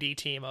RED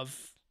team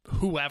of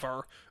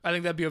whoever. I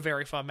think that'd be a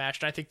very fun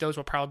match, and I think those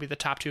will probably be the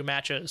top 2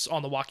 matches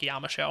on the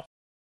Wakayama show.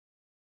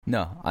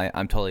 No,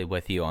 I'm totally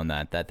with you on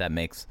that. That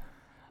makes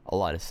a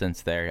lot of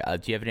sense there.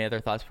 Do you have any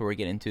other thoughts before we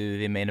get into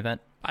the main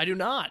event? I do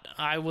not.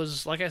 I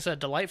was, like I said,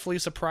 delightfully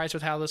surprised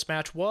with how this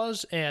match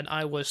was, and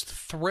I was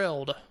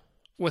thrilled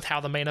with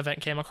how the main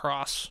event came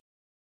across.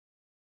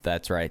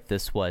 That's right.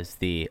 This was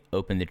the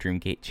Open the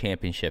Dreamgate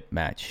Championship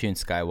match. Shun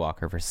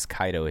Skywalker versus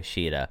Kaito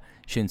Ishida.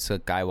 Shun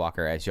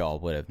Skywalker, as y'all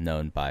would have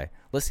known by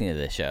listening to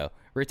this show,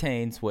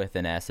 retains with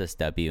an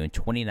SSW in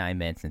 29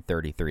 minutes and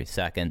 33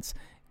 seconds,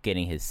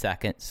 getting his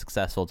second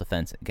successful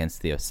defense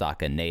against the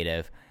Osaka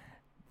native.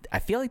 I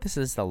feel like this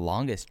is the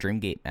longest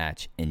Dreamgate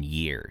match in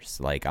years.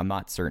 Like, I'm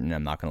not certain.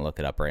 I'm not going to look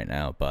it up right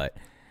now, but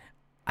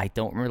I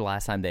don't remember the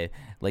last time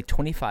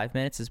 25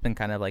 minutes has been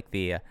kind of like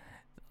the...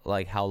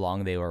 like how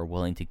long they were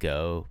willing to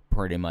go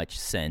pretty much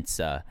since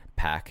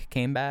Pac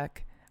came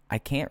back. I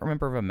can't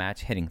remember of a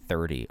match hitting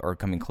 30 or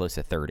coming close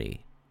to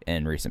 30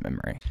 in recent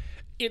memory.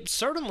 It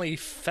certainly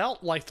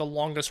felt like the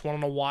longest one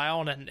in a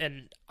while,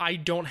 and I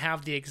don't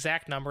have the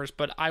exact numbers,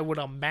 but I would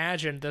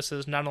imagine this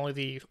is not only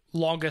the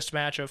longest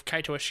match of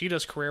Kaito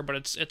Ishida's career, but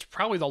it's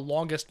probably the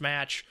longest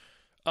match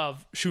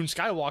of Shun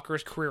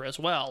Skywalker's career as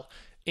well.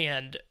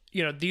 And,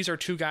 these are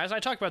 2 guys, I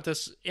talked about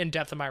this in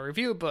depth in my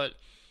review, but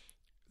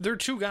they're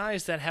 2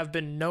 guys that have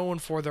been known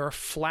for their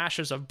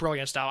flashes of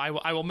brilliance. Now,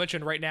 I will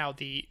mention right now,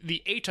 the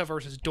Eita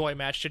versus Doi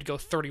match did go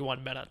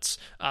 31 minutes.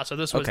 So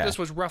this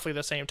was roughly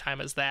the same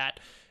time as that.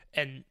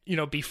 And,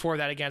 before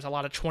that, again, it's a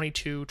lot of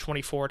 22,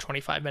 24,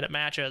 25-minute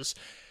matches.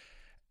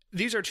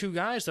 These are 2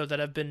 guys, though, that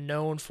have been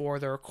known for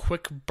their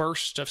quick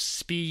burst of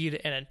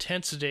speed and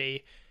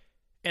intensity.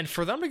 And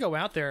for them to go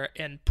out there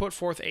and put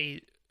forth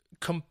a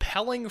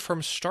compelling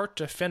from start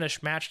to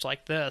finish match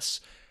like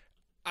this,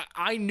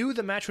 I knew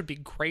the match would be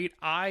great.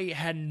 I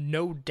had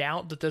no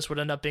doubt that this would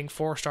end up being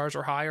 4 stars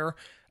or higher.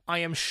 I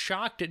am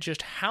shocked at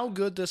just how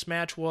good this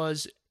match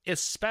was,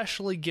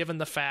 especially given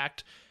the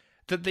fact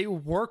that they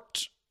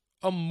worked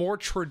a more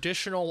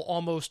traditional,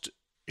 almost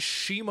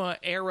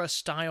Shima-era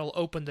style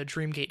Open the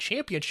Dreamgate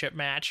Championship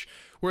match,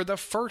 where the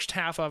first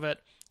half of it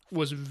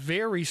was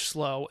very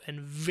slow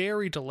and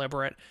very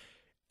deliberate,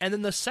 and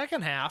then the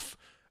second half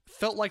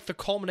felt like the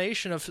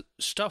culmination of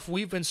stuff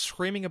we've been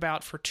screaming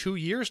about for 2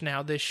 years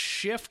now, this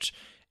shift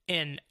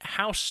in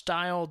house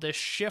style, this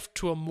shift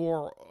to a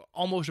more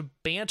almost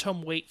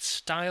bantamweight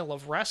style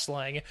of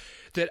wrestling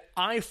that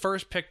I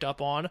first picked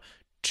up on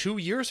 2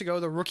 years ago,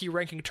 the rookie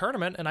ranking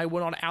tournament, and I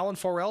went on Alan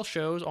Forel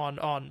shows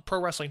on Pro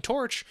Wrestling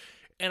Torch,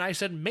 and I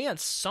said, man,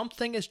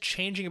 something is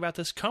changing about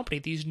this company.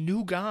 These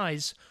new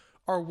guys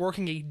are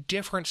working a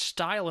different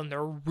style, and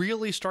they're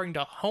really starting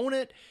to hone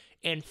it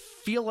and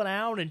feel it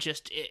out, and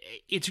just,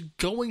 it's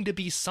going to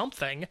be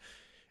something.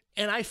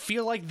 And I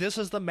feel like this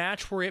is the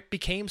match where it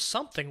became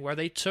something, where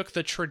they took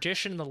the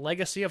tradition and the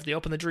legacy of the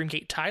Open the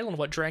Dreamgate title and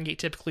what Dragon Gate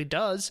typically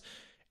does,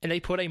 and they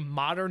put a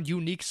modern,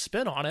 unique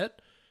spin on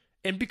it.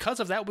 And because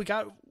of that, we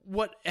got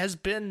what has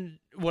been,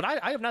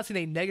 I have not seen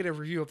a negative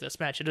review of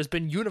this match. It has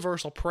been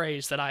universal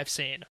praise that I've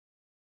seen.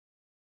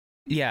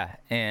 Yeah,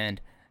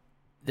 and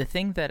the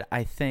thing that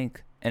I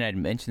think, and I'd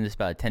mentioned this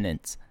about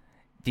attendance,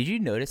 did you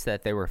notice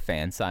that there were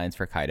fan signs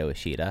for Kaito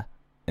Ishida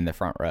in the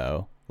front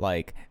row?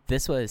 Like,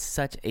 this was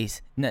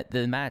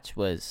the match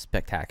was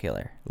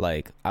spectacular.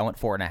 Like, I went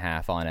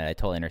 4.5 on it. I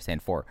totally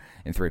understand 4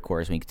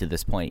 3/4. When you get to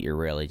this point, you're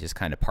really just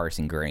kind of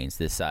parsing grains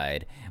to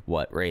decide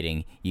what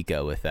rating you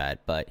go with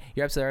that. But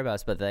you're absolutely right about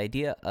this. But the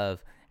idea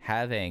of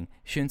having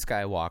Shun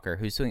Skywalker,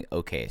 who's doing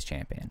okay as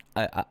champion,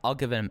 I'll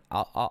give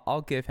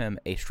him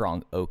a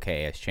strong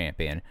okay as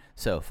champion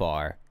so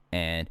far.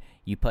 and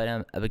you put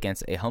him up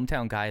against a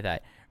hometown guy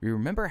that you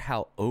remember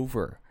how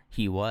over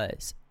he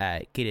was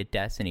at Gated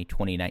Destiny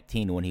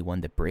 2019 when he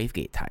won the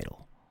Bravegate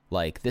title.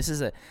 Like, this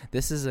is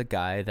a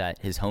guy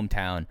that his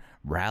hometown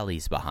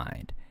rallies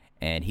behind,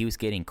 and he was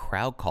getting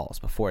crowd calls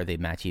before the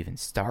match even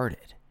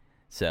started.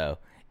 So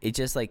it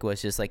just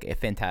was a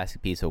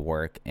fantastic piece of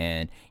work.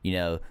 And, you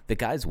know, the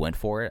guys went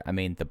for it. I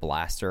mean, the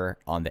blaster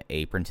on the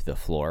apron to the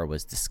floor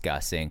was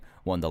disgusting.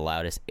 One of the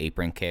loudest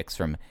apron kicks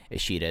from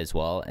Ishida as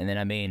well. And then,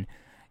 I mean,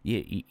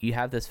 you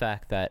have this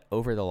fact that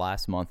over the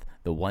last month,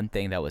 the one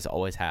thing that was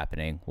always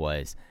happening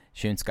was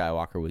Shun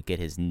Skywalker would get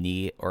his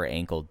knee or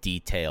ankle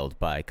detailed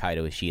by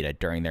Kaito Ishida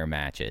during their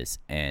matches.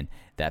 And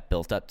that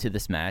built up to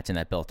this match, and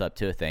that built up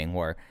to a thing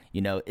where, you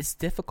know, it's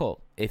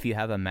difficult if you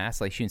have a mask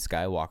like Shun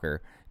Skywalker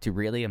to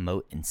really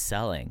emote in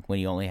selling when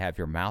you only have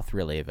your mouth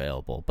really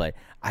available. But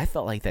I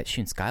felt like that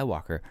Shun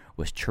Skywalker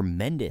was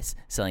tremendous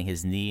selling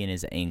his knee and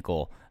his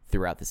ankle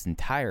throughout this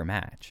entire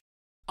match.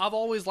 I've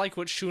always liked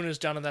what Shun has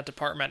done in that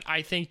department.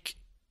 I think,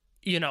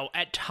 you know,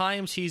 at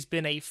times he's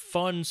been a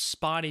fun,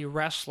 spotty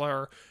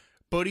wrestler,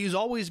 but he's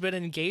always been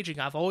engaging.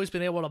 I've always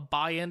been able to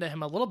buy into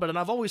him a little bit, and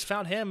I've always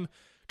found him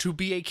to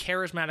be a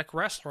charismatic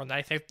wrestler, and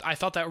I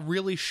thought that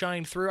really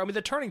shined through. I mean,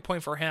 the turning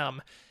point for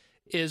him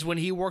is when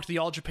he worked the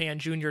All Japan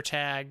Junior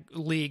Tag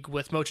League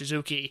with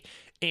Mochizuki,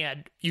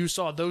 and you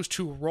saw those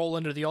two roll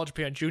into the All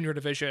Japan Junior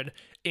division,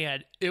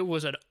 and it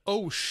was an,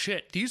 oh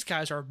shit, these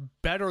guys are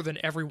better than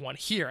everyone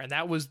here. And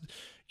that was,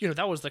 you know,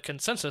 that was the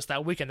consensus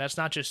that weekend. That's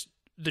not just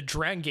the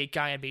Dragon Gate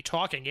guy and me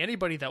talking.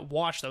 Anybody that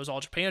watched those All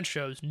Japan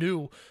shows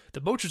knew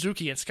the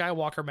Mochizuki and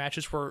Skywalker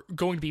matches were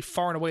going to be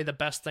far and away the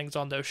best things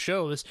on those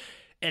shows.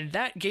 And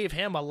that gave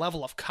him a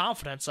level of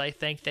confidence, I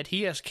think, that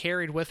he has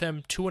carried with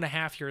him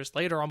 2.5 years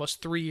later,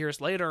 almost 3 years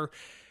later.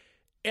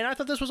 And I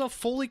thought this was a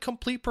fully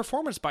complete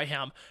performance by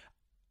him.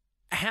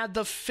 Had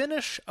the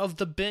finish of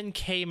the Ben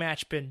K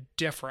match been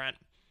different,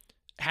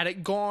 had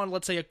it gone,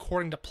 let's say,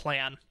 according to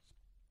plan,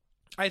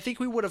 I think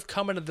we would have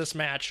come into this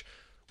match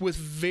with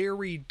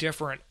very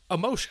different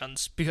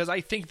emotions, because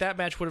I think that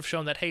match would have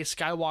shown that, hey,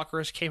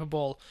 Skywalker is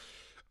capable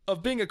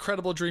of being a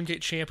credible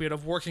Dreamgate champion,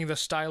 of working the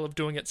style of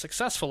doing it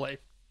successfully.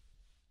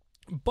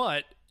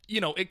 But, you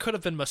know, it could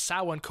have been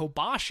Misawa and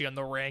Kobashi in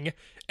the ring,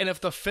 and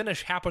if the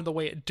finish happened the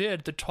way it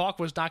did, the talk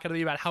was not going to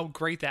be about how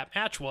great that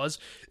match was.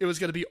 It was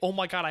going to be, oh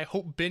my god, I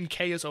hope Ben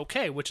K is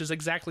okay, which is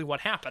exactly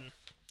what happened.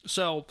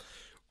 So,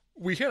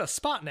 we hit a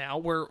spot now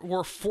where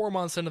we're 4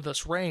 months into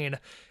this reign,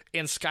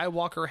 and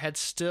Skywalker had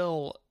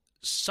still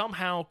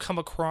somehow come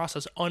across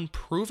as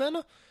unproven,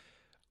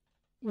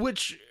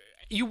 which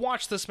you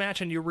watch this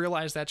match and you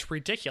realize that's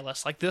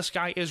ridiculous. Like, this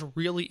guy is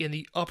really in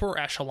the upper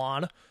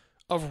echelon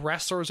of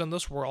wrestlers in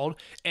this world,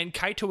 and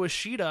Kaito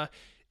Ishida,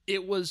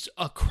 it was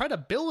a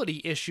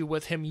credibility issue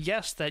with him,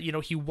 yes, that, you know,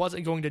 he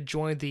wasn't going to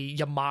join the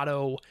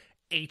Yamato,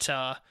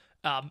 Eita,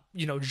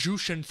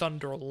 Jushin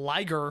Thunder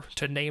Liger,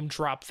 to name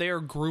drop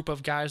their group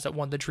of guys that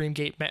won the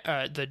Dreamgate,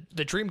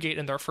 the Dreamgate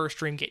in their first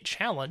Dreamgate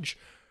challenge,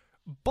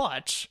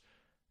 but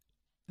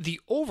the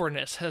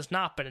overness has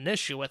not been an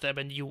issue with him,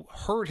 and you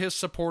heard his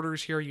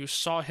supporters here, you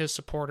saw his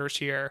supporters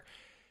here,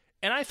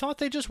 and I thought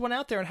they just went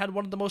out there and had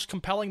one of the most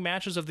compelling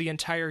matches of the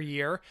entire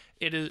year.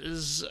 It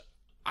is,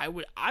 I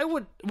don't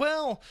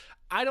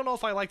know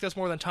if I like this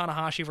more than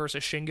Tanahashi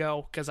versus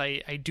Shingo, because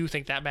I do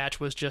think that match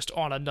was just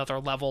on another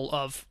level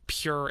of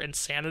pure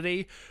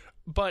insanity,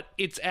 but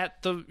it's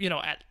at the, you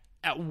know,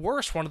 at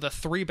worst, one of the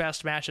 3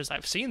 best matches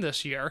I've seen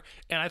this year,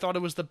 and I thought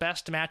it was the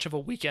best match of a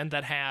weekend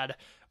that had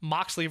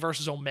Moxley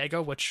versus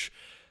Omega, which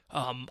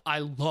I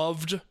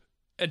loved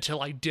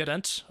until I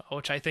didn't,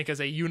 which I think is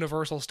a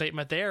universal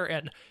statement there,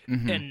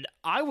 and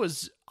I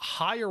was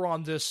higher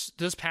on this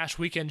past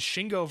weekend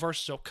Shingo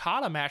versus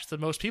Okada match than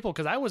most people,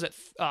 because I was at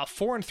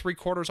 4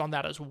 3/4 on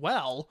that as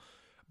well,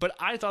 but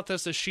I thought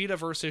this Ishida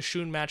versus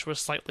Shun match was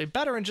slightly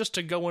better. And just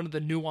to go into the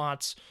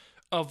nuance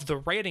of the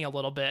rating a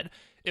little bit,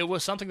 it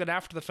was something that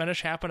after the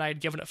finish happened, I had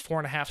given it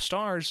 4.5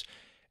 stars,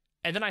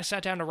 and then I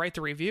sat down to write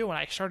the review, and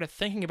I started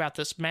thinking about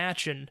this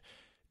match and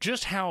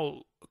just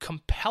how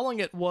compelling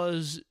it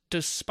was,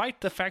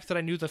 despite the fact that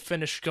I knew the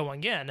finish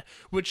going in,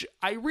 which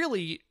I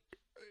really,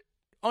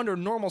 under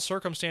normal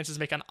circumstances,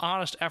 make an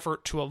honest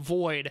effort to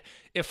avoid.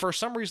 If for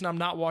some reason I'm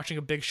not watching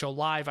a big show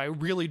live, I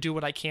really do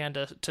what I can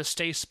to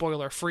stay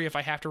spoiler free if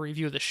I have to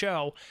review the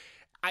show.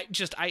 It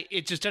just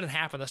didn't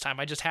happen this time.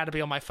 I just had to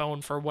be on my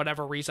phone for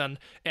whatever reason,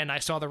 and I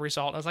saw the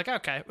result, and I was like,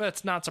 okay,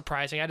 that's not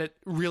surprising. I didn't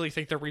really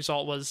think the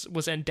result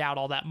was in doubt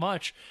all that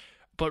much.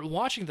 But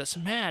watching this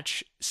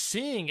match,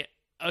 seeing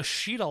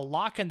Ishida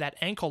lock in that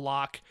ankle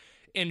lock,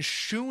 and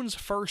Shun's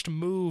first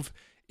move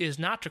is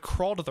not to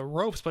crawl to the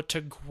ropes, but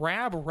to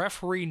grab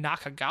referee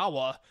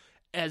Nakagawa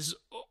as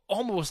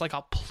almost like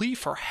a plea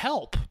for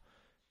help.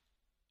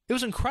 It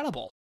was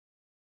incredible.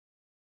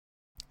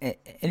 And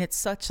it's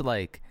such,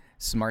 like,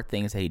 smart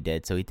things that he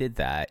did. So he did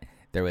that.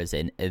 There was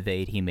an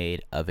evade he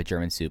made of a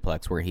German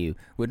suplex where he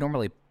would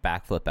normally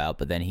backflip out,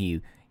 but then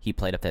he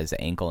played up to his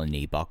ankle and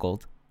knee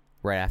buckled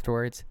right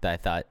afterwards. That I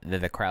thought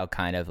that the crowd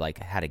kind of like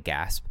had a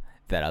gasp,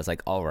 that I was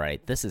like, all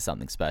right, this is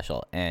something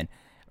special. And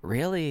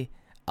really,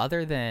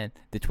 other than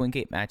the Twin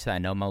Gate match that I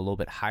know I'm a little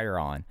bit higher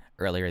on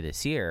earlier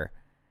this year,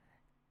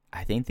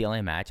 I think the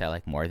only match I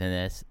like more than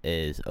this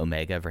is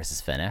Omega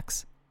versus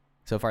Phoenix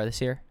so far this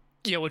year.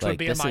 Yeah, which would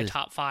be in my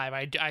top 5.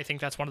 I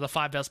think that's one of the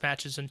 5 best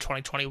matches in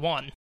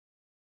 2021.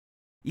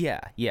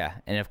 Yeah.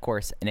 And of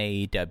course, in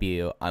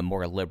AEW, I'm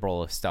more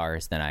liberal of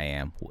stars than I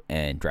am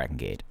in Dragon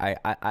Gate. I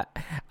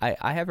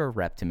have a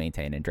rep to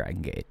maintain in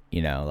Dragon Gate.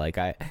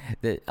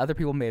 The other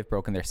people may have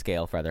broken their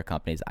scale for other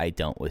companies. I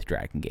don't with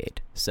Dragon Gate.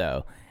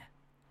 So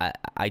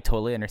I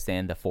totally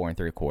understand the 4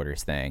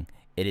 3/4 thing.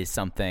 It is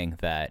something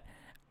that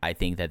I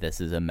think that this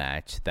is a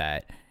match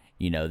that,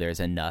 there's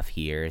enough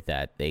here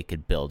that they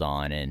could build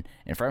on, and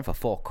in front of a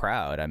full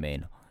crowd. I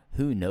mean,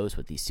 who knows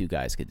what these two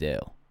guys could do?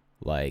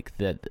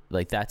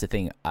 That's a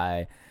thing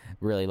I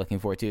really looking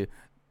forward to.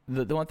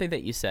 The one thing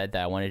that you said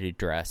that I wanted to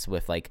address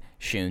with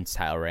Shun's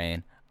title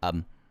reign,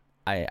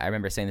 I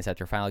remember saying this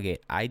after Final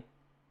Gate. I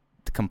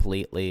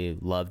completely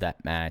loved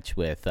that match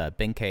with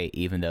Benkei,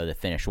 even though the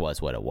finish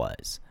was what it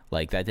was.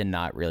 That did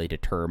not really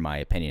deter my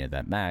opinion of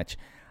that match.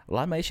 A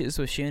lot of my issues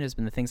with Shun has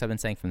been the things I've been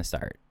saying from the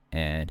start.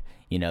 And,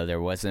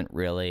 there wasn't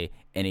really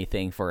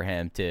anything for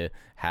him to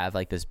have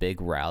this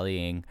big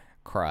rallying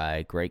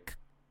cry, great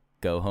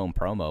go home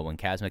promo when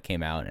Kazma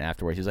came out. And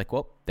afterwards he was like,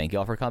 well, thank you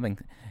all for coming.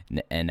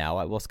 And now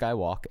I will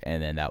skywalk.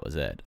 And then that was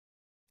it.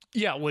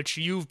 Yeah, which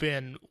you've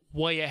been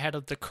way ahead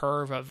of the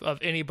curve of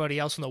anybody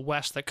else in the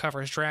West that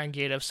covers Dragon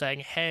Gate of saying,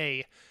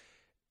 hey,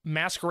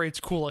 Masquerade's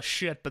cool as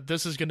shit, but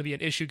this is going to be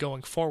an issue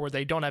going forward.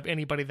 They don't have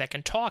anybody that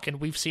can talk,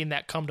 and we've seen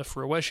that come to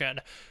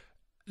fruition.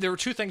 There were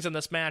 2 things in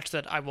this match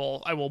that I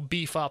will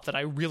beef up that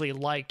I really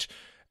liked,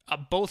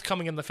 both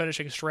coming in the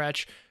finishing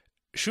stretch.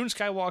 Shun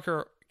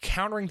Skywalker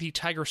countering the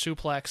Tiger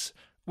Suplex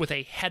with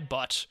a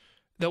headbutt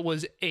that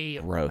was a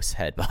gross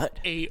headbutt,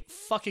 a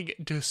fucking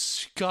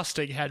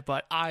disgusting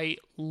headbutt. I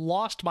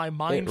lost my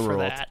mind for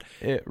that.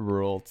 It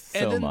ruled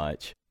so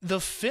much. The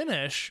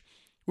finish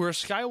where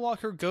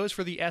Skywalker goes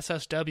for the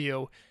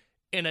SSW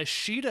and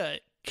Ishida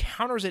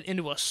counters it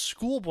into a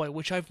schoolboy,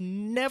 which I've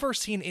never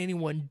seen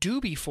anyone do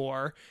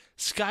before.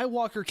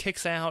 Skywalker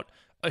kicks out,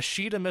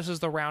 Ishida misses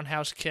the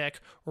roundhouse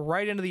kick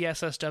right into the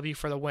SSW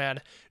for the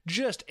win.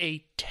 Just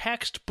a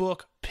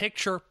textbook,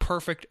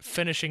 picture-perfect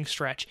finishing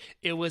stretch.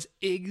 It was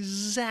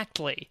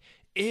exactly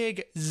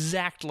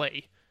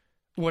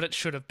what it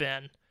should have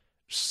been.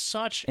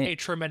 Such a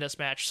tremendous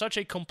match. Such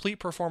a complete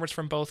performance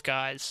from both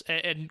guys.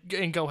 And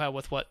go ahead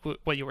with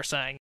what you were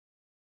saying.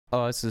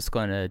 Oh, I was just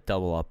going to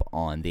double up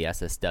on the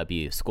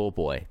SSW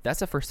schoolboy. That's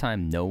the first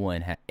time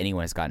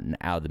anyone has gotten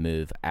out of the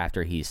move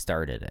after he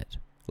started it.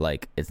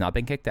 It's not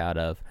been kicked out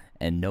of,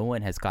 and no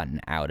one has gotten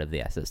out of the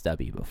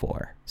SSW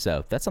before.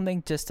 So that's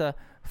something just to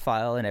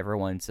file in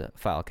everyone's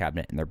file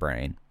cabinet in their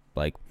brain.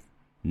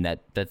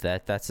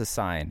 That's a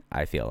sign,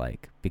 I feel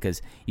like.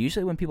 Because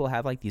usually when people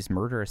have these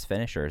murderous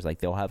finishers,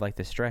 they'll have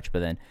the stretch, but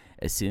then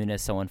as soon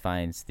as someone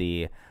finds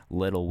the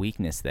little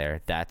weakness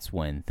there, that's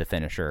when the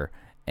finisher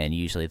and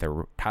usually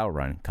the power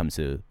run comes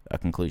to a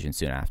conclusion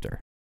soon after.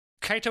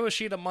 Kaito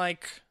Ishida,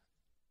 Mike,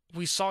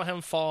 we saw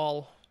him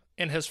fall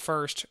in his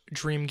first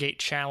Dreamgate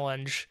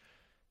challenge.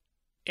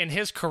 In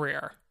his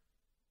career,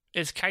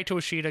 is Kaito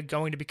Ishida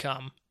going to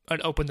become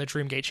an Open the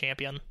Dreamgate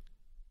champion?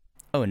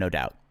 Oh, no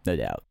doubt.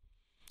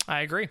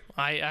 I agree.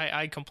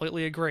 I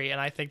completely agree,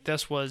 and I think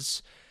this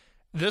was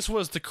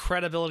the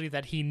credibility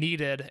that he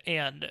needed,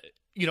 and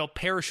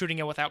parachuting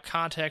it without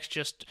context,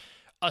 just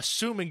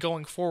assuming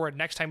going forward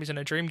next time he's in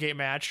a Dreamgate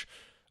match,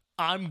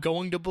 I'm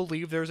going to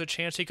believe there's a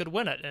chance he could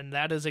win it, and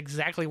that is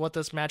exactly what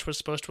this match was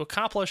supposed to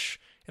accomplish,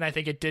 and I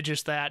think it did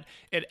just that.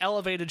 It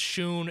elevated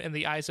Shun in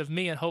the eyes of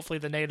me and hopefully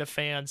the native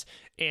fans,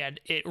 and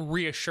it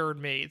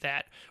reassured me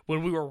that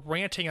when we were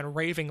ranting and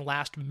raving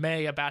last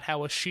May about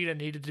how Ishida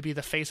needed to be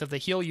the face of the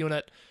heel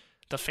unit,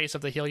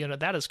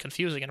 that is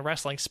confusing in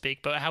wrestling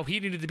speak, but how he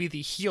needed to be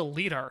the heel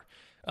leader,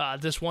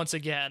 this once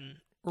again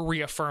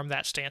reaffirmed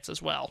that stance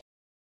as well.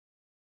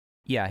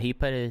 Yeah, he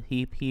put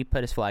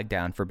his flag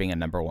down for being a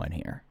number 1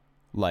 here.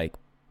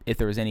 If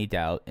there was any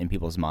doubt in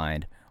people's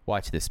mind,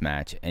 watch this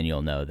match and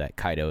you'll know that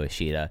Kaito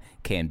Ishida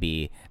can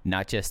be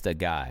not just a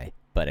guy,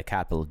 but a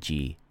capital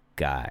G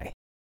guy.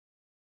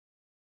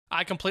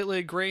 I completely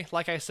agree.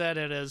 Like I said,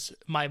 it is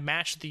my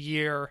match of the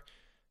year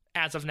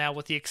as of now,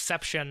 with the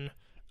exception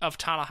of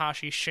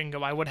Tanahashi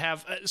Shingo. I would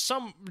have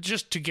some,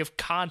 just to give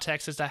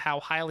context as to how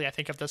highly I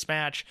think of this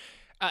match,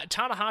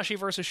 Tanahashi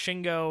versus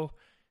Shingo,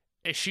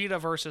 Ishida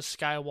versus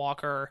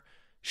Skywalker,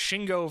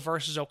 Shingo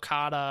versus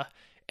Okada,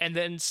 and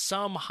then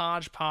some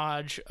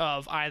hodgepodge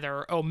of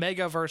either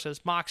Omega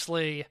versus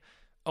Moxley,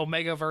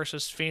 Omega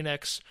versus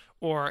Phoenix,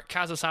 or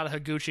Kazusada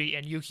Higuchi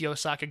and Yukio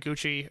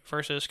Sakaguchi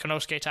versus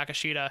Konosuke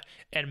Takeshita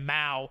and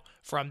Mao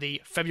from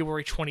the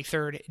February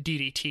 23rd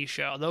DDT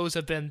show. Those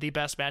have been the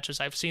best matches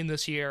I've seen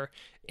this year,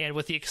 and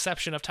with the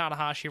exception of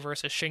Tanahashi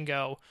versus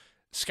Shingo,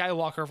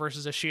 Skywalker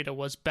versus Ishida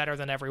was better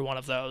than every one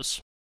of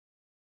those.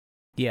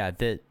 Yeah,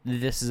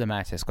 this is a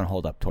match that's going to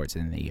hold up towards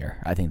the end of the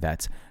year. I think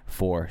that's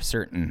for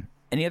certain.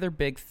 Any other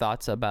big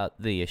thoughts about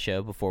the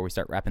show before we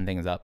start wrapping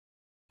things up?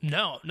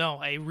 No,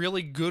 a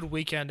really good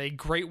weekend, a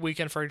great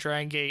weekend for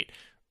Dragon Gate.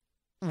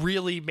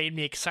 Really made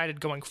me excited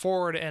going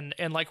forward, and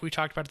like we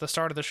talked about at the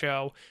start of the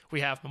show,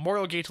 we have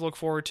Memorial Gate to look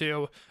forward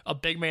to, a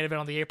big main event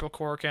on the April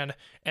Korakuen,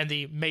 and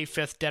the May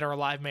 5th Dead or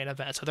Alive main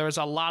event. So there's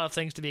a lot of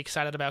things to be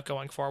excited about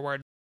going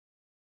forward.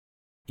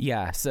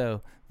 Yeah,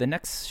 so the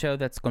next show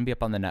that's going to be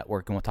up on the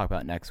network, and we'll talk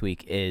about next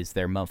week, is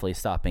their monthly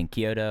stop in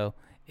Kyoto.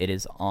 It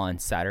is on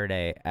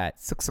Saturday at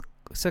 6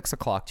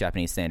 o'clock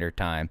Japanese Standard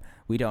Time.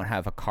 We don't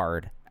have a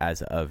card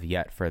as of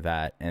yet for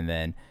that, and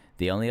then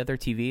the only other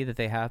TV that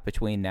they have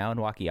between now and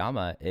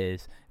Wakayama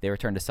is they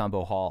return to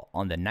Sambo Hall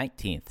on the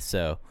 19th.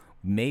 So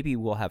maybe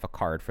we'll have a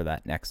card for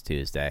that next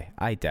Tuesday.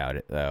 I doubt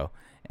it, though.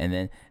 And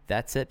then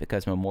that's it,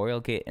 because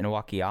Memorial Gate in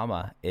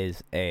Wakayama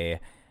is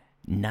a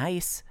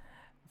nice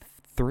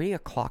 3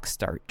 o'clock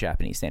start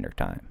Japanese Standard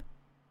Time.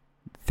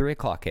 3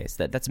 o'clock case.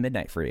 That's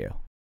midnight for you.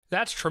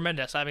 That's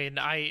tremendous. I mean,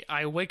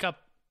 I wake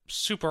up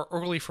super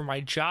early for my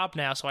job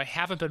now, so I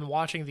haven't been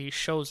watching these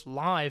shows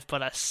live,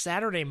 but a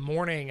Saturday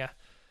morning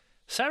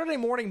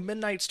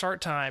midnight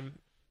start time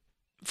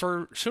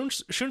for Shun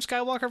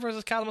Skywalker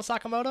versus Kazuma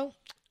Sakamoto?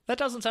 That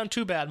doesn't sound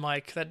too bad,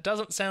 Mike. That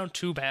doesn't sound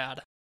too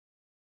bad.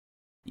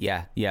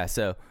 Yeah.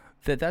 So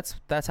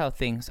that's how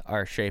things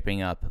are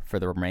shaping up for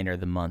the remainder of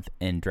the month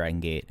in Dragon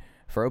Gate.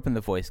 For Open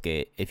the Voice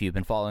Gate, if you've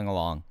been following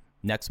along,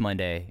 next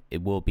Monday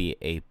it will be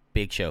a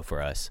big show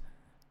for us.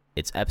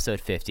 It's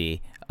episode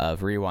 50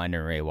 of Rewind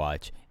and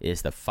Rewatch. It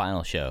is the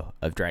final show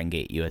of Dragon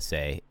Gate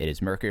USA. It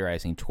is Mercury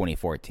Rising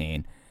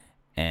 2014.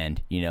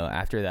 And,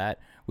 after that,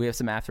 we have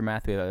some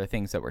aftermath. We have other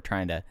things that we're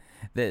trying to,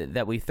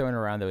 that we've thrown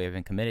around that we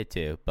haven't committed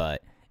to.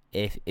 But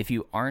if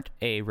you aren't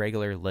a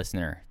regular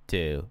listener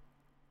to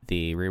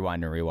the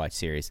Rewind and Rewatch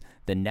series,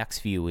 the next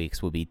few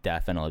weeks will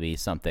definitely be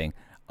something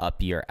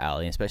up your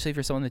alley, especially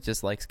for someone that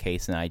just likes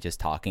Case and I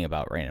just talking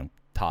about random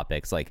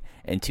topics. Like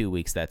in 2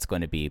 weeks, that's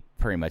going to be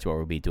pretty much what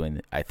we'll be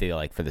doing, I feel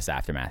like, for this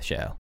aftermath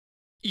show.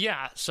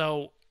 Yeah,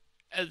 so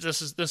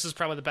this is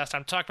probably the best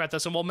time to talk about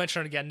this, and we'll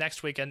mention it again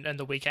next week and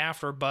the week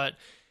after. But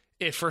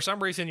if for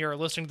some reason you're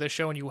listening to this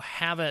show and you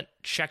haven't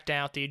checked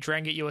out the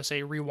Dragon Gate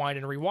USA Rewind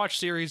and Rewatch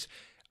series,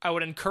 I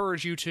would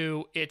encourage you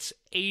to. It's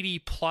 80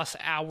 plus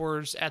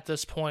hours at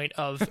this point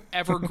of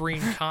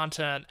evergreen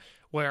content,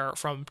 where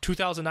from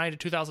 2009 to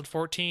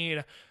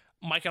 2014,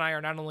 Mike and I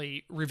are not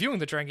only reviewing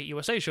the Dragon Gate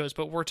USA shows,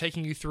 but we're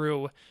taking you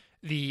through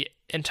the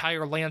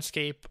entire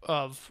landscape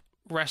of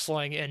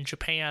wrestling in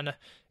Japan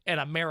and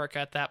America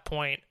at that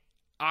point.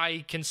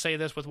 I can say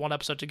this with one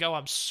episode to go.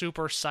 I'm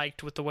super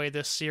psyched with the way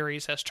this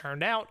series has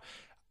turned out.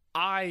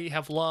 I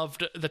have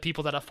loved the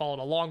people that have followed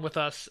along with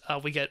us.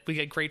 We get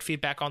great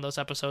feedback on those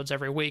episodes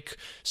every week.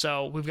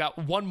 So we've got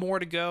one more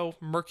to go,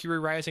 Mercury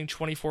Rising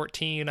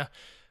 2014,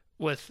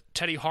 with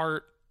Teddy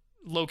Hart,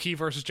 Low Key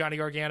versus Johnny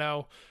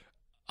Gargano,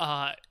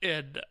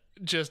 and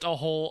just a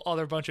whole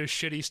other bunch of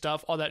shitty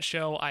stuff on that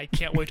show. I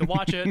can't wait to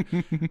watch it.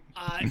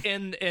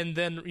 And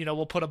then,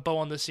 we'll put a bow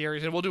on the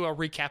series, and we'll do a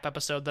recap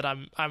episode that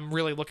I'm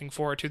really looking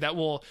forward to. That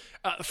will,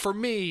 for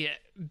me,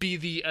 be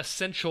the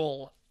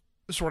essential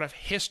sort of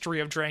history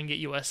of Dragon Gate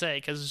USA,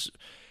 because,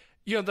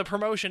 the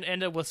promotion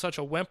ended with such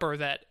a whimper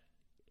that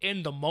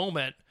in the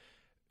moment,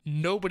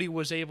 nobody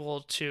was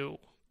able to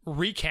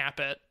recap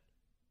it,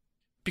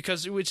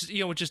 because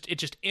it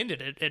just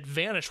ended. It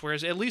vanished.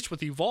 Whereas at least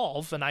with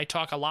Evolve, and I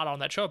talk a lot on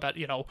that show about,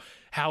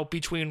 how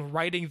between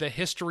writing the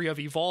history of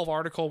Evolve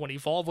article when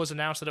Evolve was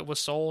announced that it was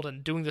sold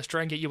and doing this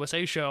Dragon Gate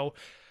USA show,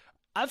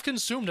 I've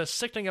consumed a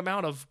sickening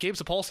amount of Gabe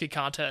Sapolsky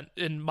content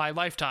in my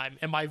lifetime,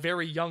 in my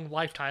very young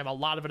lifetime. A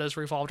lot of it has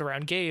revolved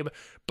around Gabe,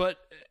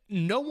 but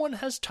no one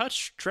has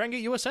touched Dragon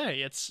Gate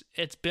USA.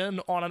 It's been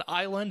on an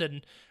island,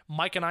 and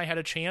Mike and I had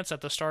a chance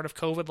at the start of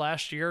COVID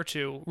last year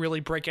to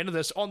really break into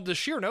this on the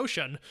sheer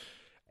notion.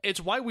 It's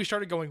why we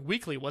started going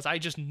weekly, was I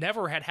just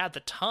never had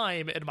the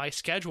time in my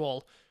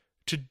schedule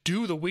to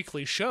do the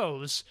weekly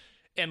shows.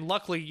 And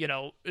luckily,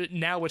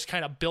 now it's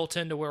kind of built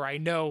into where I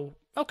know,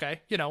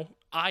 okay,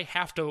 I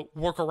have to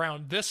work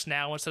around this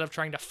now instead of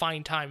trying to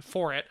find time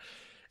for it.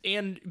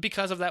 And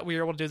because of that, we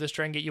were able to do this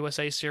Dragon Gate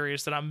USA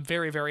series that I'm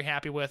very, very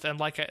happy with. And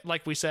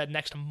like we said,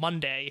 next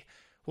Monday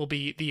will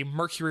be the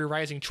Mercury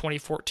Rising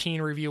 2014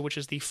 review, which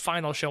is the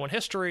final show in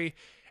history.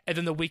 And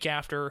then the week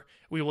after,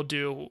 we will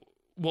do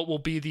what will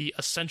be the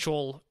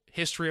essential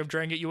history of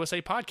Dragon Gate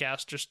USA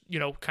podcast, just,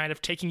 kind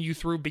of taking you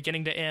through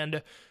beginning to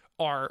end,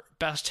 our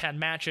best 10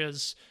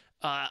 matches.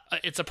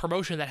 It's a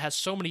promotion that has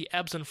so many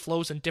ebbs and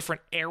flows in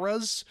different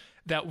eras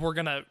that we're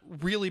going to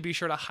really be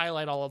sure to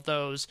highlight all of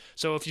those.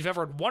 So if you've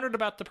ever wondered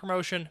about the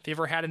promotion, if you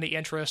ever had any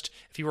interest,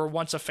 if you were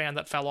once a fan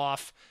that fell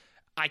off,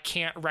 I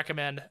can't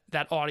recommend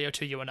that audio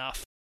to you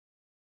enough.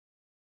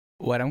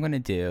 What I'm going to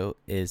do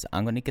is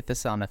I'm going to get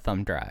this on a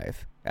thumb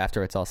drive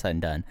after it's all said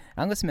and done.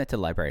 I'm going to submit to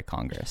Library of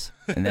Congress,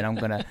 and then I'm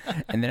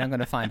going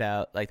to find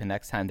out, like, the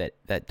next time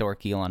that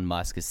dork Elon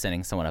Musk is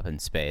sending someone up in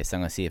space,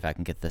 I'm going to see if I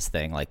can get this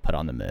thing, like, put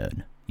on the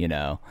moon.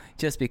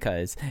 just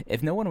because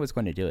if no one was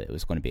going to do it, it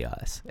was going to be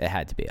us. It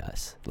had to be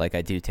us. Like,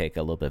 I do take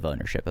a little bit of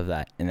ownership of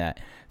that in that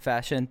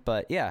fashion.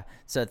 But yeah,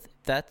 so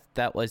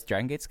that was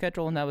Dragon Gate's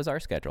schedule, and that was our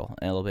schedule,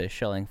 and a little bit of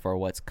shilling for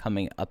what's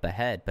coming up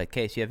ahead. But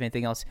Case, you have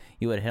anything else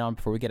you would hit on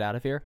before we get out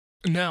of here?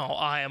 No,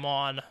 I am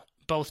on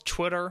both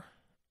Twitter.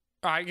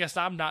 I guess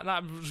I'm not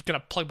just going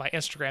to plug my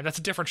Instagram. That's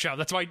a different show.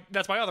 That's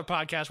my other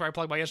podcast where I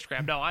plug my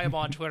Instagram. No, I am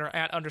on Twitter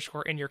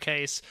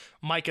 @_InYourCase.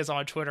 Mike is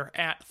on Twitter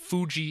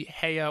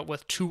 @FujiHeya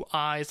with 2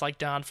 I's like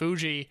Don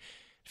Fuji.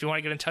 If you want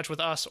to get in touch with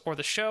us or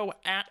the show,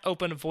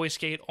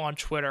 @OpenVoiceGate on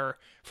Twitter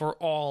for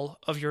all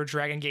of your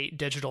Dragon Gate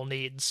digital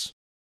needs.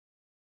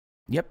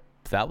 Yep,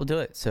 that will do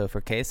it. So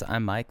for Case,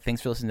 I'm Mike.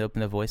 Thanks for listening to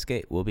Open the Voice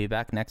Gate. We'll be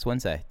back next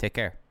Wednesday. Take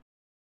care.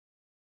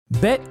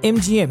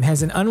 BetMGM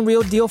has an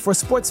unreal deal for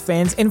sports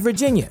fans in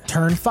Virginia.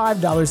 Turn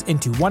 $5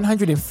 into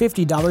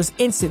 $150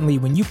 instantly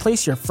when you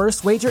place your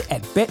first wager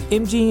at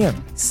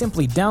BetMGM.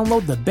 Simply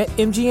download the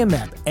BetMGM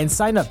app and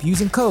sign up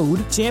using code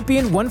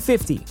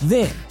Champion150.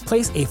 Then,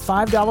 place a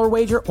 $5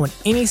 wager on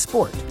any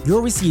sport.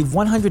 You'll receive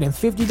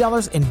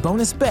 $150 in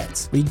bonus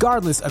bets,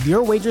 regardless of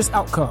your wager's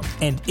outcome.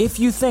 And if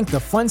you think the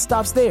fun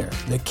stops there,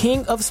 the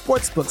king of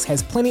sportsbooks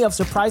has plenty of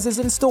surprises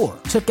in store.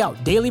 Check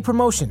out daily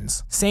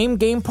promotions,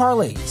 same-game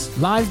parlays,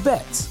 live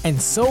bets, and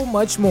so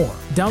much more.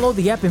 Download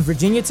the app in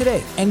Virginia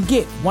today and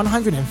get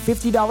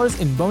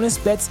 $150 in bonus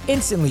bets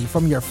instantly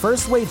from your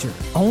first wager.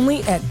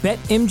 Only at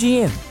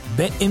BetMGM.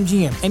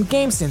 BetMGM and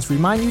GameSense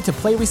remind you to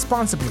play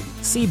responsibly.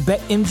 See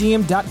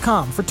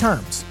BetMGM.com for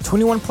terms.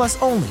 21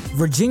 plus only.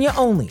 Virginia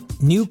only.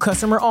 New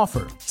customer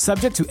offer.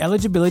 Subject to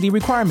eligibility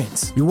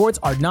requirements. Rewards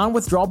are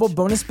non-withdrawable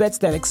bonus bets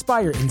that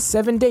expire in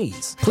 7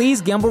 days. Please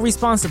gamble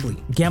responsibly.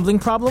 Gambling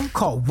problem?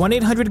 Call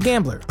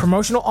 1-800-GAMBLER.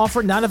 Promotional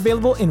offer not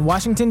available in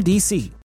Washington, D.C.